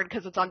 it's hard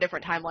because it's on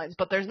different timelines,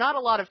 but there's not a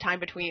lot of time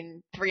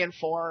between 3 and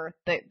 4.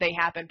 They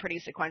happen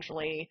pretty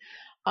sequentially.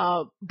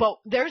 But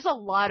there's a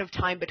lot of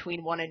time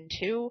between 1 and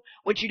 2,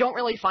 which you don't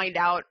really find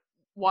out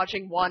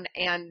watching 1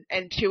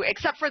 and 2,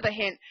 except for the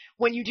hint.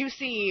 When you do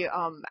see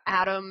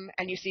Adam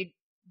and you see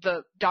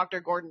the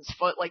Dr. Gordon's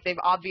foot, like they've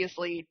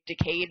obviously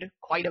decayed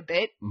quite a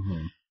bit.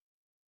 Mm-hmm.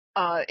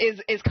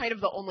 Is kind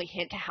of the only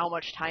hint to how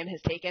much time has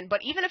taken.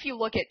 But even if you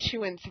look at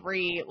 2 and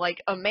 3,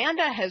 like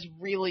Amanda has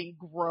really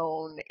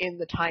grown in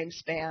the time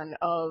span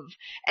of,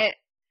 and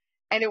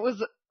it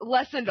was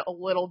lessened a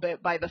little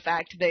bit by the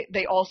fact that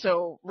they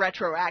also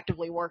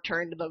retroactively worked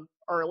her into the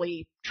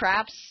early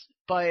traps.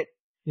 But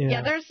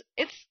yeah,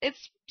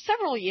 it's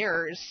several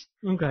years.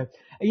 Okay.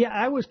 Yeah,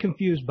 I was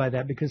confused by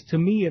that because to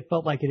me it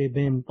felt like it had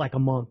been like a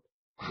month.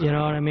 You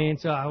know what I mean?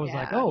 So I was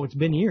like, oh, it's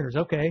been years.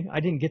 Okay. I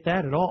didn't get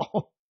that at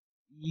all.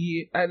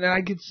 Yeah, and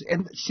I could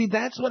see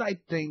that's what I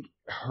think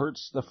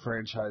hurts the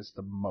franchise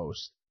the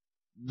most,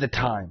 the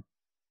time,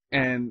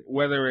 and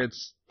whether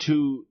it's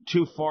too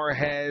far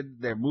ahead,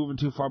 they're moving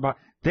too far behind.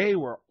 They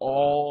were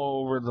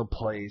all over the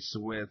place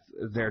with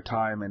their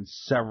time in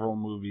several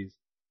movies,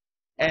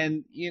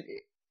 and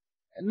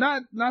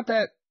not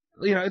that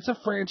it's a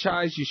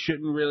franchise, you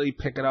shouldn't really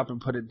pick it up and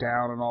put it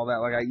down and all that.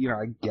 Like I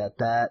get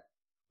that.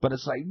 But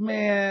it's like,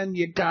 man,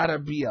 you gotta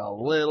be a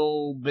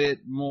little bit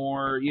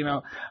more,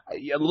 a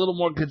little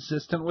more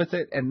consistent with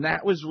it. And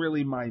that was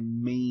really my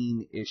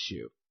main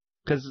issue.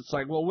 Because it's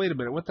like, well, wait a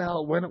minute, what the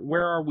hell,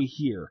 where are we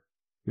here?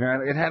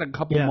 It had a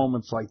couple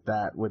moments like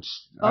that, which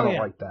I don't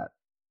like that.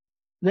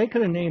 They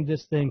could have named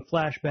this thing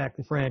Flashback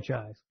the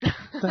Franchise.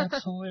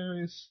 That's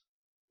hilarious.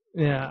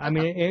 Yeah, I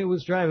mean, it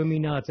was driving me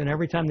nuts. And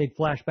every time they'd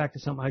flash back to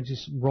something, I'd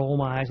just roll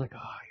my eyes like,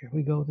 oh, here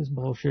we go with this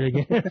bullshit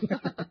again.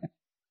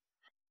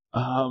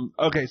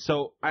 Okay,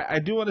 so I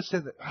do want to say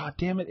that,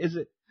 damn it,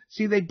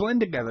 see, they blend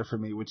together for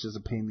me, which is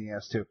a pain in the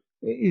ass, too.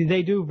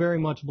 They do very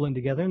much blend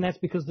together, and that's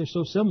because they're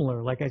so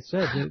similar. Like I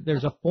said,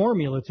 there's a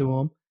formula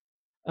to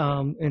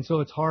them, and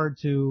so it's hard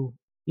to,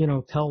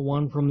 tell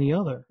one from the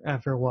other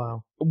after a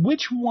while.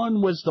 Which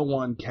one was the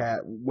one, Kat,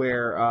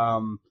 where,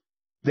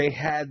 they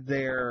had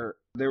there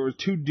were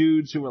 2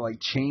 dudes who were, like,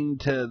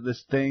 chained to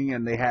this thing,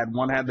 and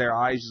one had their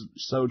eyes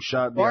sewed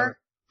shut. 4?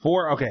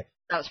 4? Okay.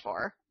 That was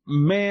 4.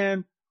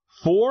 Man,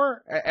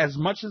 4, as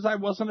much as I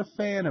wasn't a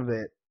fan of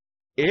it,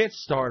 it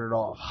started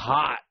off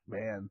hot,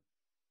 man.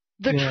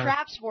 The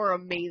traps were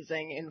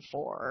amazing in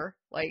 4.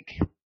 Like,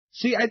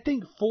 see, I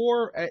think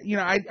 4,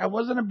 I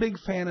wasn't a big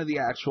fan of the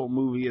actual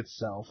movie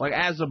itself. Like,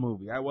 as a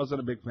movie, I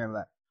wasn't a big fan of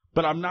that.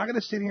 But I'm not going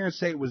to sit here and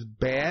say it was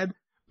bad,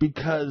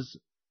 because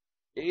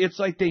it's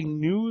like they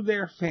knew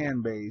their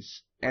fan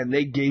base, and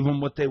they gave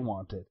them what they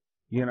wanted.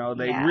 They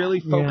really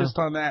focused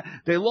on that.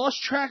 They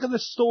lost track of the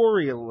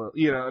story a little,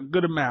 a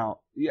good amount.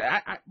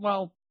 Yeah,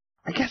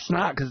 I guess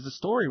not, because the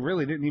story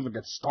really didn't even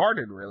get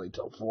started really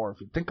till 4,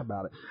 if you think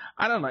about it.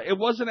 I don't know. It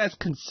wasn't as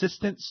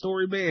consistent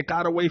story, but it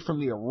got away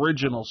from the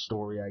original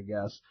story, I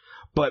guess.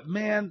 But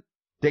man,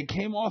 they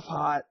came off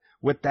hot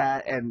with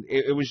that, and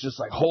it was just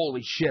like,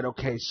 holy shit,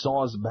 okay,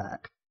 Saw's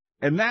back.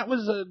 And that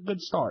was a good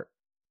start.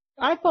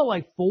 I felt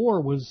like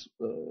 4 was,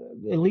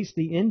 at least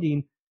the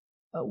ending,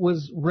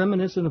 was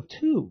reminiscent of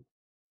 2.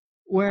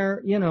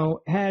 Where,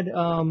 had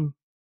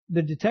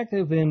the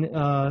detective in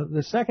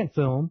the second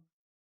film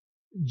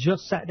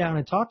just sat down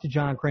and talked to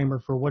John Kramer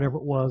for whatever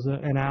it was,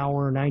 an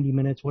hour, 90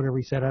 minutes, whatever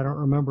he said, I don't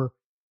remember,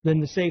 then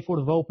the safe would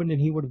have opened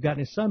and he would have gotten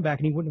his son back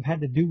and he wouldn't have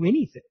had to do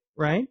anything,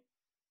 right?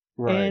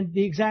 Right. And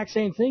the exact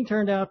same thing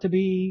turned out to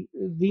be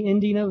the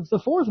ending of the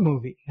 4th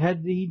movie.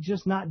 Had he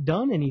just not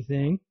done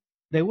anything,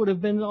 they would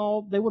have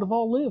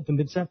all lived and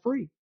been set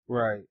free.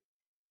 Right.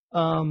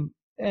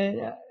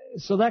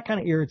 So that kind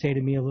of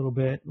irritated me a little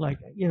bit. Like,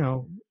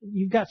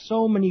 you've got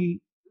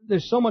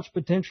there's so much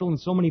potential and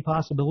so many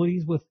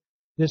possibilities with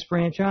this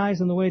franchise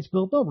and the way it's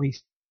built. Don't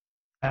restart.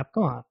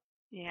 Come on.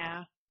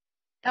 Yeah.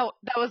 That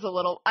was a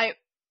little, I'm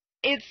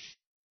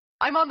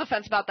on the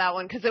fence about that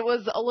one because it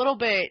was a little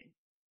bit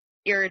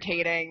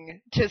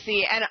irritating to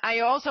see. And I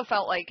also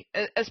felt like,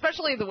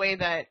 especially the way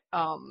that,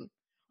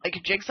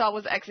 like Jigsaw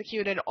was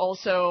executed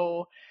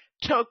also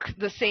took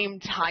the same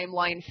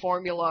timeline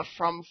formula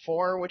from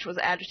 4, which was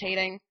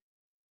agitating.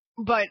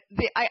 But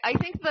I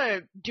think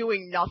the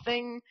doing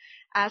nothing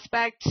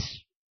aspect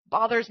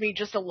bothers me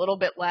just a little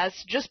bit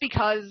less, just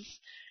because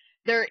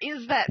there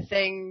is that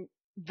thing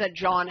that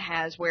John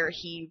has where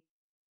he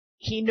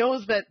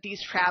knows that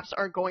these traps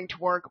are going to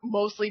work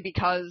mostly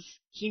because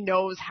he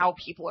knows how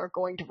people are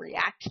going to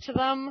react to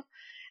them.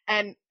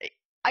 And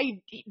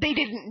they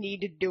didn't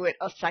need to do it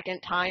a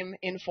second time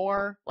in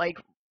 4. Like,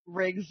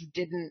 Riggs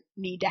didn't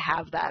need to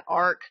have that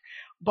arc,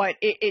 but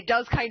it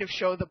does kind of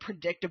show the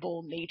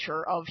predictable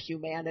nature of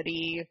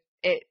humanity.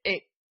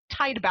 It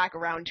tied back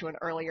around to an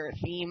earlier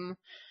theme,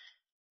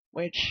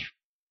 which,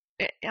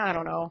 I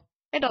don't know.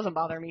 It doesn't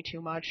bother me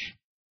too much,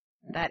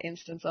 that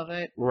instance of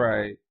it.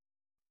 Right.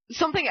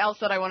 Something else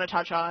that I want to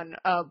touch on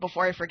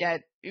before I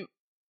forget,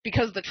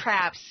 because the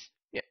traps,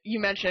 you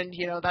mentioned,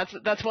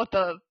 that's what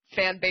the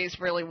fan base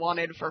really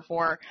wanted for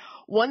 4.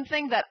 One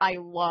thing that I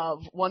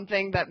love, one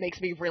thing that makes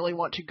me really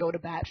want to go to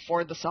bat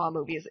for the Saw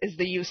movies is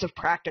the use of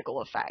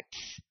practical effects.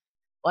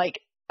 Like,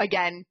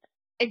 again,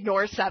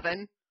 ignore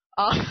 7.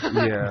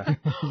 Yeah.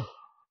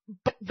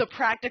 But the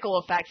practical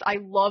effects, I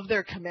love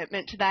their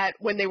commitment to that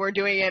when they were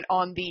doing it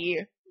on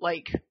the,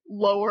 like,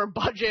 lower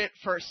budget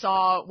for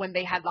Saw, when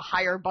they had the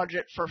higher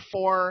budget for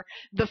 4.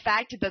 The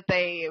fact that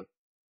they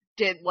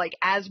did, like,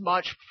 as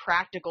much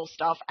practical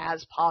stuff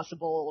as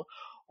possible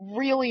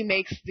really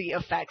makes the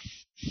effects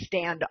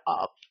stand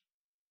up.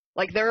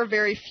 Like, there are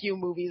very few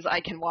movies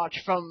I can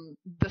watch from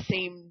the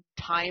same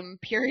time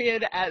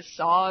period as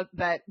Saw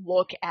that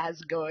look as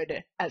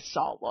good as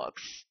Saw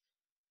looks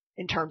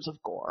in terms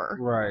of gore.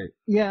 Right.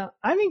 Yeah,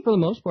 I think for the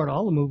most part,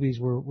 all the movies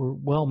were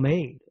well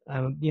made.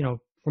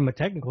 From a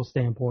technical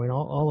standpoint,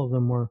 all of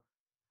them were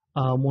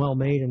well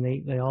made, and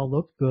they all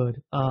looked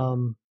good.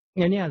 And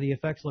yeah, the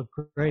effects look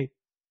great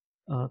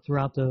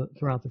throughout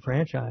the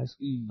franchise.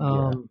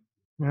 Yeah.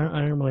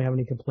 I don't really have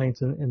any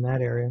complaints in that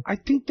area. I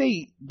think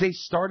they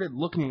started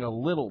looking a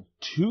little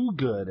too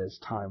good as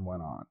time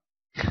went on.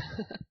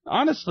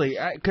 Honestly,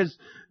 because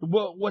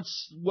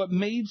what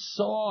made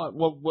Saw,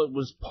 what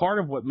was part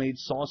of what made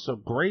Saw so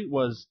great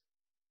was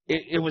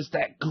it was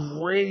that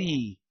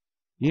gritty,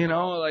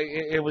 like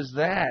it was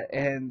that,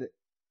 and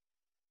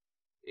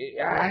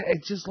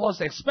it just lost,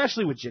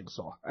 especially with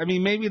Jigsaw. I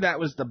mean, maybe that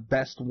was the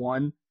best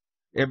one,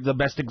 the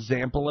best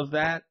example of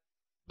that,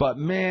 but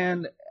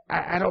man,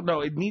 I don't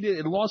know.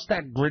 It lost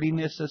that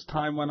grittiness as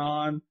time went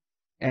on,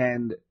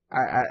 and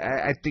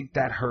I think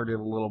that hurt it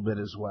a little bit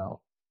as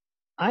well.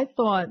 I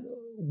thought,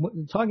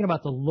 talking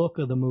about the look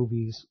of the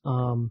movies,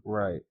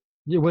 right,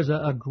 there was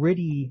a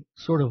gritty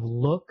sort of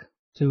look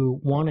to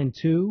 1 and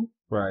 2.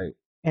 Right.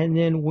 And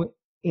then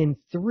in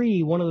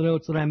 3, one of the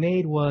notes that I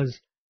made was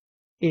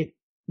it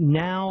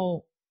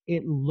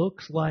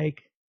looks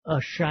like a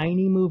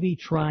shiny movie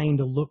trying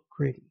to look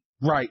gritty.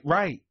 Right,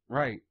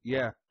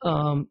 yeah.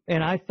 And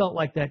I felt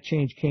like that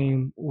change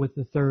came with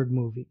the 3rd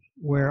movie,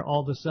 where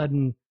all of a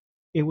sudden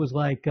it was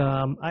like,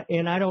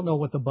 and I don't know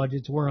what the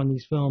budgets were on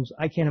these films.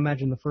 I can't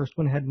imagine the first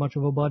one had much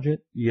of a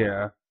budget.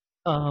 Yeah.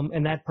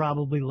 And that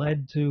probably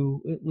led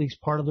to at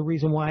least part of the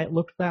reason why it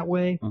looked that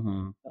way.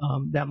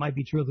 Mm-hmm. That might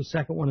be true of the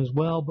second one as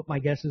well, but my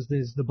guess is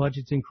the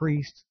budget's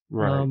increased.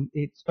 Right.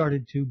 It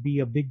started to be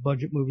a big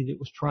budget movie that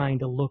was trying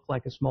to look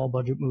like a small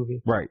budget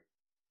movie. Right.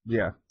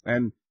 Yeah.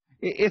 And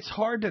it's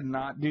hard to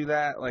not do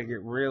that. Like,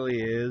 it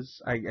really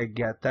is. I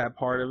get that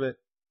part of it.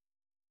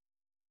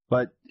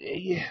 But,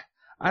 yeah,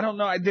 I don't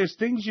know. There's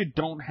things you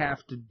don't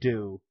have to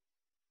do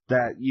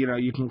that,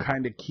 you can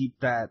kind of keep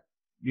that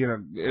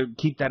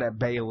at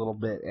bay a little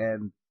bit.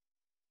 And,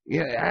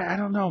 yeah, I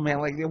don't know, man.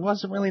 Like, it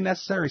wasn't really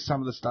necessary, some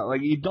of the stuff.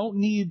 Like,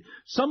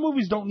 some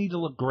movies don't need to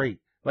look great.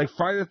 Like,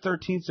 Friday the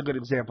 13th is a good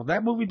example.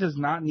 That movie does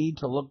not need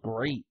to look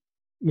great.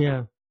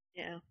 Yeah.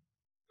 Yeah.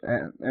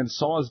 And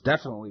Saw is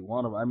definitely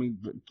one of them. I mean,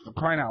 for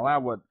crying out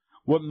loud,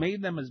 what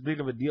made them as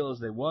big of a deal as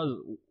they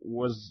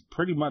was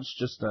pretty much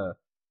just a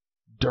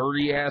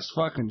dirty-ass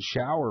fucking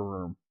shower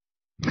room.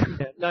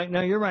 Yeah, no,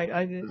 you're right.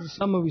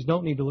 Some movies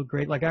don't need to look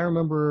great. Like, I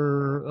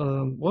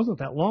remember, wasn't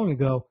that long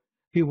ago,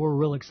 people were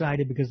real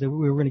excited because we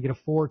were going to get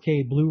a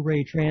 4K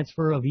Blu-ray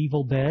transfer of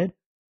Evil Dead.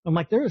 I'm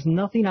like, there is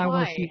nothing I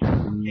want to see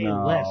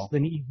less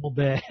than Evil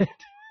Dead.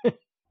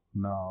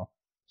 No.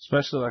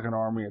 Especially like an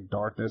Army of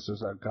Darkness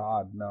is a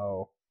god,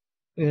 no.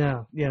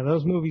 Yeah,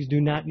 those movies do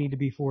not need to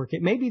be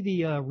 4K. Maybe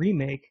the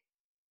remake,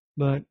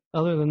 but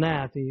other than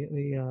that,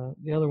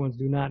 the other ones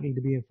do not need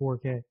to be in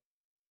 4K.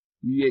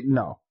 Yeah,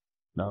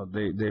 no,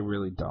 they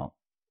really don't.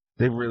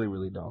 They really,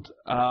 really don't.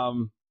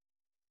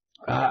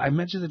 I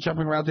mentioned the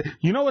jumping around thing.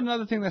 You know,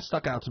 another thing that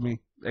stuck out to me,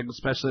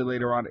 especially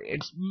later on,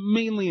 it's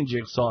mainly in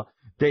Jigsaw.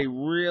 They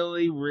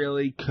really,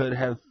 really could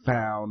have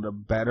found a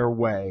better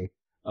way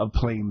of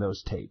playing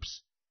those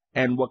tapes.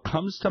 And what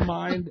comes to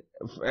mind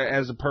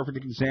as a perfect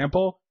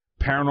example,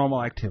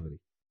 Paranormal Activity.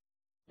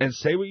 And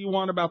say what you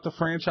want about the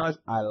franchise,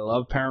 I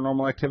love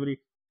Paranormal Activity.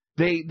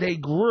 They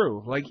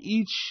grew. Like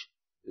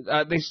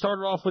they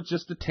started off with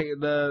just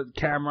the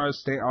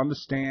cameras on the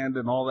stand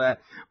and all that,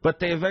 but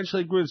they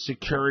eventually grew to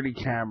security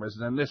cameras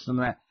and this and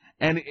that.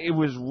 And it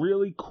was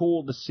really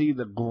cool to see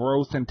the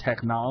growth in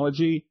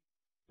technology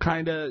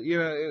kind of,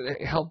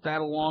 help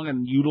that along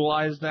and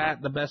utilize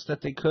that the best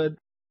that they could.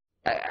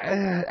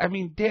 I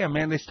mean, damn,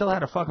 man, they still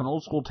had a fucking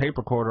old school tape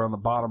recorder on the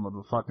bottom of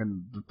the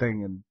fucking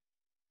thing in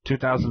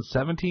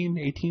 2017,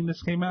 18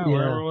 this came out,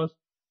 whatever it was.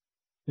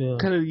 Yeah.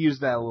 Could have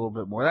used that a little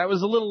bit more. That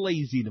was a little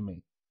lazy to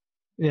me.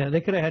 Yeah,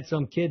 they could have had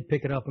some kid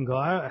pick it up and go,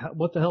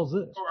 what the hell's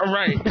this?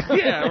 Right.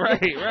 Yeah,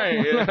 right.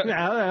 Yeah.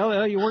 How the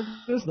hell you work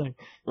this thing?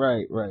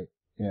 Right.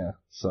 Yeah,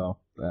 so,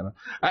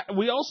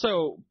 we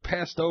also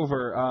passed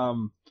over,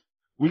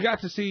 we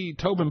got to see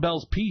Tobin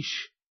Bell's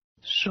Peach.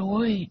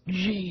 Sweet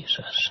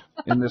Jesus.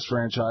 In this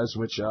franchise,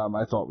 which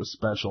I thought was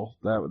special.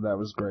 That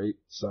was great,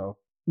 so.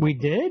 We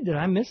did? Did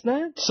I miss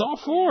that? Saw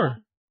 4.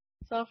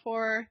 Saw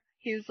 4.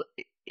 He's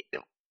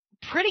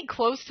pretty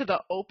close to the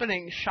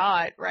opening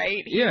shot,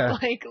 right? Yeah.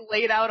 He's like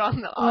laid out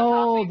on the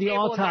autopsy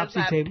table.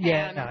 Autopsy table.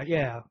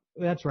 Yeah.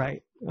 That's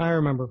right. I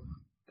remember.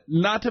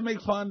 Not to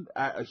make fun,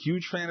 a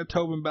huge fan of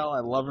Tobin Bell.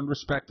 I love and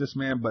respect this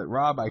man, but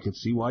Rob, I could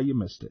see why you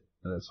missed it.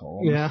 That's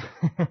all. Yeah.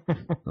 A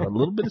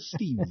little bit of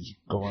Stevie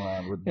going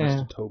on with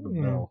Mr.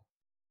 Tobin Bell.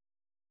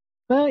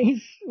 Well,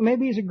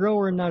 maybe he's a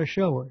grower and not a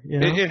shower.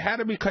 It had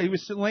to be cold. He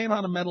was laying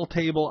on a metal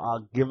table.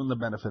 I'll give him the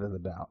benefit of the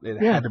doubt.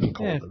 It had to be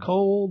cold. Yeah, it's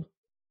cold.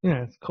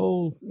 Yeah, it's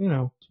cold.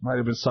 Might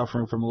have been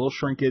suffering from a little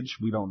shrinkage.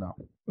 We don't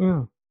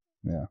know.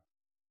 Yeah.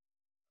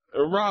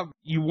 Rob,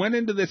 you went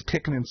into this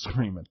kicking and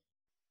screaming.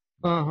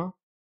 Uh-huh.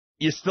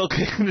 You're still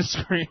kicking and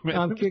screaming.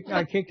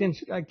 I kicked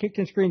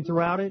and screamed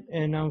throughout it,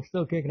 and I'm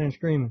still kicking and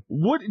screaming.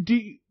 What do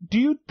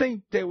you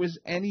think there was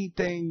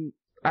anything?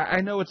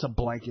 I know it's a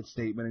blanket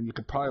statement, and you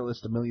could probably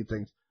list a million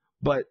things,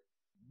 but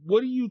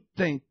what do you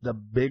think the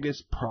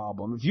biggest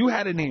problem? If you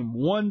had to name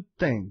one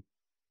thing,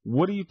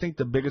 what do you think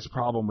the biggest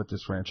problem with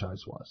this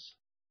franchise was?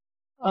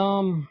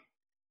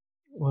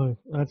 Well,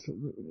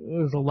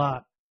 there's a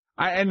lot.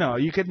 I know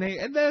you could name,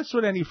 and that's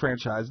what any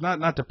franchise.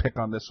 Not to pick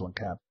on this one,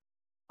 Cap.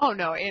 Oh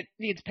no, it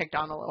needs picked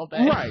on a little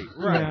bit. Right.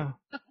 Yeah.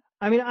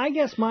 I mean, I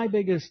guess my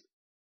the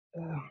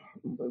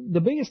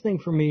biggest thing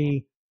for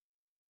me,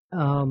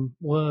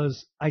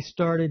 was I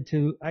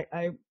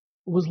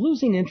was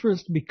losing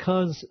interest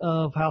because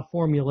of how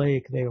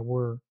formulaic they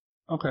were.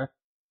 Okay.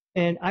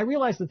 And I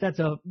realize that that's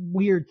a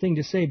weird thing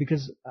to say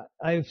because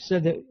I've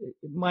said that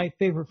my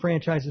favorite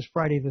franchise is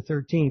Friday the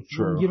 13th.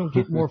 True. You don't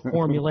get more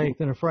formulaic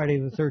than a Friday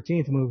the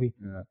 13th movie.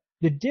 Yeah.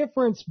 The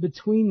difference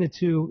between the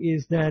two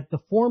is that the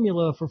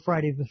formula for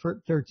Friday the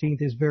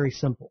 13th is very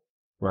simple.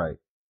 Right.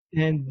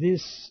 And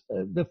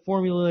the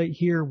formula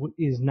here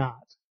is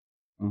not.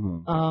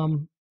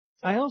 Mm-hmm.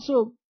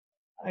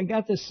 I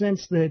got the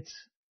sense that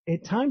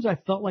at times I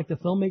felt like the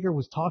filmmaker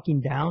was talking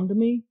down to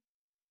me.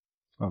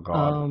 Oh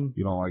God,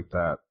 you don't like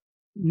that?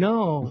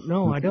 No,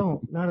 I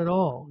don't. Not at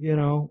all.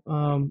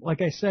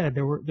 Like I said,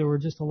 there were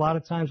just a lot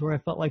of times where I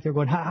felt like they're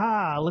going, ha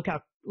ha,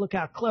 look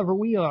how clever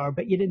we are.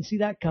 Bet you didn't see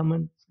that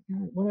coming.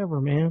 Whatever,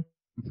 man.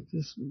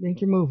 Just make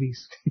your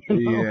movies.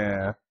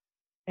 Yeah.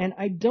 And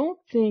I don't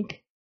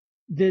think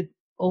that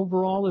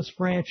overall this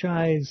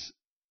franchise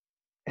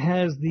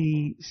has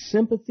the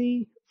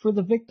sympathy for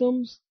the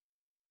victims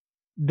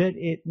that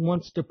it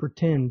wants to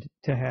pretend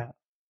to have.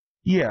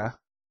 Yeah.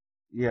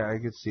 Yeah, I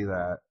could see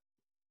that.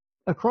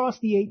 Across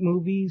the 8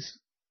 movies,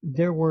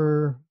 there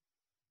were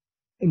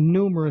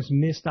numerous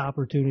missed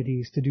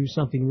opportunities to do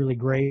something really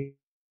great.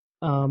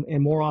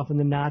 And more often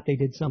than not, they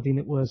did something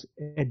that was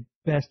at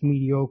best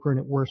mediocre and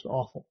at worst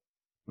awful.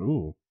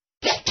 Ooh.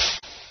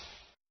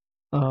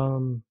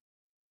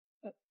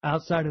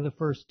 Outside of the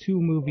first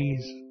 2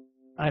 movies,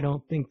 I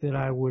don't think that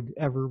I would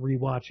ever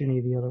rewatch any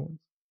of the other ones.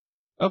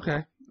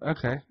 Okay.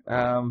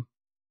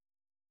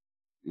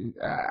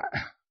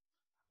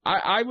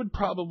 I would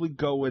probably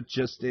go with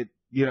just it,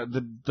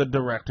 the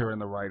director and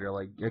the writer,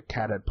 like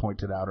Kat had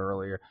pointed out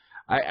earlier.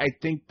 I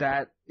think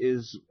that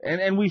is,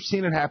 and we've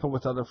seen it happen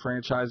with other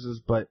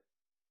franchises, but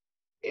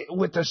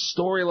with a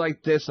story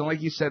like this, and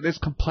like you said, there's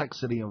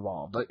complexity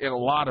involved, like, in a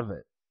lot of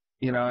it,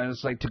 and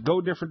it's like to go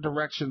different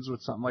directions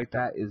with something like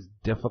that is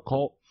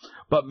difficult.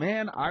 But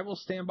man, I will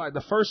stand by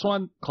the first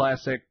one,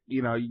 classic.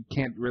 You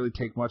can't really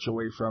take much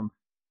away from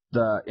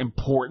the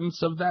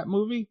importance of that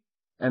movie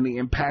and the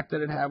impact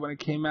that it had when it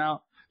came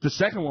out. The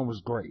second one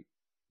was great.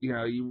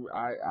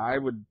 I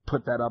would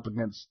put that up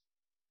against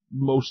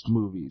most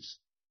movies,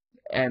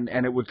 and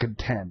it would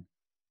contend.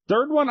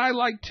 Third one I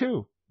like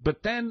too,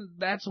 but then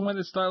that's when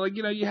it started.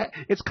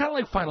 It's kind of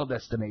like Final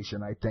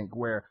Destination, I think,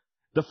 where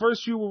the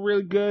first few were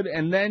really good,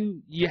 and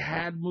then you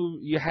had,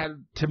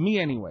 to me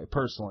anyway,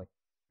 personally,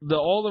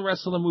 all the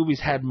rest of the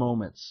movies had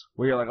moments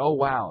where you're like, oh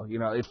wow,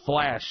 it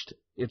flashed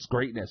its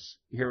greatness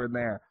here and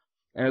there.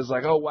 And it's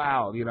like, oh,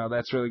 wow,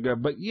 that's really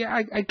good. But, yeah,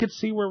 I could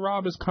see where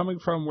Rob is coming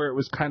from, where it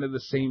was kind of the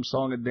same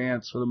song and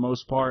dance for the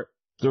most part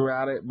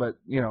throughout it. But,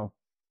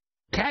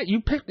 Kat,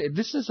 you picked it.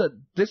 This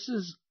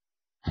is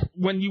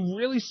when you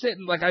really sit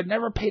and, like, I'd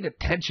never paid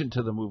attention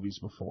to the movies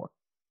before.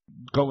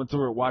 Going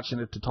through it, watching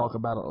it to talk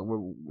about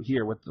it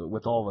here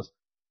with all of us.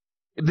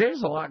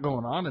 There's a lot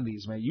going on in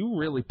these, man. You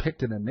really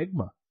picked an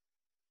enigma.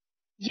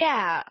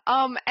 Yeah,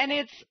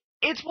 and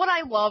it's what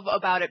I love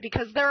about it,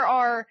 because there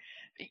are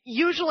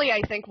usually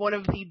I think one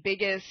of the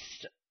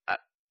biggest,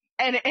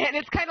 and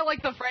it's kind of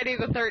like the Friday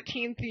the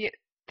 13th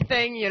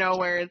thing, you know,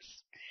 where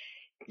it's,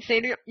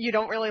 say you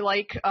don't really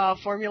like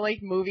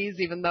formulaic movies,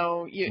 even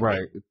though you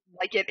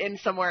like it in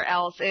somewhere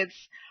else. It's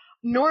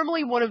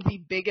normally one of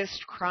the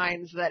biggest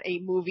crimes that a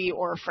movie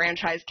or a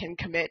franchise can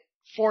commit,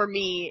 for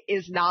me,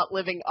 is not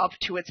living up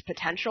to its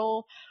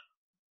potential.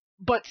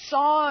 But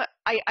Saw,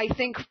 I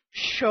think,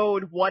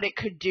 showed what it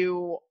could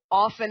do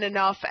often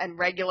enough and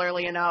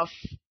regularly enough,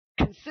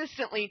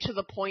 consistently, to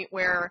the point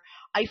where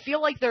I feel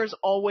like there's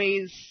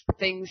always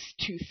things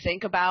to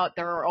think about,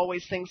 there are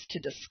always things to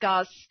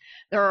discuss,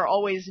 there are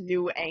always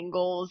new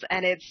angles,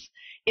 and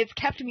it's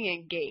kept me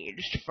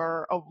engaged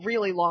for a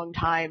really long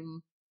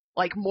time,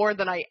 like more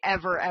than I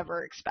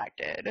ever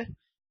expected.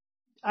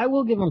 I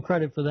will give them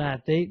credit for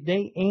that.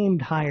 They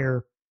aimed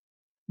higher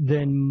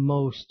than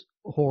most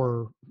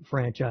horror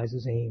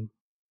franchises aim.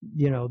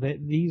 You know,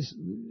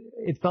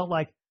 it felt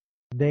like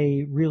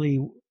they really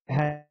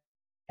had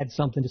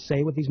something to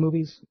say with these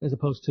movies, as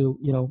opposed to,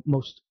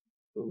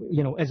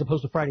 as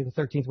opposed to Friday the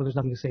 13th, where there's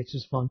nothing to say, it's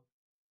just fun.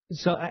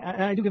 So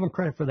I do give them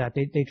credit for that.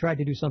 They tried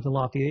to do something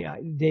lofty.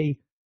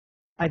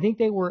 I think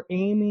they were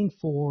aiming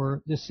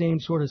for the same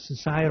sort of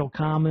societal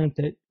comment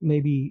that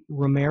maybe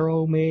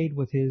Romero made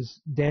with his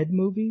Dead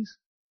movies.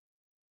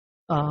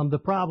 The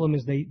problem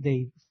is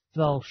they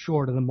fell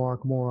short of the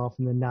mark more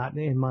often than not,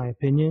 in my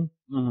opinion.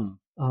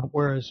 Mm-hmm.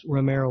 Whereas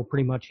Romero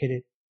pretty much hit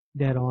it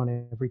dead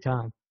on every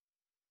time.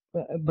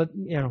 But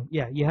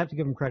you have to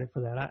give him credit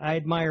for that. I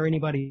admire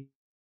anybody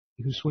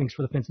who swings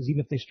for the fences,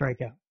 even if they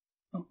strike out.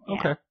 Oh,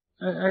 okay.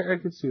 I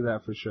could see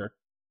that for sure.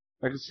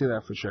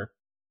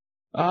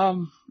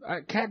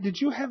 Kat, did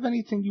you have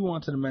anything you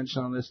wanted to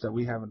mention on this that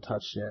we haven't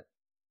touched yet?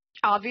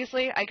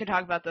 Obviously, I could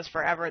talk about this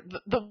forever.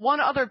 The one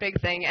other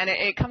big thing, and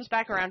it comes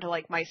back around to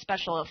like my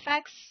special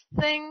effects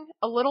thing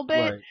a little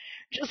bit, right.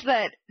 Just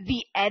that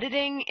the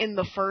editing in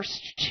the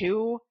first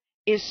two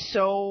is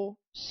so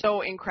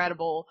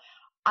incredible.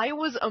 I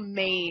was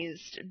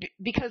amazed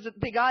because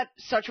they got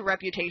such a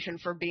reputation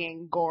for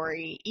being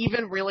gory,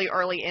 even really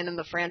early in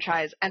the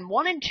franchise, and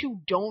 1 and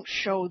 2 don't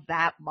show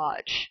that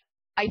much.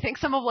 I think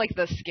some of like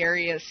the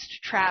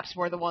scariest traps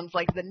were the ones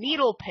like the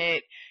needle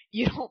pit.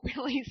 You don't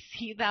really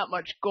see that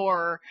much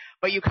gore,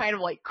 but you kind of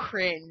like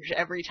cringe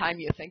every time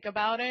you think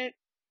about it.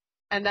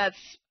 And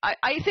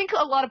I think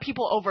a lot of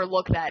people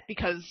overlook that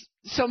because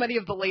so many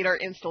of the later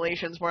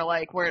installations were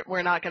like, we're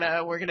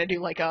gonna do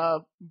like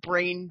a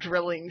brain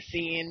drilling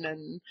scene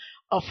and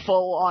a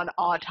full on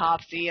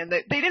autopsy, and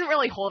they didn't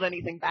really hold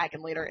anything back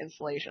in later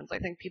installations. I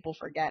think people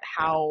forget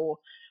how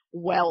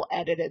well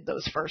edited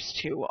those first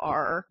two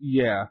are.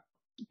 Yeah.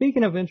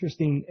 Speaking of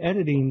interesting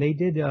editing, they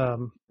did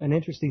an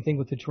interesting thing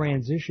with the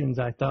transitions,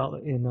 I thought,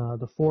 in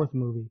the fourth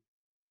movie.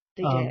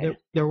 They did.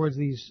 There was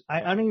these,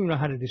 I don't even know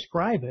how to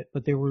describe it,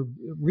 but they were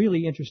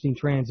really interesting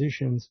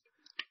transitions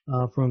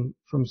from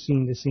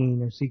scene to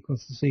scene or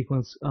sequence to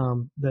sequence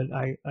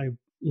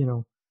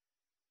that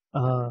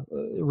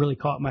really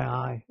caught my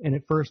eye. And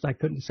at first I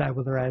couldn't decide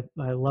whether I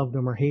loved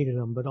them or hated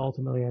them, but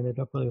ultimately I ended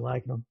up really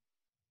liking them.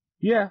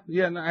 Yeah,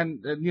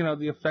 and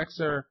the effects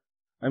are,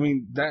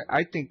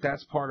 I think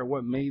that's part of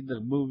what made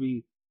the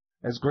movie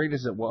as great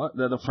as it was,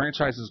 the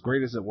franchise as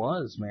great as it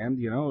was, man.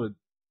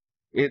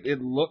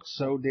 It looked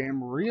so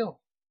damn real.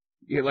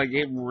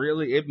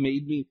 It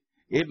made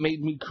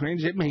me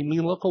cringe. It made me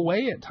look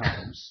away at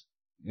times,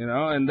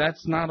 and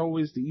that's not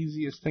always the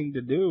easiest thing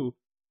to do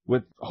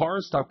with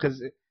horror stuff,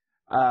 because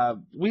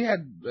we had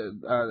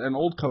an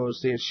old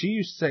co-host there. She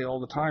used to say all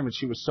the time, and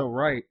she was so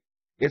right,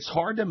 it's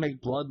hard to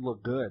make blood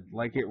look good.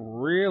 Like, it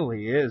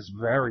really is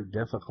very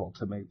difficult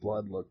to make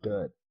blood look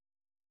good.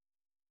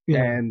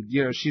 Yeah. And,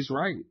 she's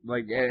right.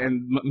 Like,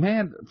 and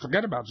man,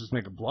 forget about just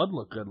making blood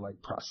look good. Like,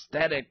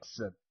 prosthetics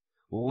and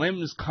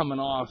limbs coming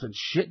off and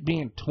shit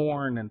being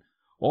torn and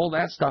all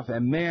that stuff.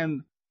 And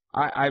man,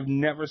 I've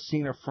never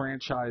seen a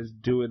franchise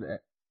do it.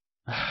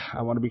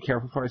 I want to be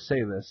careful before I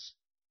say this.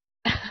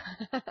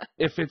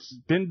 If it's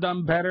been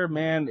done better,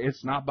 man,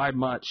 it's not by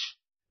much.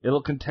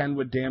 It'll contend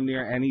with damn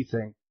near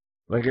anything.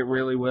 Like, it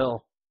really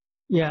will.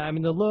 Yeah,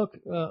 the look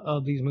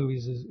of these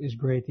movies is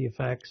great. The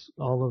effects,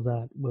 all of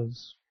that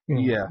was...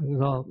 Yeah, it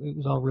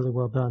was all really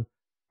well done.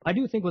 I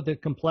do think with the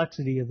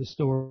complexity of the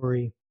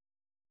story,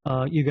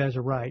 you guys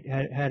are right.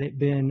 Had it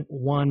been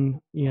one,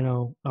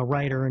 a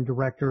writer and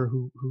director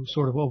who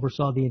sort of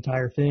oversaw the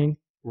entire thing,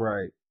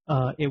 right?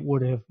 It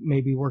would have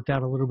maybe worked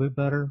out a little bit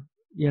better.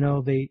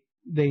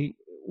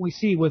 We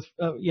see with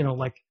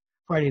like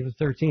Friday the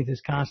 13th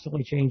is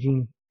constantly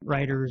changing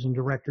writers and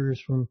directors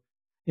from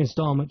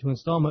installment to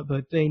installment,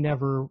 but they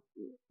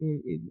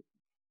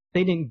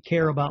didn't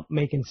care about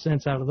making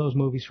sense out of those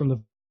movies from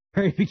the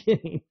very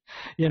beginning.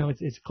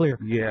 It's clear.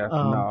 Yeah,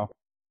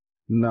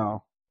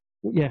 no.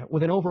 Yeah,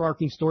 with an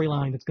overarching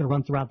storyline that's going to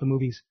run throughout the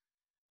movies,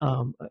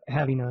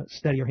 having a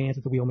steadier hands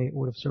at the wheel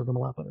would have served them a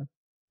lot better.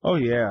 Oh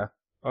yeah,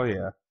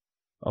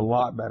 a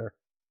lot better.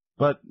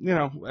 But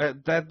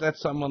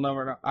that's something we'll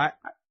never know.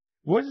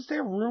 Was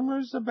there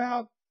rumors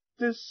about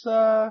this?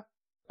 I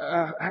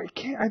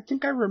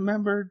think I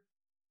remembered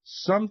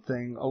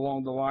something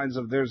along the lines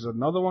of there's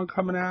another one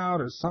coming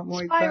out or something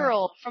like that.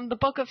 Spiral from the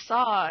Book of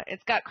Saw.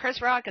 It's got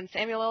Chris Rock and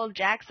Samuel L.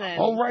 Jackson.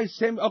 Oh, right.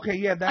 Okay,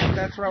 yeah,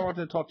 that's what I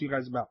wanted to talk to you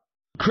guys about.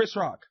 Chris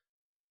Rock.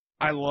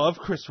 I love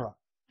Chris Rock.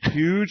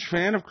 Huge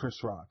fan of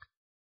Chris Rock.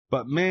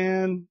 But,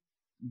 man,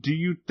 do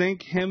you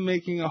think him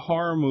making a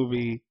horror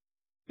movie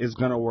is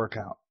going to work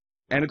out?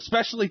 And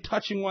especially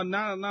touching one,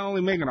 not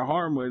only making a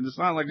horror movie, it's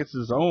not like it's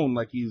his own,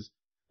 like he's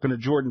going to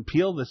Jordan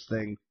Peele this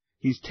thing.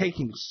 He's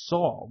taking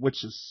Saw,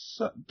 which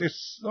is,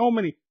 there's so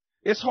many,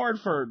 it's hard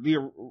for the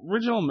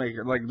original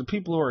maker, like the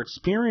people who are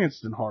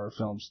experienced in horror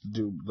films to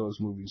do those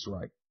movies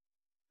right.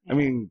 I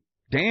mean,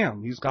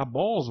 damn, he's got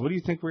balls. What do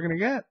you think we're going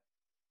to get?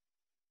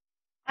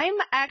 I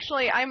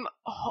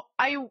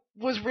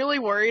was really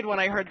worried when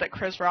I heard that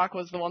Chris Rock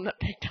was the one that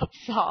picked up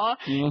Saw,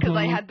 because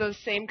I had those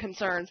same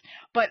concerns.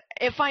 But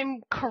if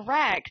I'm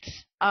correct,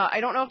 I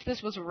don't know if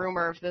this was a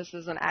rumor, if this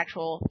is an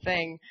actual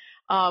thing,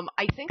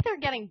 I think they're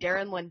getting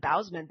Darren Lynn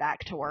Bousman back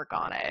to work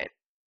on it.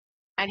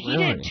 And he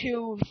did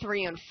 2,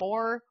 3, and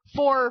 4.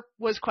 4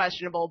 was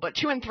questionable, but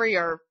 2 and 3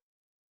 are,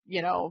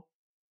 you know,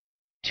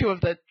 2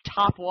 of the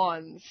top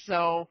ones,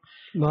 so...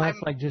 Well,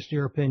 that's like just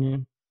your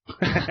opinion.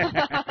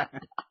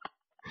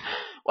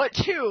 Well,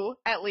 2,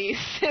 at least,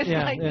 is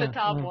the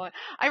top one.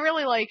 I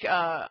really like,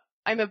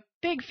 I'm a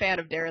big fan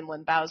of Darren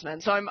Lynn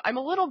Bousman, so I'm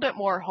a little bit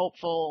more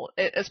hopeful,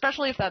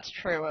 especially if that's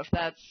true, if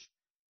that's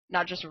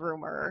not just a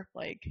rumor,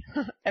 like,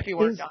 if he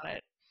worked on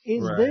it.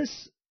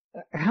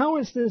 How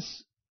is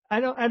this,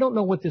 I don't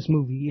know what this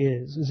movie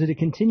is. Is it a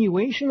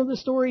continuation of the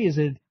story? Is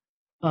it,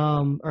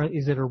 or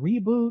is it a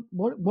reboot?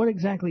 What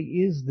exactly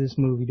is this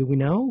movie? Do we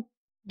know?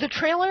 The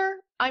trailer,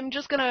 I'm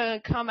just gonna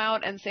come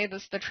out and say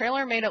this, the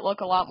trailer made it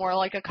look a lot more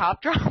like a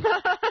cop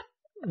drama.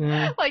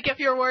 Yeah. Like, if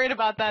you're worried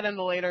about that in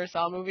the later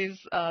Saw movies,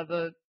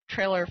 the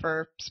trailer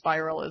for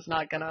Spiral is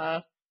not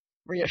gonna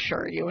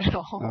reassure you at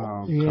all.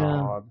 Oh, Yeah.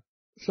 God.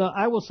 So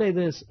I will say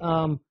this,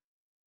 when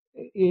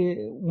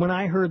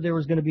I heard there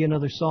was going to be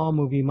another Saw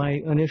movie, my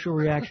initial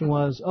reaction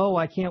was, oh,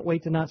 I can't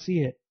wait to not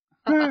see it.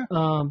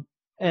 And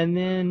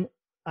then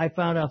I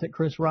found out that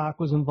Chris Rock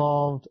was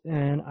involved,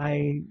 and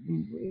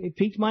it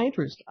piqued my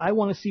interest. I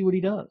want to see what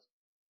he does.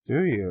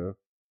 Do you?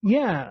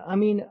 Yeah, I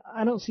mean,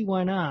 I don't see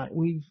why not.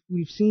 We've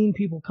seen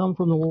people come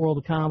from the world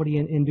of comedy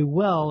and do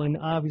well, and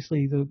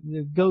obviously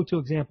the go-to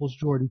example is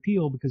Jordan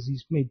Peele because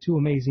he's made 2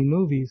 amazing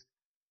movies.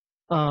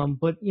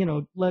 But, you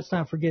know, let's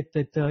not forget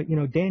that,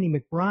 Danny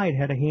McBride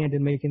had a hand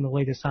in making the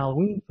latest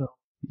Halloween film.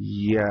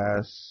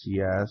 Yes,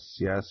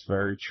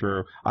 very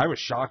true. I was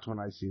shocked when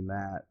I seen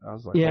that. I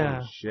was like,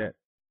 holy shit.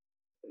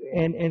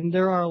 And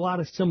there are a lot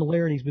of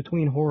similarities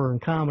between horror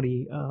and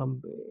comedy,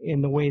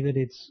 in the way that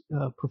it's,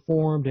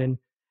 performed and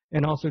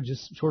also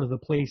just sort of the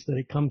place that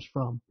it comes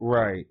from.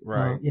 Right.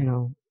 What's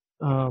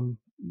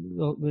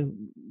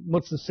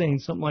the saying?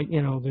 Something like,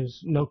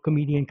 there's no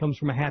comedian comes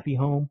from a happy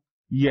home.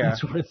 Yeah. That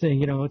sort of thing,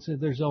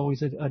 there's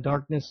always a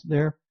darkness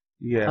there.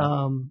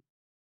 Yeah.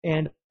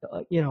 And,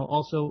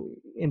 also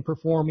in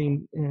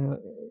performing,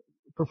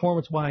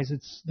 performance-wise,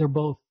 they're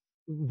both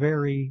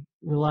very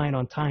reliant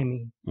on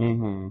timing.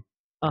 Mm-hmm.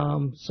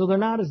 So they're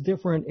not as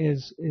different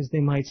as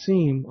they might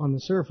seem on the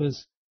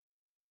surface.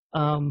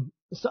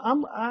 So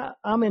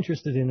I'm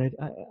interested in it.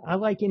 I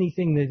like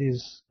anything that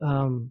is,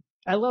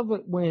 I love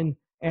it when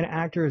an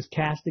actor is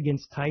cast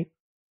against type.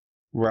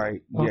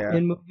 Right. Yeah.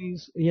 In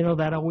movies,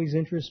 that always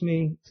interests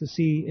me to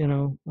see,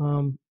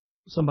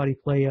 somebody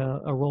play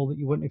a role that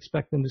you wouldn't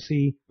expect them to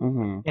see.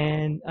 Mm-hmm.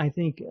 And I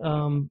think,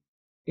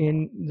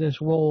 in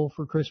this role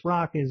for Chris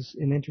Rock is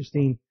an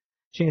interesting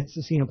chance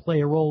to see him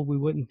play a role we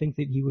wouldn't think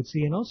that he would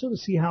see, and also to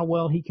see how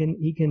well he can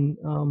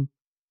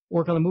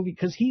work on the movie,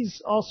 because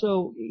he's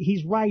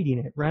writing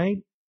it,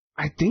 right?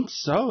 I think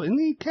so. Isn't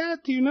he, Kat?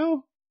 Do you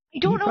know? I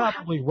don't know. He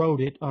probably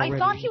wrote it already. I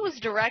thought he was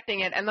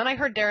directing it, and then I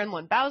heard Darren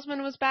Lynn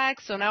Bousman was back,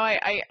 so now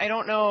I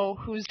don't know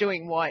who's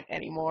doing what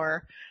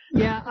anymore.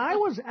 Yeah, I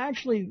was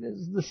actually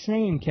the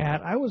same,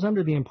 Kat. I was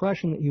under the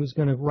impression that he was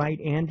going to write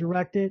and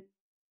direct it,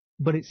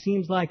 but it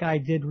seems like I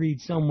did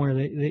read somewhere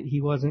that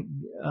he wasn't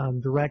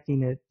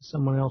directing it.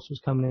 Someone else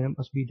was coming in. It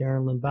must be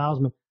Darren Lynn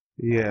Bousman.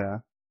 Yeah.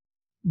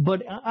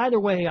 But either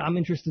way, I'm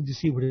interested to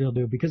see what he'll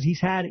do, because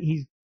he's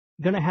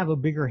going to have a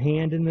bigger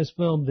hand in this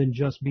film than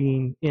just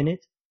being in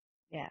it.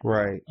 Yeah.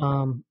 Right.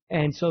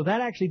 And so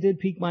that actually did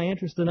pique my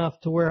interest enough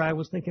to where I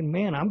was thinking,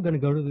 man, I'm going to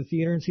go to the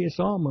theater and see a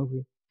Saw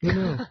movie. Who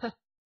knew?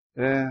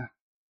 Yeah.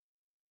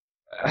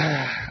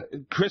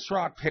 Chris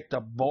Rock picked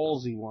a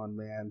ballsy one,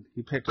 man.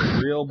 He picked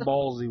a real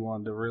ballsy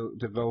one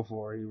to go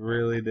for. He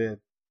really did.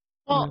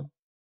 Well,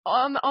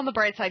 on the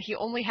bright side, he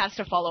only has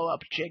to follow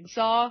up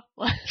Jigsaw.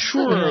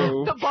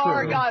 True. The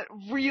bar got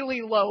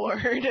really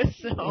lowered,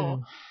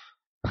 so.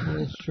 Yeah.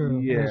 That's true.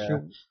 Yeah. That's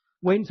true.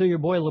 Wait until your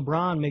boy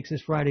LeBron makes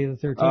his Friday the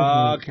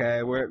 13th.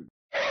 Okay,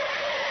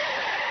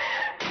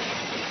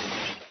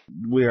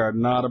 we are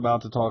not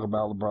about to talk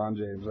about LeBron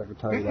James. I can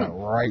tell you that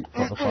right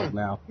for the fuck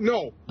now.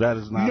 No. That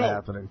is not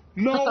happening.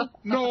 No.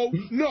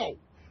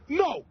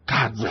 No.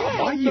 God, Rob,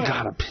 why you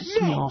gotta piss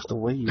me off the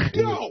way you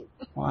do? No.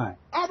 Why?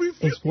 I refuse.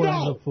 It's what I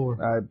No. look for.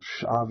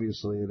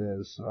 Obviously it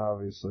is.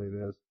 Obviously it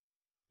is.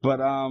 But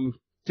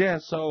yeah.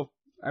 So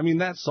I mean,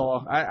 that's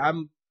all.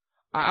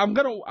 I'm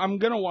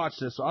gonna watch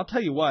this. So I'll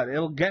tell you what,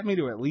 it'll get me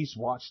to at least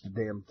watch the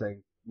damn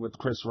thing with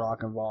Chris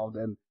Rock involved,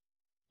 and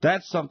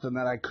that's something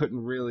that I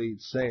couldn't really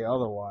say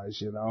otherwise.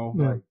 You know,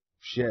 Yeah. like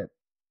shit.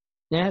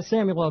 Yeah, it has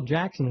Samuel L.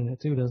 Jackson in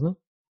it too, doesn't it?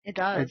 It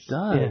does. It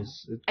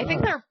does. Yeah. It I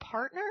think does. they're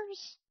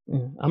partners,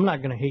 Yeah. I'm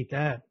not gonna hate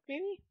that.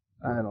 maybe?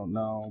 I don't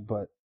know,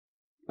 but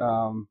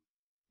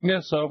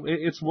yeah. So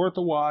it's worth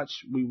a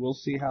watch. We will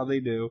see how they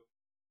do.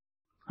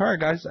 All right,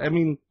 guys. I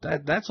mean,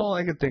 that's all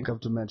I could think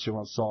of to mention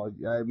on Saw.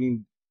 I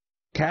mean,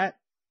 Kat,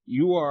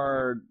 you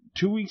are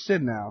 2 weeks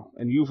in now,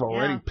 and you've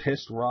already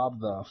pissed Rob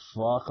the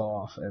fuck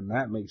off, and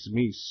that makes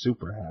me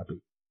super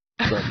happy.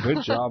 So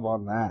good job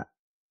on that.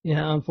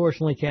 Yeah,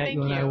 unfortunately, Kat, Thank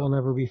you and I you. will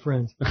never be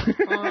friends.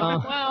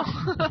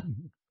 Well,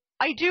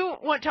 I do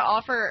want to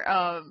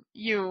offer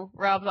you,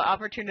 Rob, the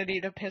opportunity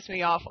to piss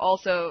me off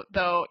also,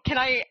 though. Can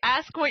I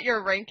ask what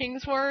your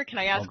rankings were? Can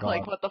I ask,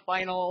 God. what the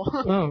final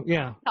Oh,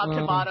 yeah. top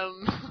to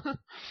bottom?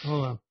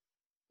 Hold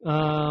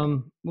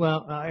on.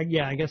 Well,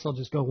 yeah, I guess I'll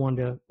just go 1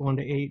 to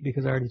 8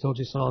 because I already told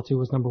you Saw 2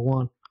 was number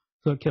 1.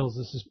 So it kills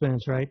the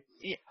suspense, right?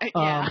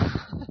 Yeah.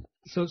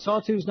 So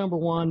Saw 2 is number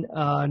 1.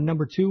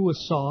 Number 2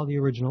 was Saw, the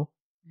original.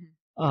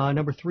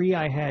 Number 3,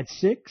 I had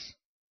 6.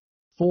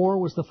 4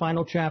 was the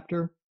final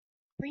chapter.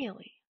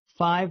 Really?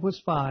 5 was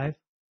 5.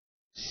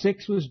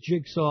 6 was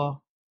Jigsaw.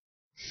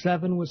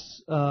 7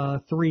 was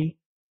 3.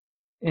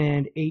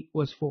 And 8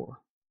 was 4.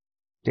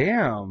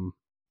 Damn.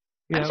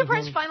 Yeah, I'm that was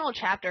surprised only- Final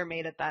Chapter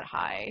made it that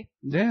high.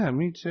 Yeah,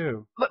 me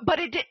too. But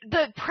it did,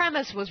 the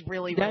premise was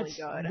really good.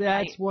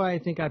 That's why I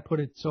think I put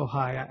it so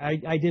high.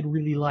 I did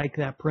really like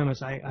that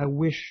premise. I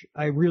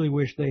really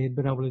wish they had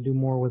been able to do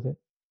more with it.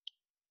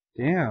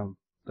 Damn.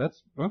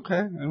 That's okay.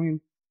 I mean,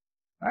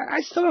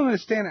 I still don't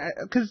understand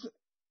because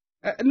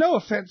no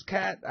offense,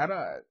 Kat.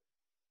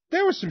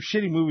 There were some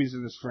shitty movies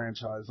in this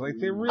franchise, like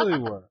they really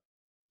were.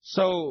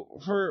 So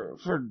for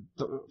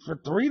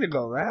 3 to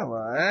go that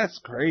low, that's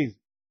crazy.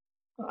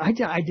 I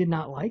did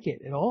not like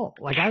it at all.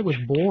 Like I was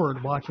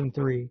bored watching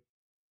 3.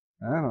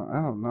 I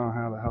don't know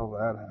how the hell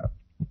that happened.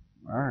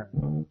 All right,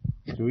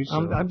 do we?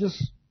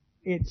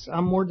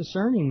 I'm more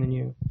discerning than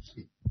you.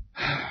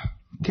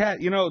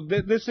 Kat, you know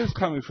this is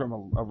coming from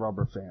a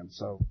rubber fan,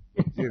 so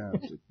you know.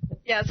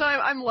 Yeah, so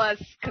I'm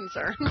less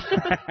concerned.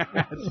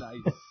 That's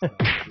nice.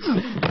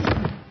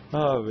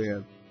 Oh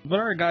man. But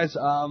all right, guys.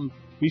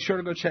 Be sure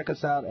to go check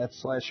us out at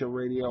Slasher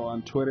Radio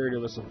on Twitter.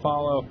 Give us a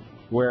follow.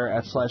 We're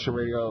at Slasher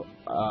Radio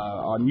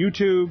on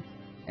YouTube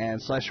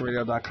and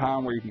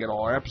SlasherRadio.com, where you can get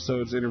all our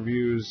episodes,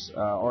 interviews,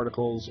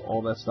 articles,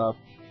 all that stuff.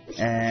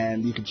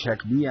 And you can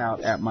check me out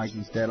at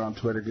Mikey's Dead on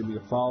Twitter. Give me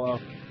a follow.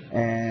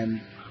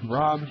 And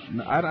Rob,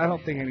 I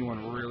don't think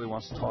anyone really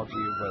wants to talk to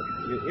you, but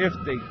if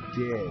they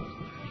did,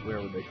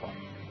 where would they call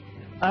you?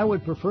 I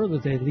would prefer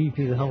that they leave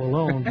me the hell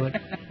alone, but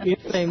if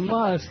they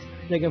must,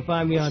 they can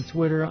find me on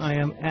Twitter. I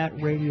am at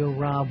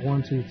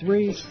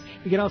RadioRob123.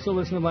 You can also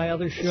listen to my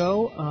other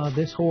show,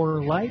 This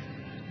Horror Life,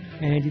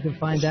 and you can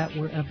find that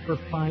wherever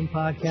fine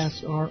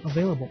podcasts are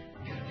available.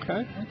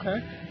 Okay.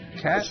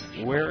 Kat,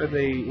 where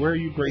are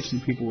you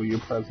gracing people with your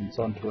presence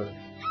on Twitter?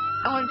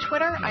 On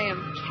Twitter, I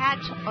am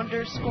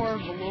cat_velour,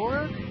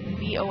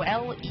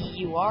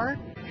 VOLEUR.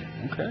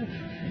 Okay.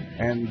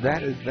 And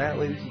that is that,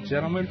 ladies and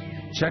gentlemen.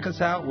 Check us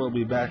out. We'll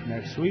be back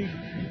next week.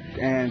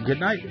 And good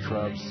night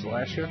from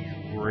Slasher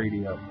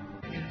Radio.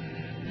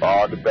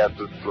 All the best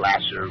of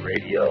Slasher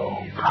Radio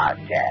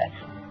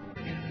podcast.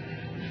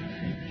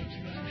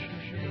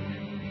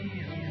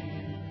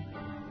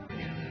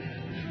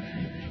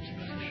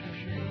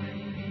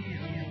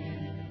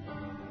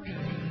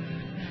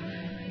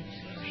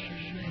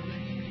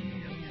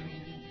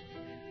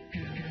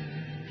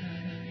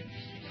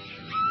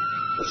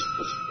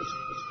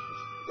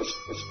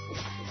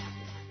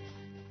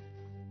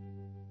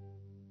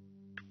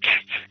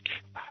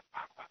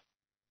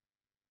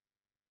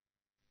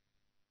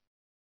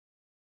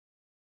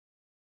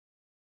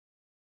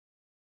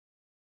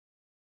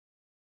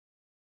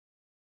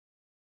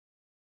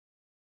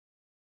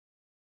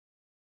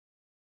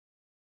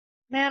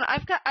 Man,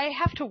 I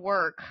have to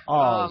work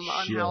on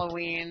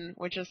Halloween,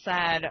 which is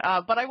sad.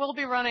 But I will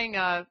be running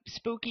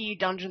spooky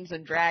Dungeons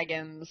and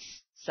Dragons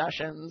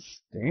sessions.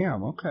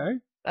 Damn, okay.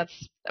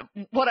 That's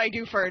what I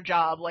do for a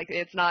job. Like,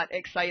 it's not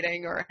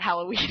exciting or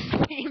Halloween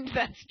themed.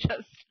 That's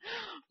just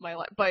my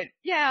life. But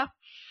yeah.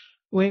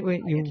 Wait,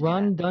 you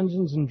run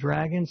Dungeons and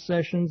Dragons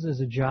sessions as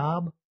a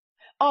job?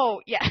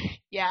 Oh, yeah.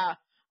 Yeah.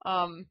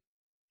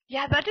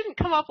 Yeah, that didn't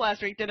come up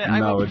last week, did it? No,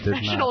 I'm a it did not.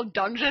 professional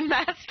dungeon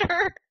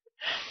master.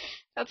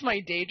 That's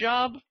my day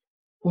job.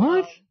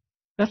 What?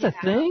 That's a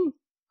thing?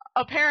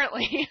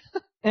 Apparently.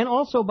 And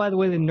also, by the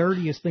way, the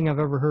nerdiest thing I've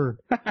ever heard.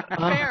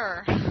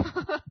 Fair.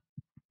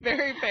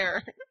 Very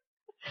fair.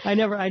 I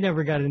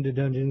never got into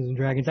Dungeons and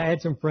Dragons. I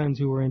had some friends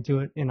who were into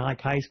it in like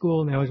high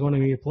school, and they always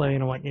wanted me to play,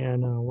 and I'm like, yeah,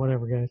 no,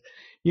 whatever, guys.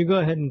 You go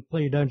ahead and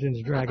play Dungeons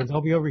and Dragons.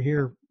 I'll be over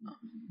here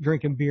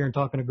drinking beer and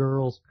talking to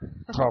girls.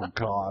 Oh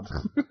God,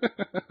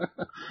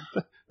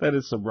 that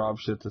is some Rob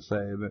shit to say,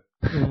 isn't it?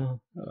 Yeah.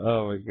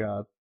 Oh my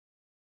God.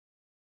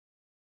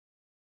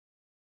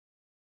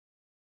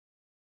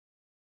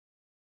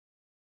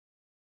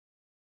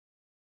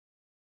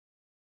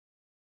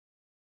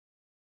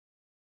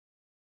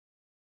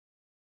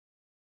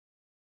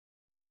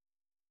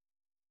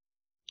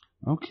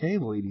 Okay,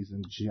 ladies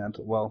and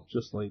gentlemen. Well,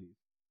 just ladies.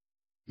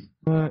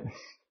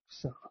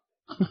 So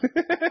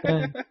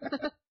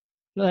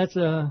that's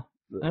a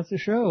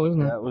show, isn't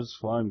it? That was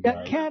fun, Yeah,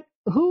 guys. Kat,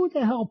 who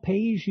the hell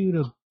pays you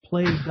to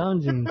play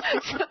Dungeons?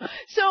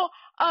 So,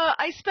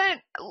 I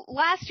spent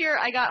last year.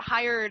 I got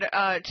hired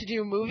to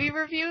do movie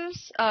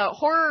reviews,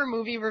 horror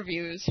movie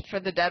reviews for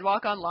the Dead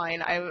Walk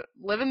Online. I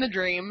live in the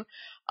dream,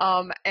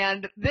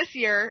 and this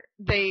year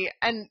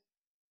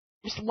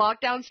just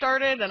lockdown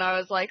started, and I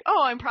was like,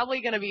 oh, I'm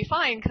probably going to be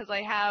fine because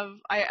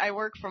I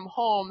work from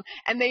home,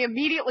 and they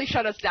immediately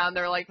shut us down.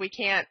 They're like, we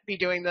can't be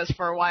doing this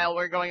for a while.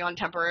 We're going on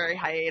temporary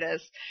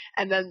hiatus.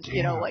 And then,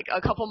 like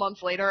a couple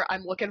months later,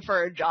 I'm looking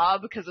for a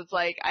job because it's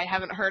like I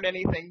haven't heard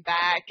anything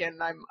back,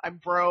 and I'm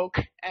broke.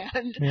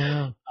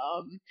 And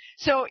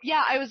so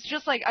yeah, I was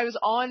just like,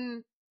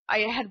 I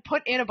had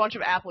put in a bunch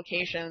of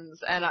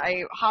applications, and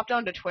I hopped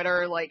onto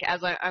Twitter, like,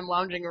 as I'm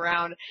lounging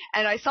around,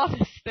 and I saw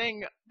this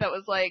thing that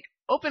was like,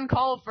 open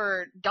call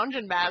for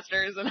Dungeon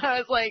Masters, and I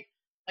was like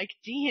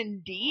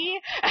D&D?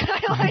 And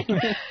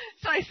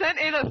so I sent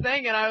in a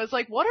thing, and I was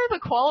like, what are the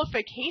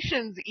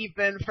qualifications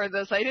even for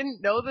this? I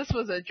didn't know this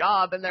was a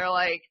job, and they're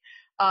like,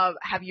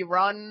 have you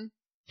run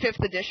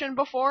 5th edition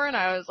before? And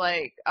I was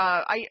like,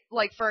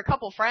 for a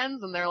couple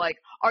friends, and they're like,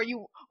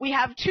 we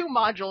have 2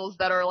 modules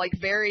that are like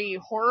very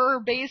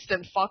horror based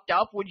and fucked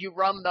up. Would you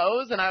run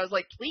those? And I was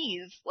like,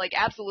 please, like,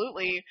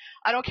 absolutely.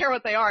 I don't care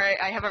what they are.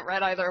 I haven't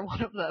read either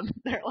one of them.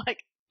 They're like,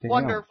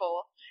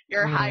 wonderful.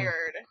 You're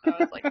hired. I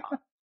was like, oh.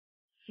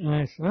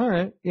 Nice. All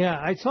right. Yeah,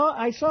 I saw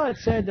it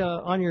said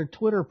on your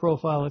Twitter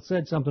profile, it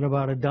said something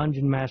about a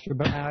dungeon master,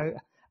 but I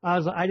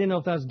didn't know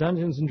if that was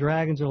Dungeons and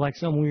Dragons or like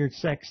some weird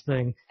sex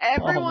thing.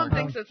 Everyone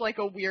thinks it's like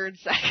a weird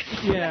sex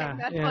thing. Yeah.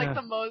 That's like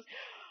the most.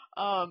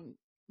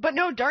 But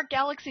no, Dark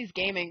Galaxies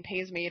Gaming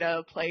pays me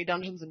to play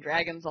Dungeons and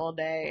Dragons all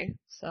day.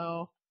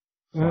 So.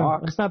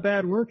 That's not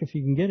bad work if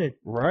you can get it.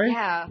 Right?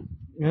 Yeah.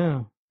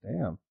 Yeah.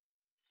 Damn.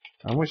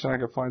 I wish I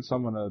could find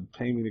someone to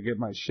pay me to get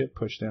my shit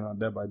pushed in on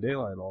Dead by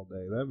Daylight all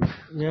day. That'd be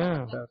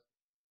fantastic.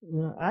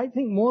 Yeah. I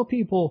think more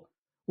people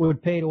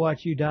would pay to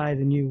watch you die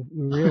than you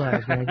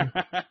realize, Maggie.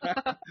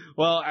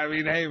 Well, I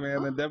mean, hey,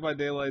 man, the Dead by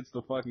Daylight's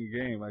the fucking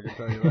game. I can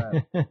tell you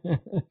that.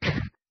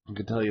 I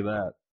can tell you that.